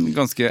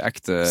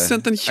ekte melding.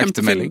 Sendt en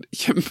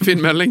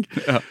kjempefin melding.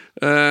 Ja.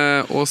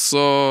 Og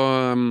så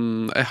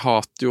jeg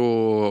hater jo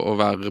å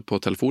være på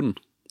telefonen,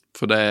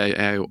 for det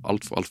jo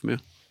alt for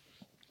mye.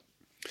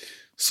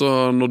 Så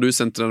når du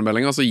sendte den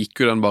meldingen, så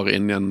gikk jo den bare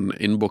inn i en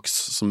inbox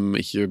som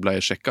ikke ble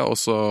sjekket,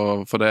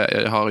 for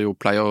jeg har jo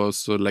pleier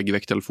å legge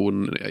vekk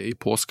telefonen i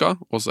påska,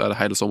 og så det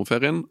hele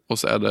sommerferien, og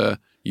så det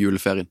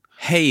juleferien.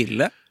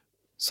 Hele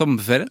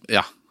sommerferien?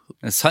 Ja.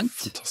 Det sant?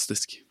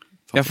 Fantastisk.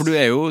 Ja, for du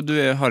har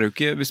jo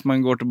ikke, hvis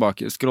man går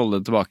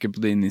scroller tilbake på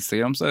din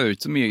Instagram, så det jo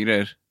ikke så mye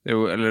greier. Det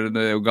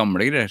er jo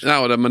gamle greier.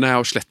 Ja, men jeg har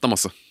jo slettet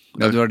masse.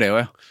 Ja, du har det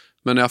også, ja.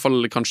 Men i hvert fall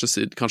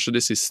kanskje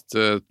de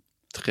siste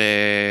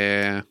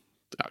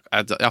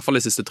i hvert fall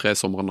de siste 3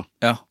 somrene da.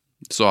 Ja.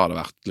 Så har det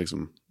vært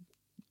liksom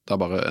det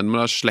bare, men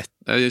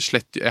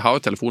jeg har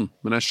jo telefon,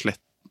 men jeg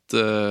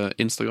sletter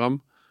Instagram,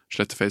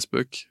 sletter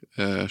Facebook,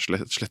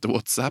 sletter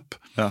WhatsApp.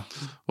 Ja.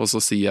 Og så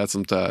sier jeg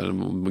til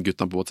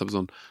guttene på WhatsApp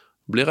sånn,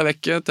 blir jeg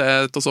vekke til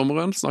etter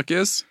sommeren,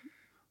 snakkes.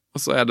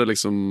 Og så det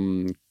liksom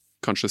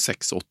kanskje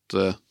 6,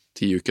 8,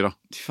 10 uker da.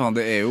 Faen,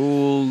 det er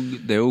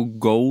jo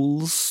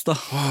goals da.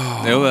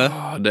 Det jo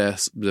det.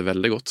 Det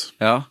veldig godt.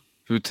 Ja,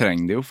 for du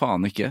trenger det jo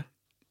faen ikke.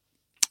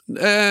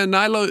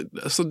 Nei,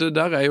 altså det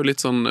der jo litt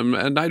sånn.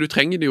 Nei, du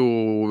trenger det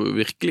jo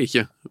virkelig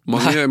ikke.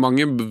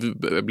 Mange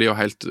blir jo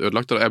helt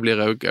ødelagt. Jeg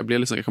blir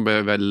liksom, jeg kan bli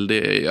veldig,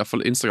 i hvert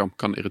fall Instagram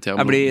kan irritere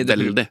meg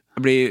veldig.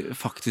 Jeg blir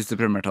faktisk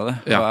deprimert av det.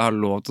 Ja. Og jeg har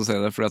lov til å si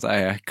det fordi at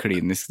jeg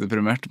klinisk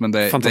deprimert. Men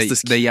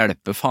det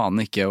hjelper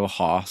faen ikke å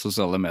ha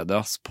sosiale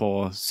medier på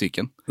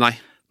psyken. Nei.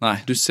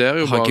 Du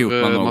ser jo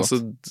bare masse.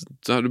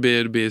 Du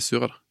blir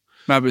sur av det.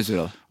 Men jeg blir sur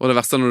av det. Og det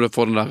verste når du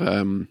får den der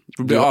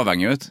du blir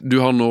avhengig ut. Du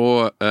har nå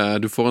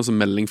du får en sånn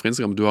melding fra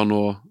Instagram.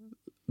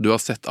 Du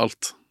har sett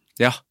alt.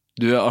 Ja,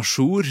 du à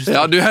jour.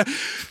 Ja, du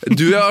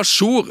à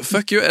jour.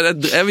 Fuck you,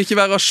 jeg vil ikke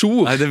være à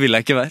jour. Nei, det vil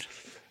jeg ikke være.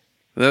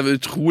 Det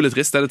utrolig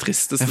trist. Det det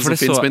tristeste som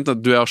finnes på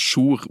internett. Du à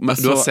jour,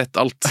 men du har sett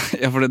alt.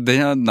 Ja, for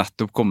den har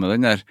nettopp kommet,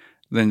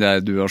 den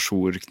der du à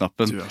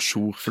jour-knappen. Du à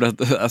jour. For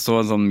jeg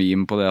så en sånn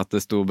meme på det at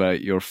det sto bare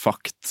you're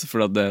fucked,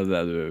 for det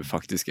det du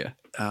faktisk er.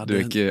 Ja, du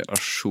ikke à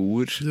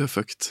jour. Du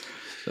fucked.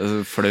 Det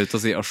så flaut å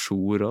si à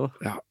jour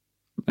også. Ja.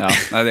 Ja,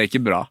 nei, det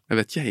ikke bra. Jeg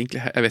vet ikke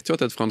egentlig. Jeg vet jo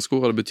at det et fransk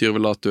ord, og det betyr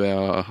vel at du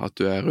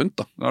rundt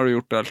da. Da har du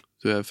gjort alt.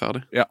 Du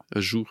ferdig. Ja. À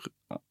jour.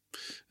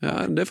 Ja,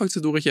 det faktisk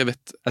et ord ikke jeg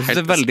vet. Jeg synes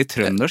det veldig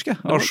trøndersk,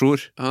 à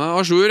jour. Ja,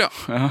 à jour, ja.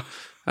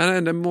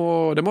 Det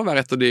må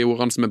være et av de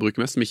ordene som jeg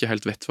bruker mest, som ikke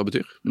helt vet hva det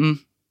betyr.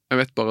 Jeg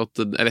vet bare at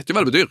jeg vet jo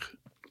hva det betyr.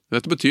 Jeg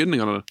vet jo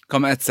betydningen av det. Hva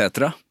med et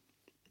cetera?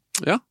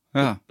 Ja.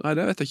 Nei,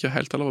 det vet jeg ikke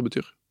helt heller hva det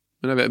betyr.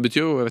 Men jeg vet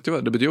jo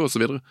det betyr jo og så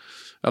videre.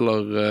 Eller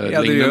ja,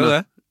 det gjør jo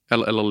det.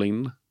 Eller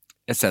lignende.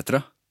 Et cetera.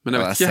 Men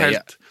jeg vet ikke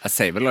helt. Jeg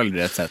sier vel aldri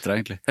et cetera,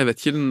 egentlig. Jeg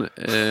vet ikke den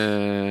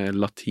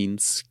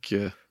latinske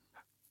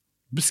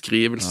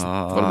beskrivelsen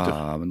hva det betyr.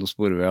 Men nå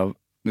sporer vi av.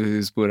 Ja,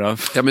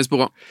 vi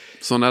sporer av.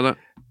 Sånn det.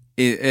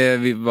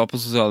 Vi var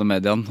på sosiale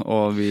medier,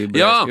 og vi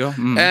ble... Ja,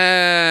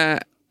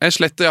 jeg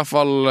sletter i hvert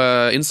fall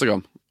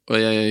Instagram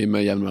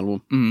med jevn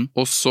mellomrom.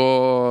 Og så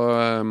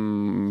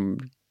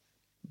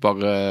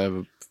bare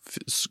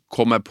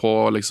kom jeg på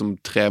liksom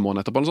 3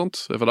 måneder etterpå eller sånt.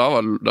 For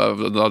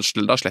da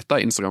slettet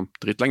jeg Instagram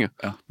dritlenge.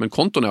 Ja. Men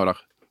kontoen jo der.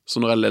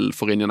 Så når jeg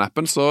får inn i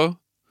appen, så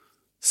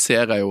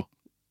ser jeg jo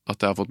at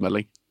jeg har fått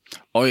melding.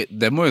 Oi,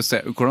 det må jo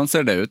se. Hvordan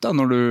ser det ut da,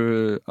 når du,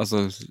 altså,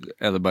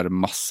 er det bare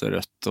masse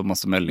rødt og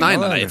masse meldinger?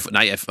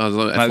 Nei, jeg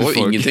får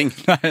jo ingenting.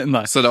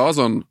 Nei. Så det var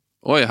sånn,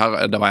 oi, jeg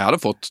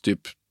hadde fått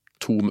typ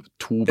to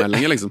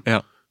meldinger, liksom.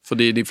 Ja.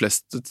 Fordi de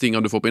fleste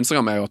tingene du får på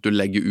Instagram er jo at du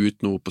legger ut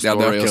noe på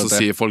story, og så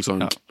sier folk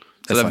sånn,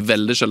 så det er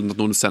veldig sjelden at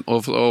noen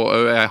sender,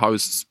 og jeg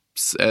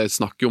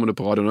snakker jo om det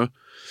på radio nå,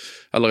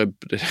 eller i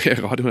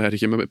radio er det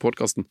ikke med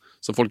podcasten,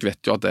 så folk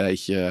vet jo at jeg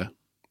ikke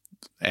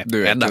er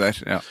der.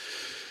 Ja.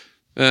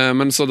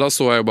 Men så da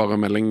så jeg jo bare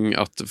en melding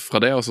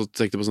fra det, og så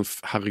tenkte jeg på sånn,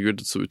 herregud,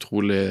 så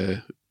utrolig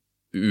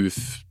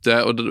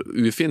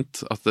ufint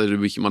at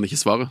man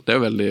ikke svarer. Det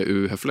er jo veldig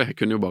uhøflig. Jeg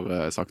kunne jo bare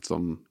sagt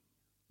sånn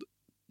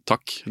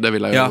takk, det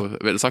ville jeg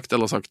jo sagt,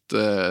 eller sagt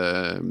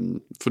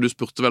for du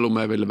spurte vel om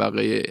jeg ville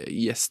være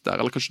gjest der,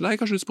 eller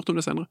kanskje du spurte om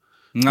det senere.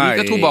 Nei.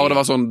 Jeg tror bare det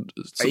var sånn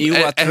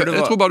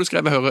jeg tror bare du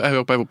skrev jeg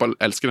hører på fotball,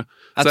 elsker det.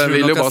 Så jeg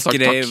ville jo bare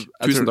sagt takk,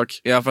 tusen takk.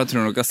 Ja, for jeg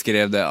tror nok jeg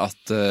skrev det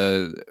at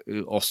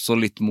også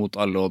litt mot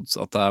alle odds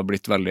at jeg har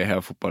blitt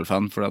veldig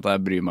fotballfan, for at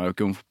jeg bryr meg jo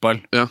ikke om fotball.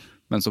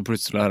 Men så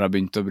plutselig har jeg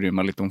begynt å bry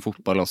meg litt om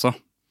fotball også.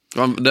 Det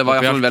var i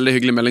hvert fall en veldig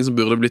hyggelig melding som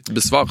burde blitt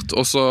besvart,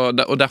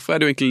 og derfor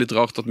er det jo egentlig litt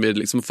rart at vi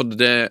liksom, for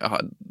jeg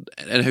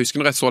husker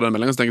når jeg så den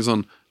meldingen, så tenkte jeg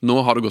sånn, nå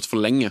har det gått for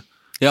lenge.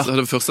 Så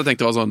det første jeg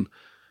tenkte var sånn,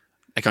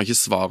 jeg kan ikke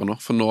svare nå,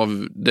 for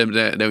nå, det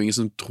er jo ingen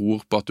som tror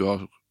på at du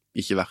har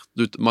ikke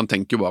vært, man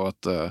tenker jo bare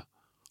at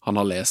han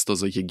har lest og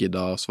så ikke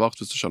giddet svart,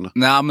 hvis du skjønner.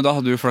 Nei, men da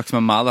hadde du flaks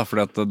med meg da,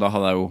 for da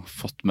hadde jeg jo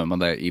fått med meg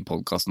det i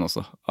podcasten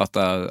også, at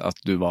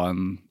du var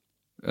en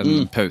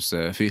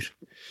pausefyr.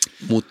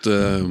 Mot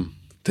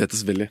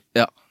Tetes vilje.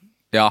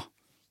 Ja,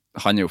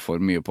 han er jo for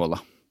mye på da.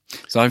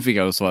 Så han fikk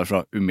jeg jo svar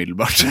fra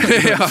umiddelbart.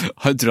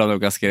 Han tror han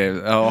nok jeg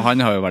skrev, og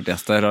han har jo vært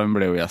gjest der, han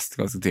ble jo gjest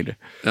ganske tidlig.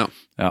 Ja.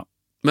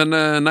 Men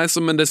det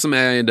som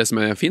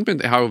er fint på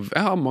internett,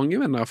 jeg har mange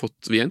venner jeg har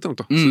fått via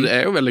internett, så jeg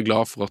er jo veldig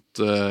glad for at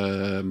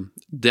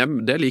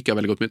det liker jeg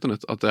veldig godt med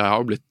internett, at jeg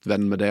har blitt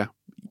venn med det.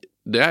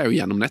 Det er jo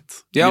gjennom nett.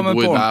 Vi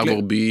bor i hver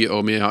vår by,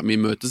 og vi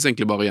møtes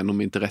egentlig bare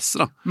gjennom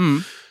interesse da.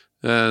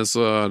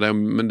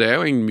 Men det er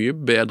jo en mye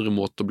bedre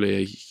måte å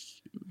bli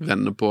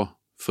venner på,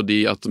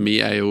 fordi at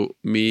vi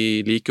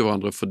liker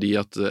hverandre fordi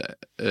at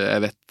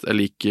jeg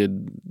liker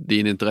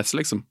din interesse,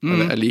 liksom.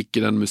 Jeg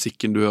liker den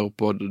musikken du hører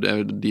på,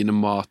 dine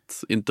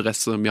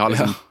matinteresser. Vi har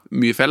liksom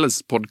mye felles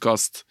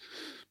podcast,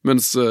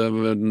 mens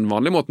den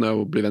vanlige måten er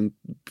å bli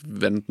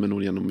venn med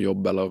noen gjennom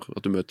jobb, eller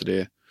at du møter de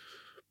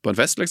på en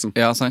fest, liksom.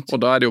 Ja, sant.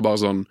 Og da er det jo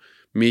bare sånn,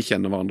 vi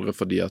kjenner hverandre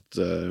fordi at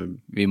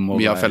vi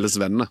har felles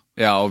venner.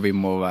 Ja, og vi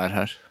må være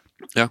her.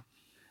 Ja,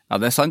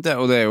 det er sant det,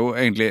 og det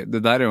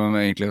der er jo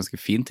egentlig en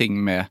ganske fin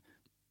ting med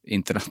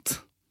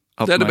internett.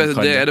 Det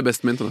er det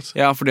beste med internett.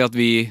 Ja, fordi at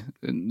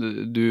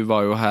du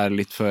var jo her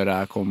litt før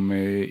jeg kom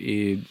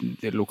i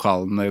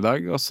lokalene i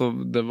dag, og så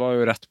det var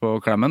jo rett på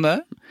klemmen det.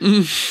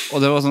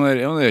 Og det var sånn, det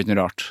er jo ikke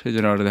noe rart.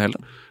 Ikke noe rart i det hele.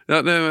 Ja,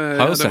 det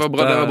var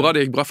bra,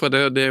 det gikk bra, for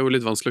det er jo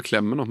litt vanskelig å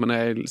klemme nå, men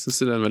jeg synes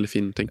det er en veldig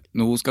fin ting.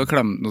 Nå skal det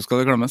klemmes.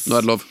 Nå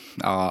er det lov.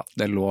 Ja,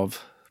 det er lov.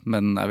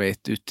 Men jeg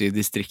vet, ute i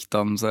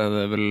distriktene så er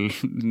det vel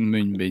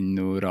munnbind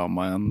og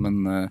rama igjen,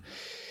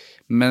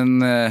 men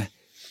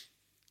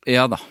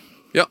ja da.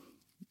 Ja.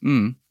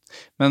 Men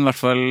i hvert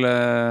fall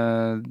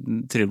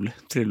trivelig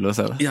å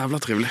se det. Jævla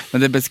trivelig. Men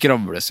det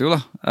beskravles jo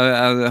da.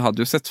 Jeg hadde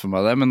jo sett for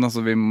meg det, men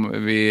altså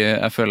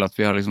jeg føler at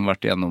vi har liksom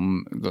vært igjennom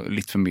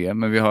litt for mye,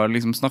 men vi har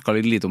liksom snakket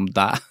litt lite om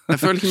deg.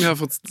 Jeg føler det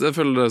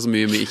er så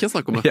mye vi ikke har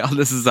snakket om det. Ja,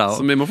 det synes jeg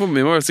også. Så vi må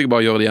vel sikkert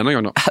bare gjøre det igjen en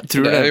gang da. Jeg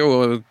tror det er jo...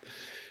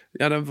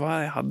 Ja,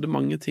 jeg hadde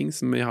mange ting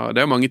som vi har... Det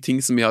er jo mange ting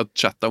som vi har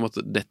chattet om at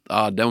det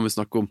må vi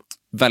snakke om.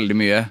 Veldig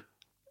mye.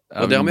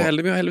 Og det har vi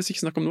heldigvis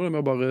ikke snakket om nå, det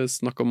må bare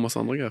snakke om masse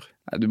andre greier.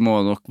 Du må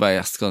nok være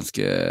gjest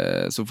ganske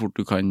så fort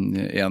du kan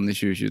igjen i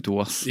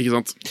 2022, ass. Ikke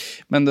sant?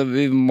 Men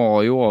vi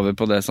må jo over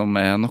på det som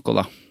er noe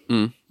da.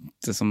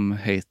 Det som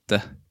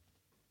heter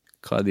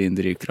hva er din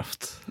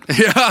drivkraft?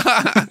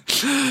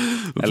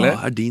 Hva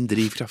er din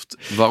drivkraft?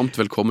 Varmt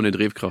velkommen i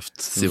Drivkraft,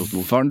 Sivert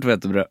Mo. Varmt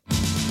hvetebrød.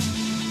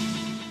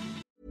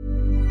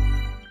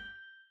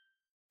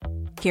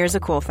 Here's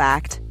a cool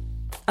fact.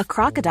 A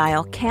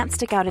crocodile can't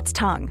stick out its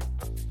tongue.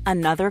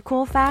 Another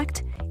cool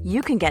fact,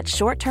 you can get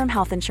short-term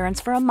health insurance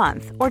for a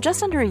month or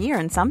just under a year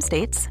in some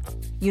states.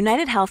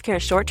 United Healthcare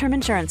short-term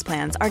insurance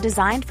plans are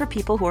designed for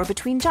people who are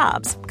between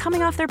jobs,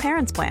 coming off their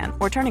parents' plan,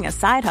 or turning a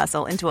side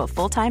hustle into a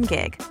full-time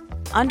gig.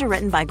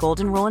 Underwritten by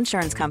Golden Rule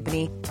Insurance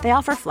Company, they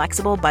offer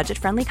flexible,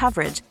 budget-friendly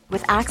coverage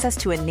with access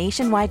to a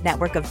nationwide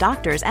network of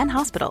doctors and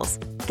hospitals.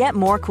 Get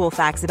more cool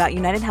facts about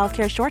United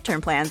Healthcare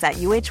short-term plans at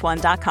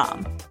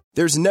uh1.com.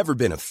 There's never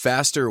been a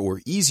faster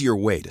or easier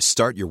way to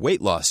start your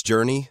weight loss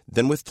journey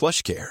than with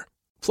PlushCare.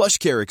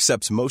 PlushCare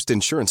accepts most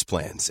insurance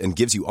plans and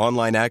gives you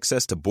online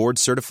access to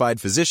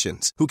board-certified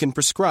physicians who can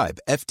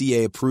prescribe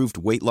FDA-approved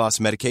weight loss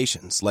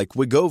medications like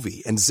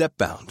Wegovy and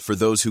Zepbound for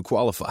those who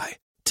qualify.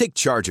 Take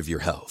charge of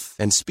your health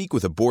and speak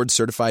with a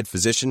board-certified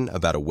physician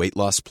about a weight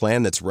loss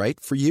plan that's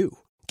right for you.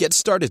 Get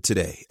started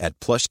today at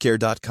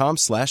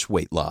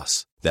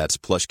plushcare.com/weightloss. That's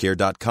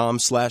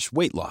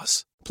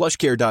plushcare.com/weightloss.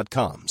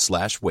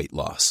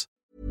 plushcare.com/weightloss.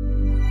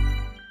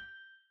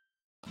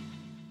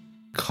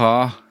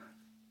 Hva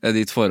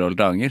ditt forhold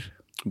til anger?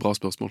 Bra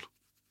spørsmål.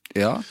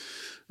 Ja.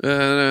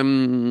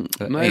 Nei,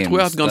 jeg tror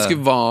jeg har et ganske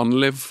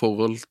vanlig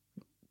forhold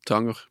til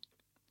anger.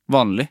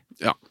 Vanlig?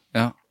 Ja.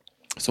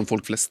 Som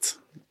folk flest.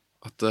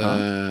 At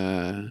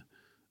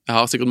jeg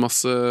har sikkert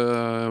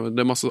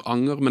det masse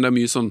anger, men det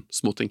mye sånn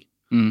småting.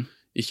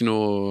 Ikke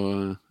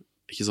noe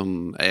ikke sånn,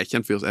 jeg er ikke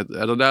en fyr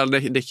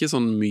det er ikke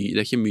sånn mye, det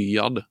er ikke mye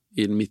av det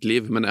i mitt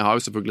liv, men jeg har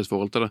jo selvfølgelig et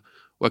forhold til det,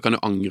 og jeg kan jo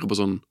angre på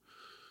sånn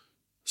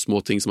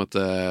små ting som at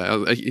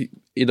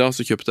i dag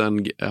så jeg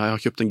har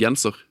kjøpt en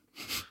genser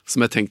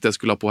som jeg tenkte jeg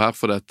skulle ha på her,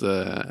 for jeg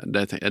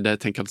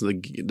tenker at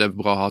det er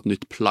bra å ha et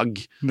nytt plagg,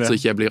 så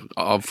ikke jeg blir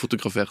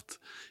avfotografert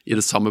i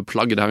det samme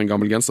plagget. Det her er en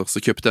gammel genser, så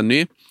kjøpte jeg en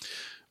ny,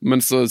 men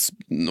så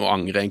nå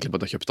angrer jeg egentlig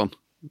på at jeg kjøpte den,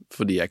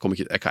 fordi jeg kommer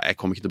ikke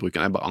til å bruke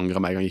den. Jeg bare angrer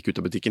meg en gang jeg gikk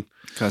ut av butikken.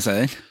 Hva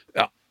sier jeg?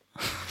 Ja.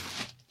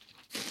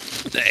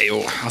 Det er jo,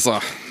 altså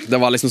det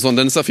var liksom sånn,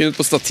 den ser fin ut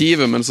på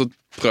stativet, men så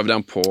prøvde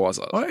jeg den på,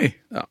 altså. Oi.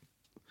 Ja.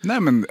 Nei,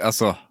 men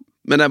altså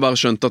Men jeg bare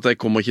skjønte at jeg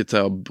kommer ikke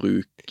til å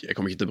bruke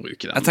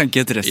den. Jeg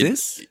tenker et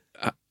ressis.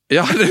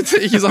 Ja,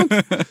 ikke sant?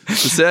 Det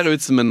ser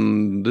ut som en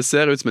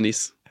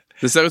is.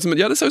 Det ser ut som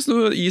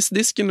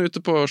isdisken ute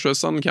på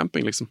Sjøsand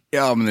camping, liksom.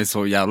 Ja, men den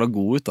så jævla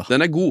god ut, da.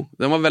 Den er god.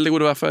 Den var veldig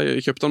god, derfor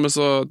jeg kjøpte den,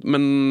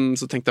 men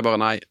så tenkte jeg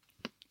bare nei.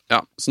 Ja,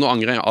 så nå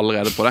angrer jeg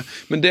allerede på det.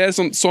 Men det er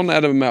sånn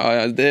er det med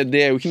det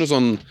er jo ikke noe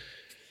sånn.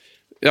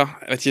 Ja,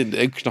 jeg vet ikke, det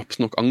er jo knapt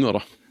nok anger,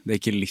 da. Det er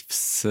ikke livs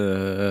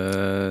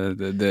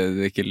det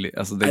er ikke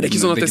altså, det er ikke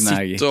sånn at jeg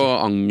sitter og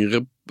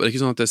angrer. Det er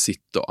ikke sånn at jeg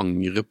sitter og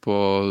angrer på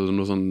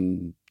noe sånn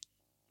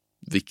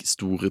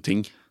store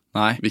ting.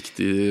 Nei.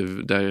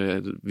 Det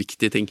er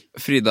viktige ting.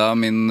 Frida,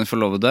 min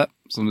forlovede,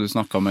 som du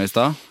snakket med i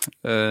sted,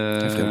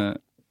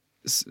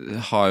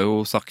 har jo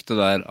sagt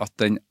det der at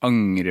den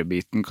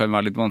angrebiten kan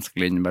være litt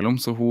vanskelig innimellom,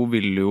 så hun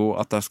vil jo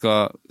at jeg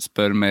skal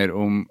spørre mer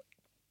om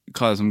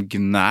hva er det som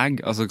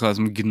gnag, altså hva er det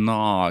som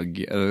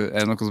gnager,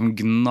 er det noe som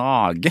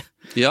gnager?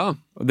 Ja.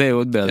 Og det er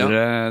jo det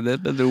er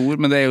et bedre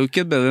ord, men det er jo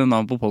ikke et bedre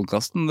navn på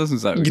podcasten, det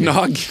synes jeg jo ikke.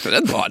 Gnag, det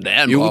er bra, det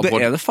er en jo, bra det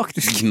er det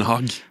faktisk.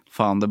 Gnag.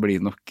 Faen, det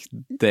blir nok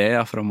det,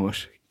 ja, fremover.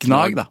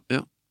 Gnag, da.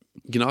 Ja.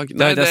 Gnag.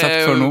 Det har jeg ikke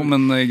sagt før nå,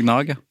 men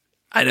gnag, ja.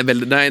 Nei, det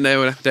er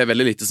jo det. Det er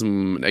veldig lite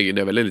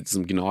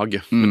som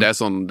gnager. Men det er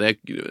sånn, det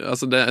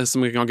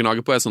som jeg kan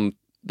gnage på er sånn,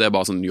 det er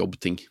bare sånn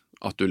jobbting.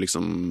 At du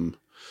liksom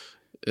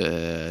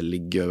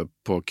ligger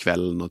på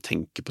kvelden og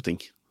tenker på ting.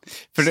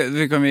 For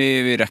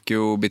vi rekker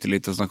jo bitte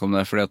litt å snakke om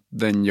det, fordi at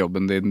den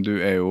jobben din, du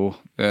er jo,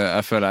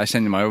 jeg føler jeg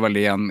kjenner meg jo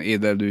veldig igjen i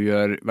det du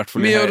gjør, i hvert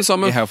fall vi gjør det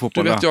samme. I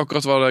fotball. Du vet jo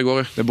akkurat hva det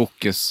går i. Det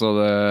bukkes og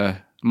det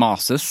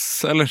mases,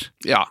 eller?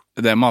 Ja.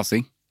 Det er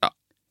masing. Ja.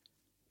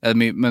 Er det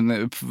mye,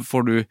 men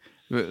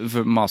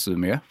maser du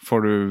mye?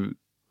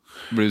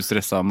 Blir du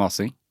stresset av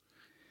masing?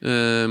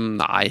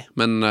 Nei,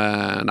 men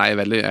jeg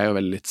er jo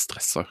veldig litt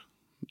stresset.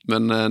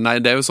 Men nei,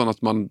 det er jo sånn at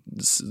man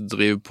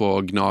driver på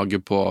å gnage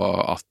på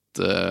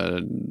at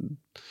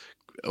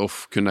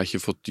kunne jeg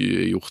ikke fått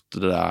gjort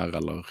det der,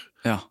 eller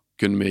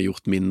kunne vi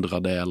gjort mindre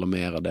av det, eller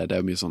mer av det. Det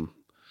er jo mye sånn,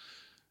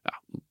 ja.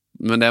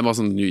 Men det er bare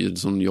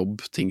sånn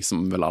jobbting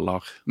som vel alle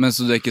har. Men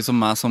så det er ikke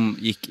som meg som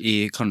gikk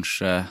jeg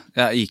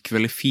gikk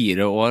vel i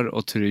 4 år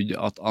og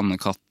trodde at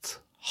Anne-Katt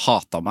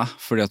hatet meg,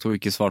 fordi at hun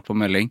ikke svarte på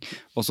melding,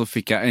 og så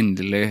fikk jeg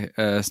endelig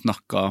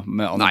snakket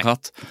med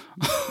Anne-Katt.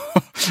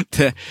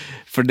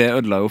 For det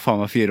ødela jo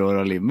faen meg 4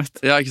 år av livet mitt.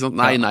 Ja, ikke sant?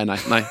 Nei.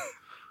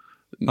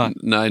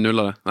 Nei, null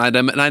av det.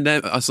 Nei, det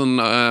er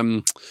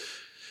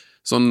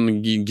sånn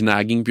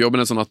gnaging på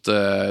jobben er sånn at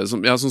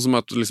sånn som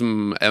at liksom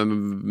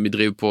vi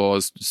driver på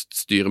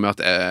styret med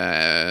at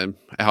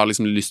jeg har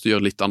liksom lyst til å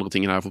gjøre litt andre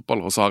ting enn jeg har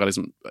fotball, og så har jeg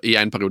liksom i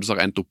en periode så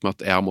har jeg endt opp med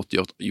at jeg har måttet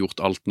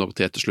gjort alt når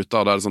Tete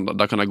slutter, og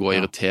da kan jeg gå og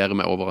irritere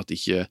meg over at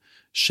ikke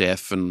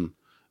sjefen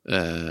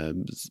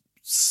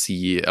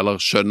eller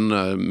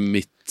skjønner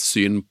mitt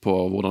syn på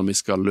hvordan vi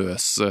skal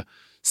løse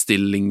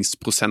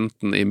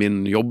stillingsprosenten i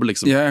min jobb,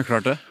 liksom. Ja, jeg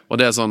klart det. Og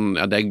det er sånn,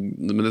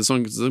 men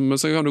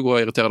så kan du gå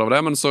og irritere deg over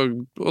det, men så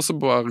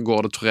bare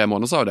går det 3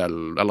 måneder, så har det,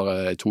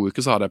 eller 2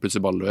 uker, så har det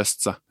plutselig bare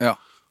løst seg. Ja.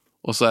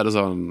 Og så er det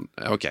sånn,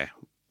 ok,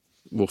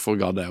 hvorfor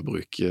ga det å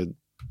bruke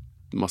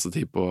masse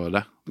tid på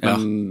det?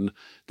 Men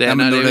det er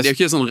jo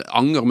ikke sånn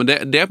anger, men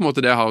det er på en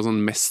måte det jeg har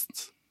sånn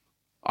mest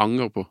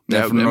anger på.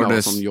 Det er mer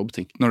sånn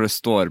jobbting. Når det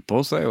står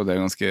på, så er jo det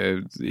ganske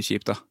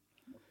kjipt, da.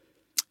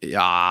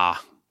 Ja,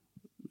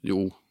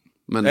 jo.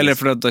 Men, eller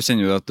for da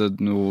kjenner du at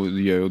nå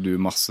gjør jo du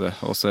masse,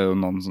 og så er jo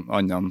noen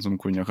andre som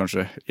kunne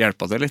kanskje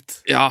hjelpe deg litt.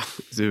 Ja.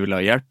 Hvis du vil ha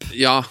hjelp.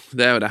 Ja,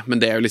 det er jo det.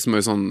 Men det er jo liksom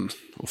sånn,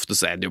 ofte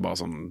så er det jo bare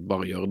sånn,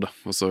 bare gjør det.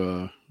 Og så,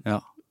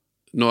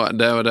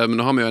 det er jo det, men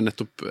nå har vi jo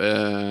nettopp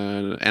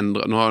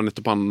nå har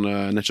nettopp han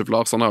Netchef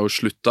Lars, han har jo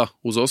sluttet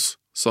hos oss,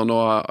 så nå,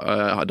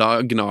 da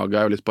gnager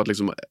jeg jo litt på at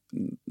liksom,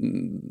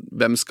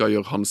 hvem skal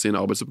gjøre hans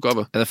sine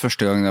arbeidsoppgaver? Er det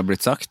første gang det har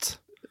blitt sagt?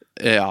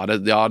 Ja,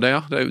 det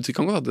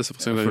kan godt være det.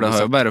 For det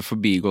har jo bare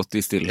forbigått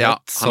i stillhet. Ja,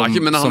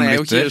 men han er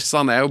jo ikke,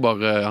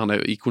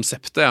 i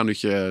konseptet er han jo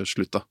ikke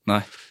sluttet.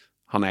 Nei.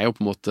 Han er jo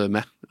på en måte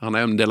med. Han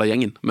er jo en del av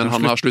gjengen, men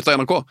han har sluttet i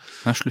NRK.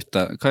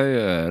 Hva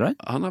gjør han?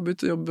 Han har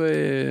begynt å jobbe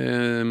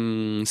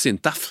i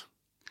Sintef.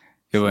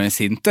 Jobber i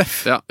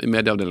Sintef? Ja, i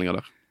medieavdelingen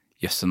der.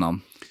 Jøsse navn.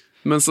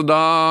 Men så da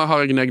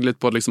har jeg gnegget litt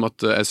på liksom,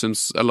 at jeg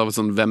synes, eller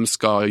sånn, hvem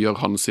skal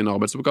gjøre hans sine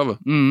arbeidsoppgaver?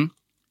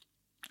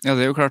 Ja,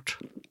 det er jo klart.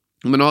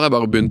 Men nå har jeg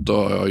bare begynt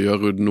å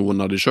gjøre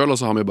noen av de selv, og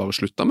så har vi bare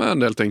sluttet med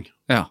en del ting.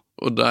 Ja.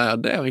 Og det er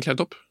jo egentlig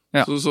helt topp.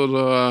 Ja. Så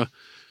da,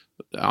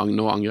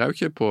 nå angrer jeg jo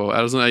ikke på,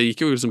 eller sånn, jeg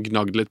gikk jo liksom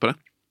gnagd litt på det.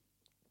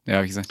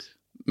 Ja, ikke sant.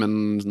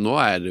 Men nå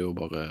er det jo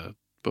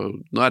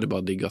nå er det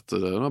bare digg at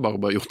nå har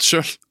jeg bare gjort det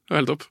selv. Det er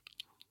helt topp.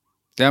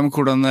 Ja, men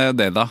hvordan er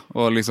det da?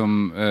 Å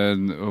liksom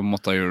å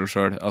måtte gjøre det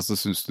selv? Altså,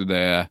 synes du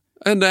det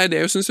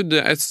Jeg synes jo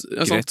det er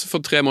sant.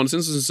 For 3 måneder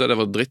siden så synes jeg det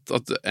var dritt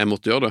at jeg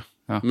måtte gjøre det.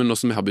 Ja. Men nå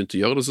som jeg har begynt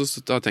å gjøre det,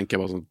 så da tenker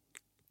jeg bare sånn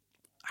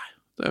nei,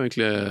 det er jo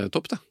egentlig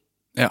topp det.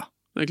 Ja.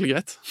 Det er egentlig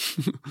greit.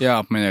 Ja,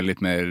 at man er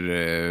litt mer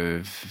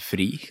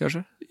fri,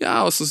 kanskje?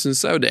 Ja, og så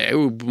synes jeg jo det er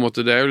jo på en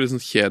måte, det er jo litt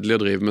sånn kjedelig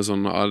å drive med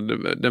sånn,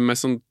 det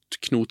mest sånn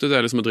knotete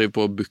er liksom å drive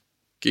på å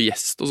booke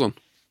gjest og sånn.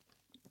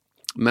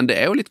 Men det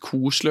er jo litt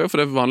koselig, for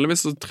det er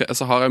vanligvis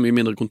så har jeg mye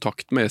mindre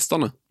kontakt med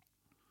gjestene.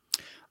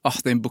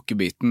 Den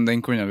bookebiten,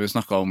 den kunne vi jo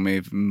snakket om i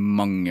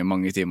mange,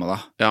 mange timer da.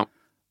 Ja,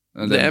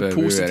 det er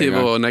positive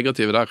og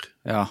negative der.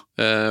 Ja.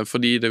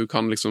 Fordi det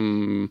kan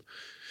liksom,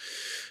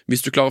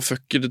 hvis du klarer å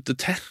fucke det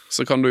til,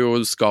 så kan du jo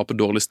skape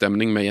dårlig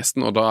stemning med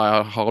gjesten, og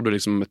da har du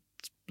liksom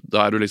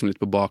da er du liksom litt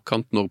på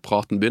bakkant når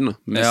praten begynner.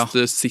 Hvis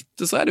det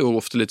sitter, så er det jo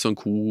ofte litt sånn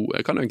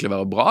det kan jo egentlig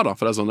være bra da,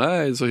 for det er sånn, det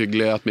er så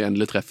hyggelig at vi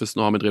endelig treffes,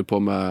 nå har vi drevet på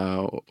med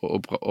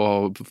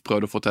og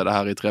prøvd å få til det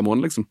her i 3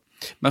 måneder liksom.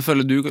 Men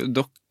føler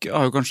dere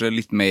har jo kanskje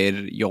litt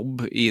mer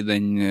jobb i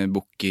den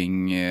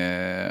booking,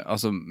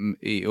 altså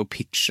i å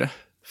pitche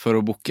for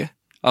å booke?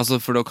 Altså,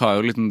 for dere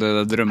har jo litt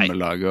det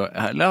drømmelaget,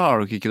 eller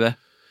har dere ikke det?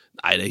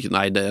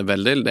 Nei, det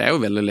er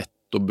jo veldig lett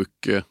å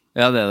booke.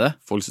 Ja, det er det.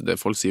 Folk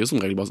sier jo som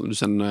regel bare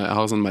sånn,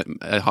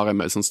 jeg har en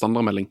sånn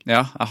standardmelding.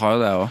 Ja, jeg har jo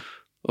det også.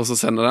 Og så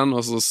sender den,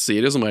 og så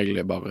sier de som regel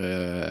bare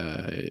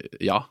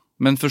ja.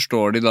 Men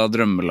forstår de da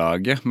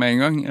drømmelaget med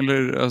en gang?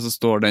 Eller altså,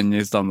 står den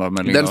i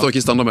standardmeldingen? Den står ikke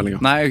i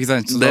standardmeldingen. Nei, ikke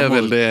sant?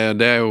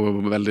 Det er jo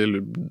veldig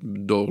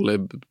dårlig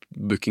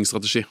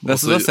bookingstrategi. Da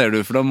ser du,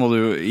 for da må du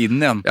jo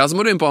inn igjen. Ja, så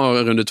må du inn på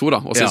runde 2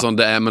 da, og si sånn,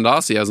 men da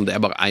sier jeg sånn, det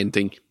er bare 1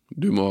 ting.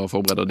 Du må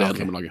forberede det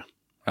drømmelaget.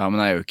 Ja,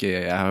 men jeg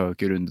har jo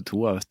ikke runde 2,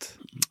 jeg vet.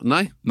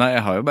 Nei,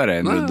 jeg har jo bare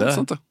en runde. Nei,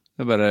 sant det.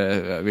 Det er bare,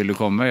 vil du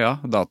komme? Ja.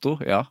 Dato?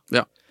 Ja.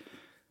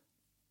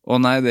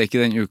 Nei, det er ikke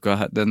den uka,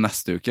 det er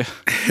neste uke.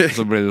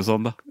 Så blir det jo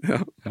sånn da.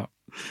 Ja.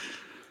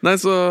 Nei,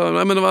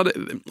 men det var det,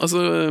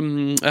 altså,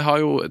 jeg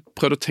har jo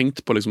prøvd å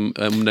tenke på liksom,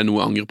 om det er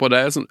noe jeg angrer på.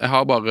 Det er sånn, jeg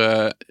har bare,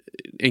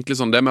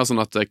 egentlig sånn, det er mer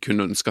sånn at jeg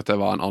kunne ønske at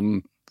jeg var en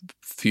annen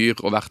fyr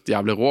og vært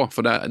jævlig rå,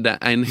 for det er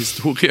en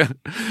historie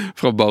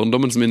fra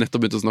barndommen som vi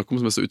nettopp begynte å snakke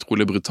om, som er så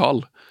utrolig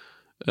brutal.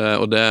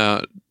 Og det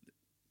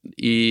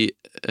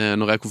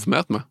når jeg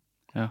konfirmerte meg,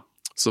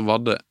 så var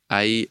det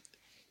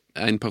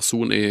en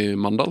person i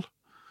Mandal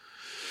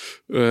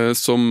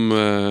som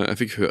jeg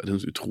fikk høre, det er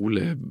en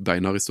utrolig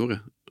beinar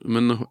historie,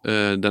 men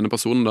denne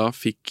personen da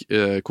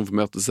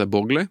konfirmerte seg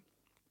borgerlig,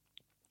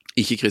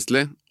 ikke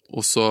kristelig,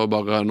 og så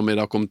bare når vi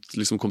da kom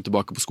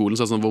tilbake på skolen,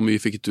 så er det sånn, hvor mye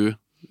fikk du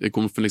i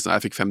konfen? Liksom,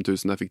 jeg fikk 5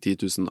 000, jeg fikk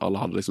 10 000,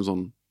 alle hadde liksom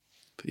sånn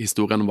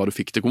historien om hva du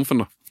fikk til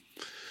konfen da.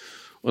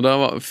 Og da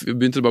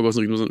begynte det bare å gå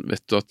sånn,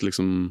 vet du at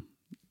liksom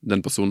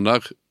den personen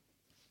der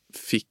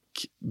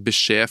fikk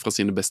beskjed fra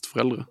sine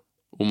besteforeldre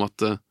om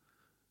at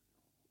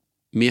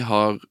vi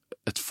har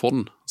et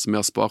fond som vi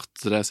har spart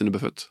til deg siden du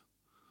ble født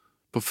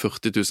på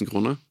 40 000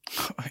 kroner.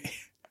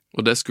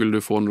 Og det skulle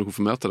du få når du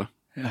konfirmerte deg.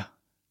 Ja.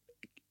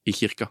 I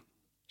kirka.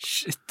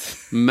 Shit.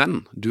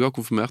 Men du har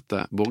konfirmert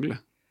deg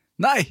borgerlig.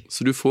 Nei!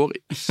 Så du får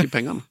ikke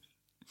pengene.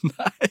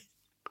 Nei.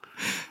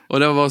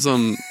 Og det var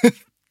sånn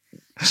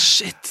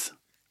shit.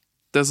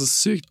 Det er så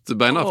sykt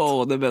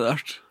beinhardt. Det er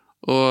beinhardt.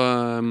 Og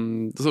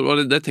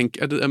jeg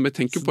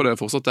tenker på det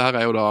fortsatt. Det her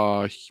er jo da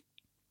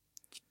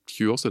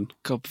 20 år siden.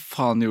 Hva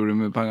faen gjorde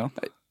du med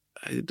pengene?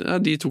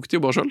 De tok det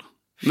jo bare selv.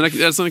 Men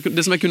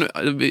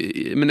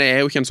men jeg er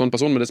jo ikke en sånn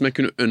person. Men det som jeg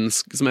kunne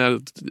ønske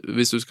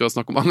hvis du skal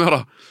snakke om anger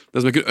da,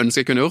 det som jeg kunne ønske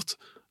jeg kunne gjort,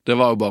 det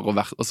var jo bare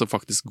å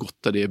faktisk gått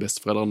til de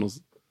besteforeldrene og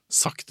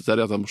sagt til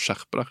dem at jeg må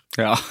skjerpe der.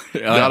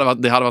 Det hadde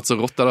vært så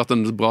rått. Det hadde vært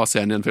en bra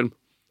scene i en film.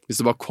 Hvis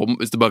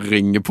det bare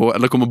ringer på,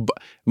 eller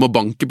må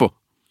banke på,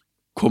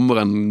 kommer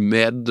en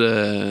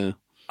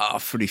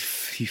fordi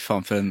fy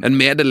faen for en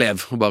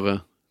medelev og bare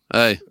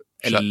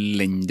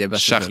elendige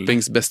besteforeldre.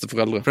 Skjerpings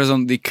besteforeldre. For det er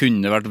sånn, de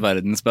kunne vært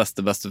verdens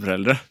beste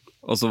besteforeldre,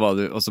 og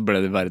så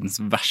ble de verdens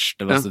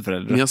verste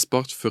besteforeldre. Vi har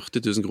spart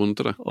 40 000 kroner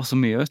til det. Og så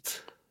mye ut.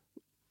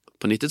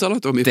 På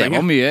 90-tallet, det var mye penger.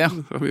 Det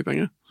var mye,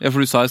 penger. Ja,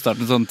 for du sa i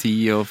starten sånn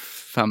 10 og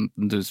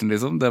 15 000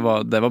 liksom. Det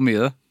var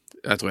mye det.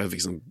 Jeg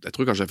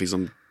tror kanskje jeg fikk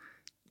sånn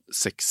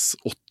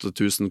 6-8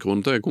 000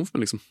 kroner til konfen,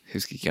 liksom.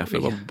 Husker ikke jeg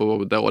fikk.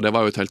 Og det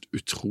var jo et helt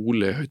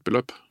utrolig høyt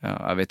beløp. Ja,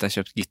 jeg vet jeg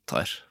kjøpte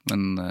gitar,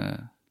 men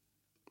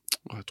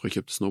jeg tror jeg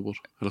kjøpte snowboard.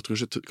 Eller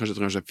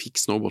kanskje jeg fikk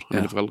snowboard av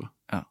mine foreldre.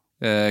 Ja.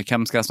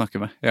 Hvem skal jeg snakke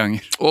med i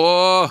Anger?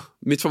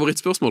 Mitt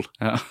favorittspørsmål.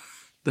 Ja.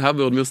 Det her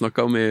burde vi jo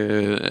snakke om i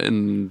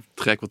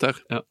 3 kvarter.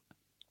 Ja.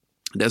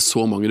 Det er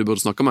så mange du burde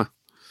snakke med.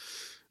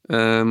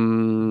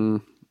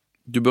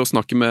 Du bør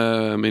snakke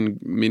med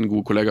min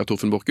gode kollega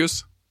Torfinn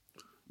Borchhus,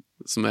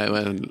 som jo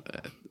en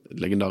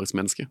legendarisk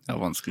menneske. Det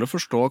vanskelig å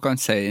forstå hva han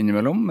sier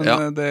innimellom,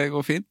 men det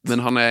går fint. Men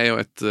han jo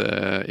et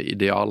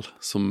ideal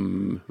som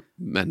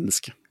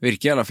menneske.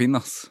 Virker jævla fin,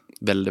 ass.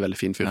 Veldig, veldig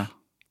fin fyr.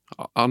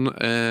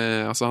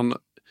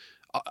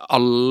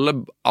 Alle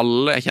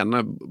jeg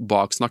kjenner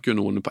baksnakker jo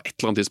noen på et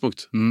eller annet tidspunkt.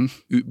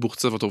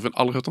 Bortsett fra Torfinn.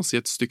 Aldri hørt han si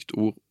et stygt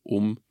ord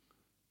om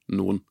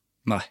noen.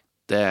 Nei.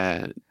 Det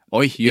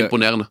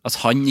imponerende.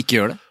 Altså, han ikke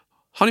gjør det?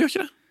 Han gjør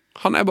ikke det.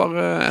 Han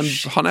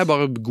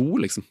bare god,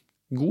 liksom.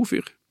 God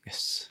fyr.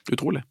 Yes.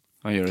 Utrolig.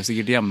 Han gjør det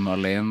sikkert hjemme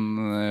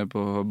alene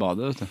på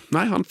badet, vet du.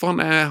 Nei,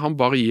 han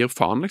bare gir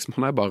faen, liksom.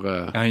 Han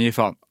han gir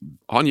faen.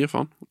 Han gir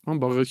faen. Han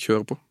bare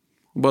kjører på.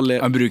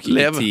 Han bruker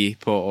ikke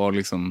tid på å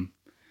liksom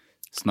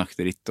snakke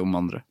dritt om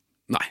andre.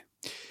 Nei.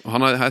 Og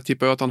jeg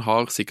tipper jo at han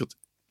har sikkert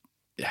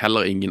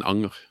heller ingen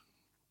anger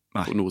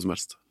på noe som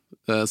helst.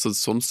 Så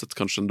sånn sett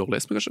kanskje en dårlig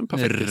gjest, men kanskje en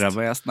perfekt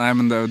gjest. Nei,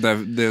 men det er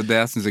jo det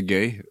jeg synes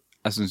gøy.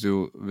 Jeg synes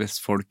jo, hvis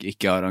folk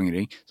ikke har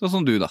angring, sånn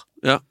som du da.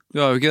 Ja.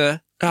 Du har jo ikke det.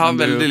 Jeg har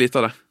veldig lite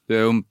av det. Du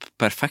jo en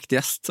perfekt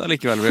gjest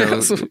allikevel. Vi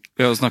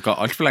har jo snakket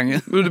alt for lenge.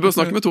 Du bør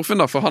snakke med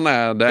Torfinn da, for han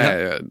det.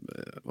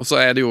 Og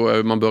så det jo,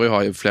 man bør jo ha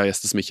flere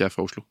gjester som ikke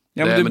fra Oslo.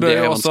 Ja, men du bør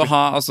jo også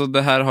ha, altså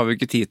det her har vi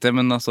ikke tid til,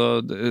 men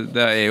altså,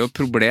 det jo et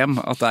problem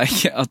at jeg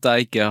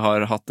ikke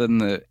har hatt en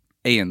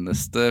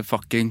eneste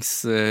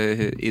fuckings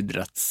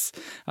idretts...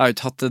 Jeg har jo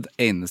ikke hatt et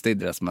eneste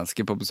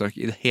idrettsmenneske på besøk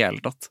i det hele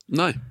tatt.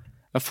 Nei.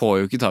 Jeg får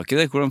jo ikke tak i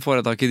det. Hvordan får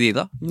jeg tak i de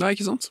da? Nei,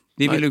 ikke sant?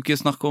 De vil jo ikke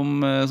snakke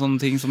om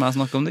sånne ting som jeg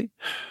snakker om de.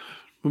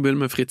 Vi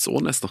begynner med Fritz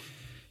Aanes da.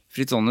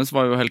 Fritz Aanes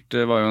var jo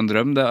en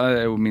drøm. Det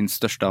jo min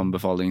største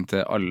anbefaling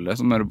til alle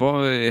som hører på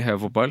i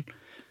Heia-fotball.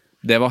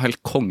 Det var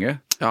helt konge.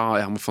 Ja,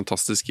 jeg har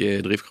fantastisk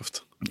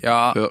drivkraft.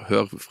 Ja.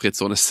 Hør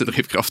Fritz Aanes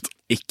drivkraft.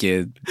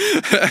 Ikke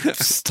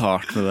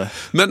start med det.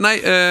 Men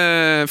nei,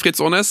 Fritz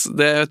Aanes,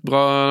 det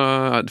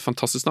et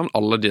fantastisk navn.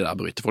 Alle de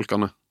der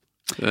brytefolkene.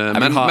 Jeg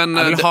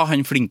vil ha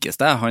han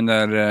flinkeste. Han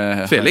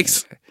der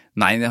Felix?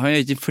 Nei, han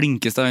ikke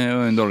flinkeste. Han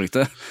jo den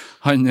dårligste.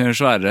 Han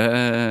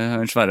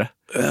svære.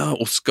 Ja,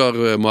 Oskar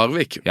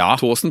Marvik. Ja.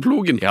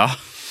 Tåsenplogen. Ja.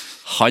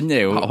 Han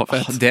jo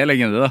det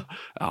legende da.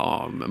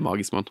 Ja,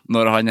 magisk mann.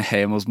 Når han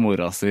hjemme hos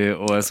mora si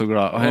og så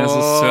glad. Han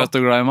så søt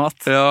og glad i mat.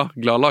 Ja,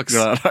 gladlaks.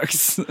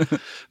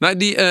 Nei,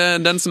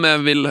 den som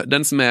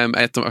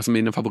et av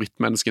mine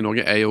favorittmennesker i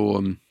Norge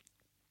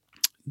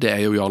det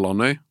jo Jarl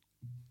Andøy.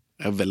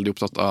 Jeg veldig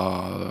opptatt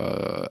av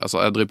altså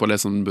jeg driver på å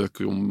lese en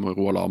bøker om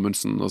Roald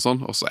Amundsen og sånn,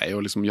 og så jo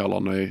liksom Jarl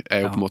Andøy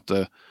jo på en måte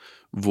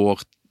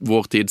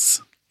vår tids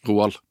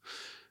Roald.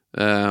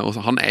 Og så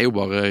han jo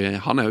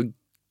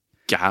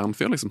gæren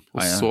fyr liksom,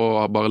 og så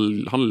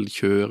han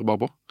kjører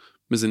bare på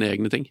med sine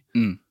egne ting.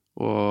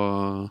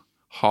 Og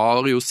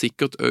har jo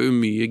sikkert også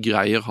mye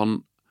greier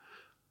han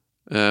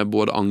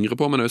både angrer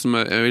på, men også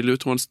jeg vil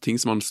jo tro hans ting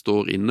som han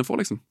står inne for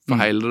liksom,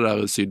 for hele det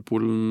der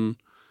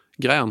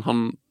Sydpolen-greien.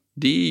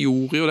 De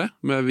gjorde jo det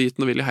med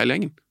viten og vilje hele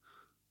gjengen.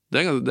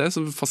 Det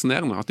så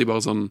fascinerende at de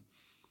bare sånn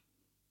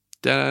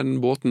den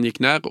båten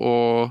gikk ned,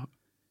 og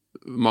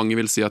mange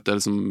vil si at det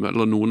liksom,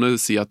 eller noen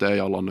sier at det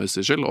Jarl Andøys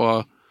skyld,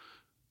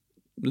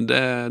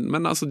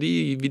 men altså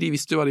de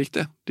visste jo hva det gikk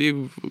til. De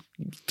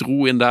dro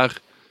inn der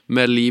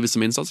med livet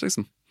som innsats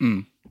liksom.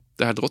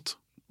 Det helt rått.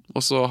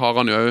 Og så har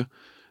han jo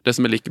det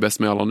som liker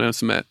best med Jarl Andøy,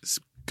 som jeg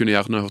kunne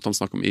gjerne hørt han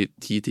snakke om i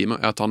 10 timer,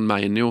 at han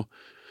mener jo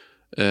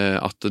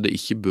at det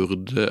ikke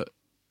burde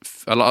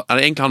eller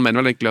egentlig han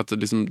mener vel egentlig at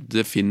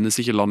det finnes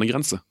ikke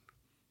landegrense.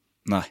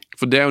 Nei.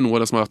 For det jo noe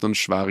av det som har vært en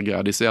svær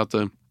greie. De sier at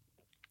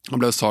han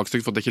ble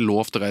saksøkt for at det ikke er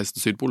lov til å reise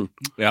til Sydpolen.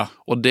 Ja.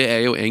 Og det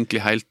jo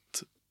egentlig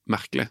helt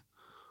merkelig.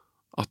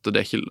 At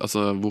det ikke,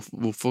 altså,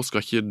 hvorfor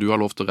skal ikke du ha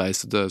lov til å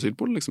reise til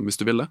Sydpolen, liksom,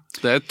 hvis du vil det?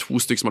 Det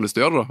 2 stykker som har lyst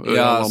til å gjøre det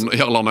da.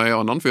 Jarl Andøy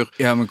og en annen fyr.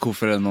 Ja, men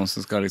hvorfor det noen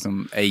som skal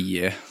liksom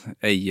eie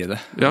det?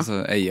 Ja.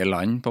 Altså eie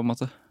land, på en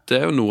måte? Det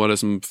jo noe av det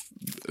som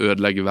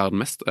ødelegger verden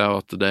mest,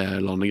 at det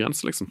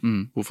landegrense, liksom.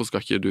 Hvorfor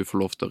skal ikke du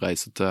få lov til å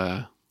reise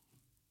til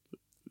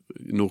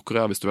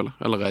Nord-Korea, hvis du vil,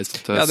 eller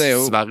reise til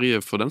Sverige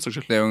for den saks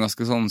skyld? Det jo en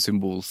ganske sånn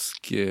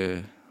symbolsk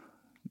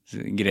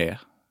greie,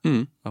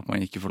 at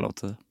man ikke får lov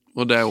til det.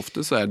 Og det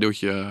ofte så det jo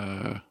ikke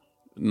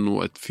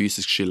et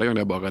fysisk skille,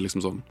 det bare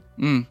liksom sånn,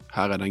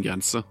 her det en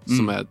grense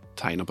som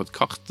tegnet på et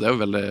kart. Det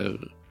jo veldig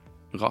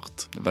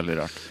rart. Veldig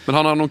rart. Men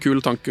han har noen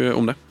kule tanker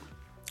om det.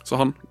 Så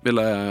han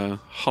ville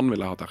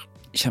hatt her.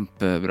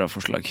 Kjempebra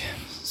forslag.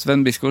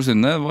 Sven Biskår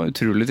Sunde, det var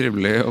utrolig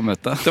trivelig å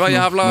møte deg. Det var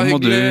jævla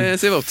hyggelig,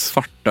 Sivert. Nå må du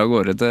farte av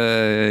gårde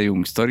til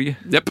Youngstorg.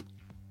 Jepp.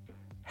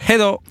 Hei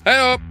da! Hei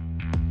da!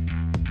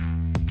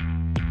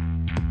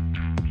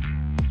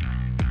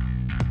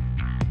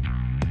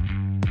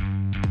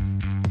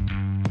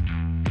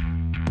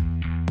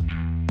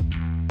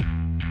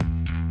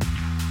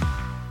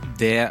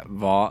 Det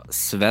var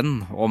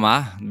Sven og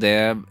meg.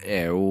 Det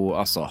jo,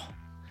 altså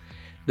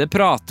det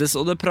prates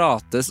og det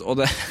prates, og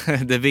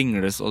det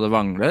vingles og det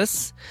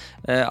vangles.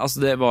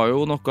 Altså det var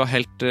jo noe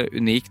helt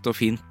unikt og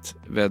fint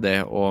ved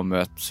det å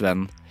møte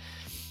Sven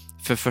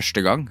for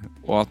første gang,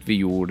 og at vi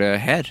gjorde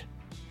det her.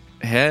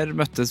 Her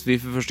møttes vi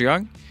for første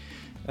gang.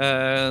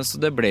 Så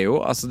det ble jo,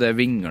 altså det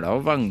vinglet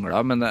og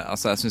vanglet, men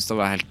altså jeg synes det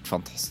var helt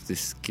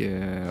fantastisk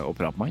å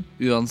prate med han.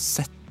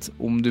 Uansett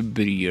om du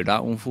bryr deg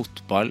om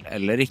fotball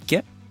eller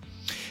ikke,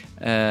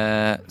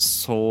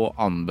 så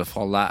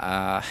anbefaler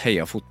jeg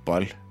Heia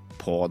Fotball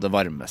på det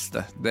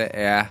varmeste.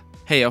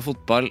 Heia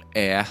Fotball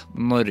er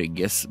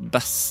Norges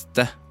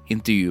beste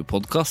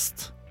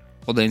intervjupodcast,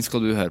 og den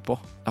skal du høre på.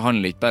 Det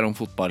handler ikke bare om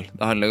fotball,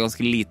 det handler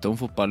ganske lite om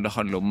fotball, det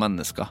handler om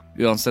mennesker.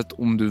 Uansett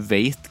om du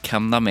vet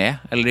hvem de er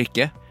eller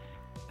ikke,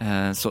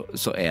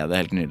 så er det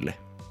helt nydelig.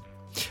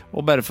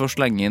 Og bare for å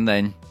slenge inn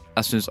den,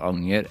 jeg synes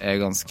Anger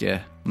er ganske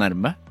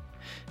nærme,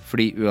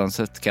 fordi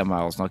uansett hvem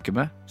jeg snakker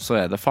med, så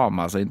er det faen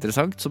meg så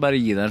interessant, så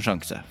bare gi det en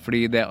sjanse.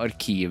 Fordi det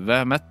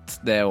arkivet mitt,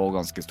 det er også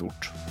ganske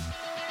stort.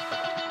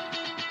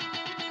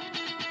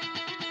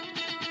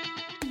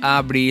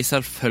 Jeg blir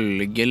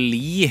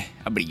selvfølgelig,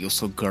 jeg blir jo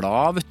så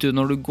glad, vet du,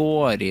 når du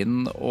går inn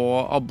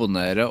og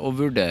abonnerer og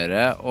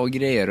vurderer og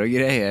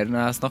greier når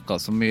jeg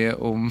snakket så mye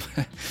om,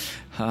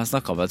 jeg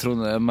snakket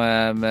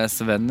med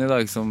Sven i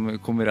dag, som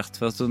kom rett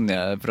fra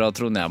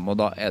Trondheim, og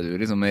da er du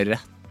liksom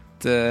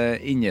rett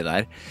inni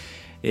der.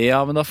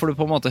 Ja, men da får du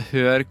på en måte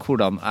høre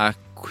hvordan jeg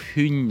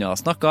kunne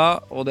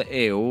snakket, og det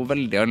er jo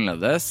veldig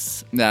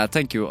annerledes. Jeg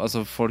tenker jo,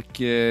 altså folk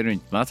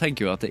rundt meg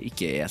tenker jo at det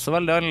ikke er så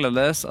veldig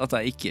annerledes, at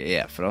jeg ikke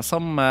er fra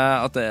samme,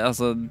 at det,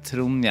 altså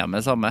Trondheim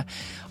er samme.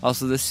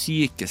 Altså det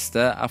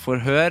sykeste jeg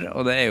får høre,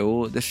 og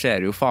det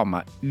skjer jo faen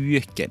meg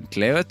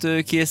ukentlig, vet du,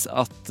 Kis,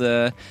 at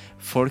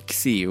folk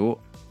sier jo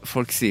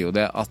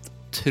det at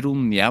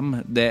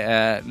Trondheim, det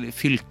er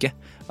fylke.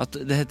 At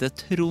det heter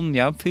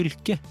Trondheim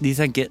fylke. De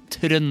tenker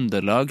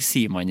Trøndelag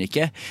sier man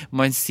ikke.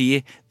 Man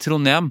sier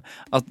Trondheim.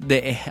 At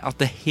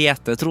det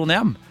heter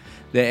Trondheim.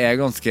 Det er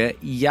ganske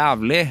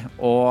jævlig.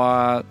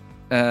 Og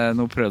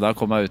nå prøvde jeg å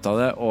komme meg ut av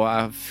det, og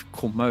jeg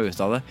kom meg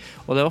ut av det.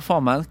 Og det var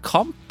faen meg en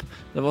kamp.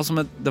 Det var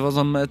som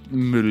et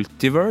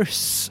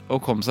multiverse å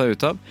komme seg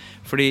ut av.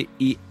 Fordi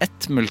i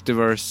ett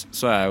multiverse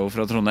så er jeg jo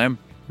fra Trondheim.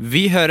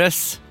 Vi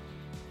høres!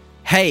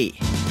 Hei!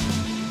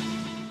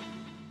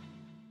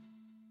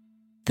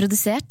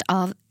 Produsert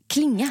av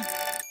Klinge.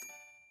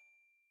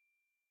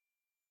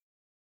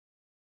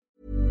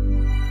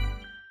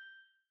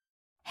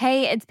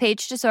 Hey, it's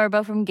Paige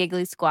DeSorbo from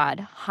Giggly Squad.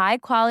 High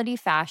quality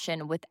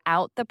fashion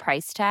without the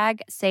price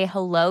tag. Say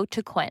hello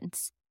to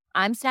Quince.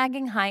 I'm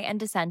snagging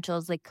high-end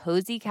essentials like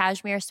cozy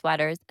cashmere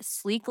sweaters,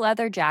 sleek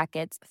leather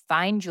jackets,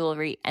 fine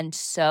jewelry, and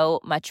so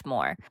much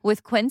more.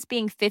 With Quince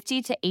being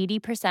 50 to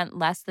 80%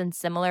 less than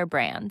similar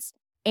brands.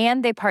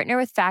 And they partner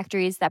with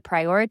factories that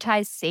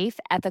prioritize safe,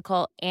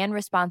 ethical, and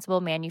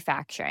responsible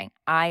manufacturing.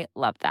 I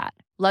love that.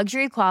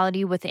 Luxury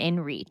quality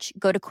within reach.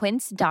 Go to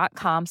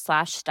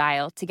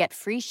quince.com/style to get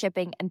free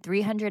shipping and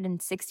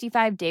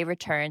 365-day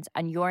returns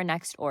on your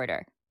next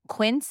order.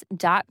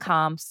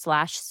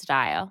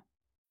 Quince.com/style.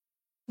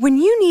 When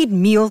you need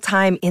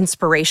mealtime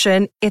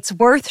inspiration, it's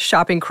worth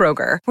shopping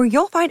Kroger, where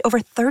you'll find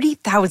over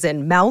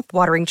 30,000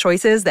 mouth-watering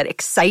choices that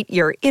excite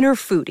your inner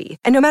foodie.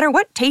 And no matter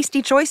what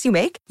tasty choice you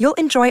make, you'll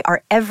enjoy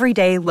our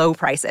everyday low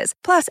prices,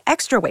 plus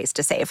extra ways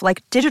to save,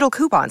 like digital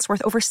coupons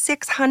worth over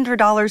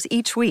 $600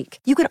 each week.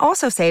 You can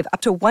also save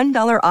up to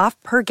 $1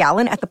 off per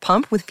gallon at the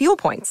pump with fuel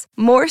points.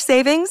 More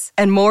savings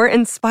and more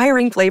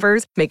inspiring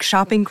flavors make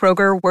shopping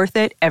Kroger worth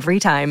it every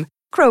time.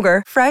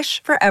 Kroger,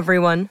 fresh for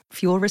everyone.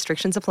 Fuel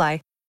restrictions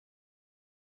apply.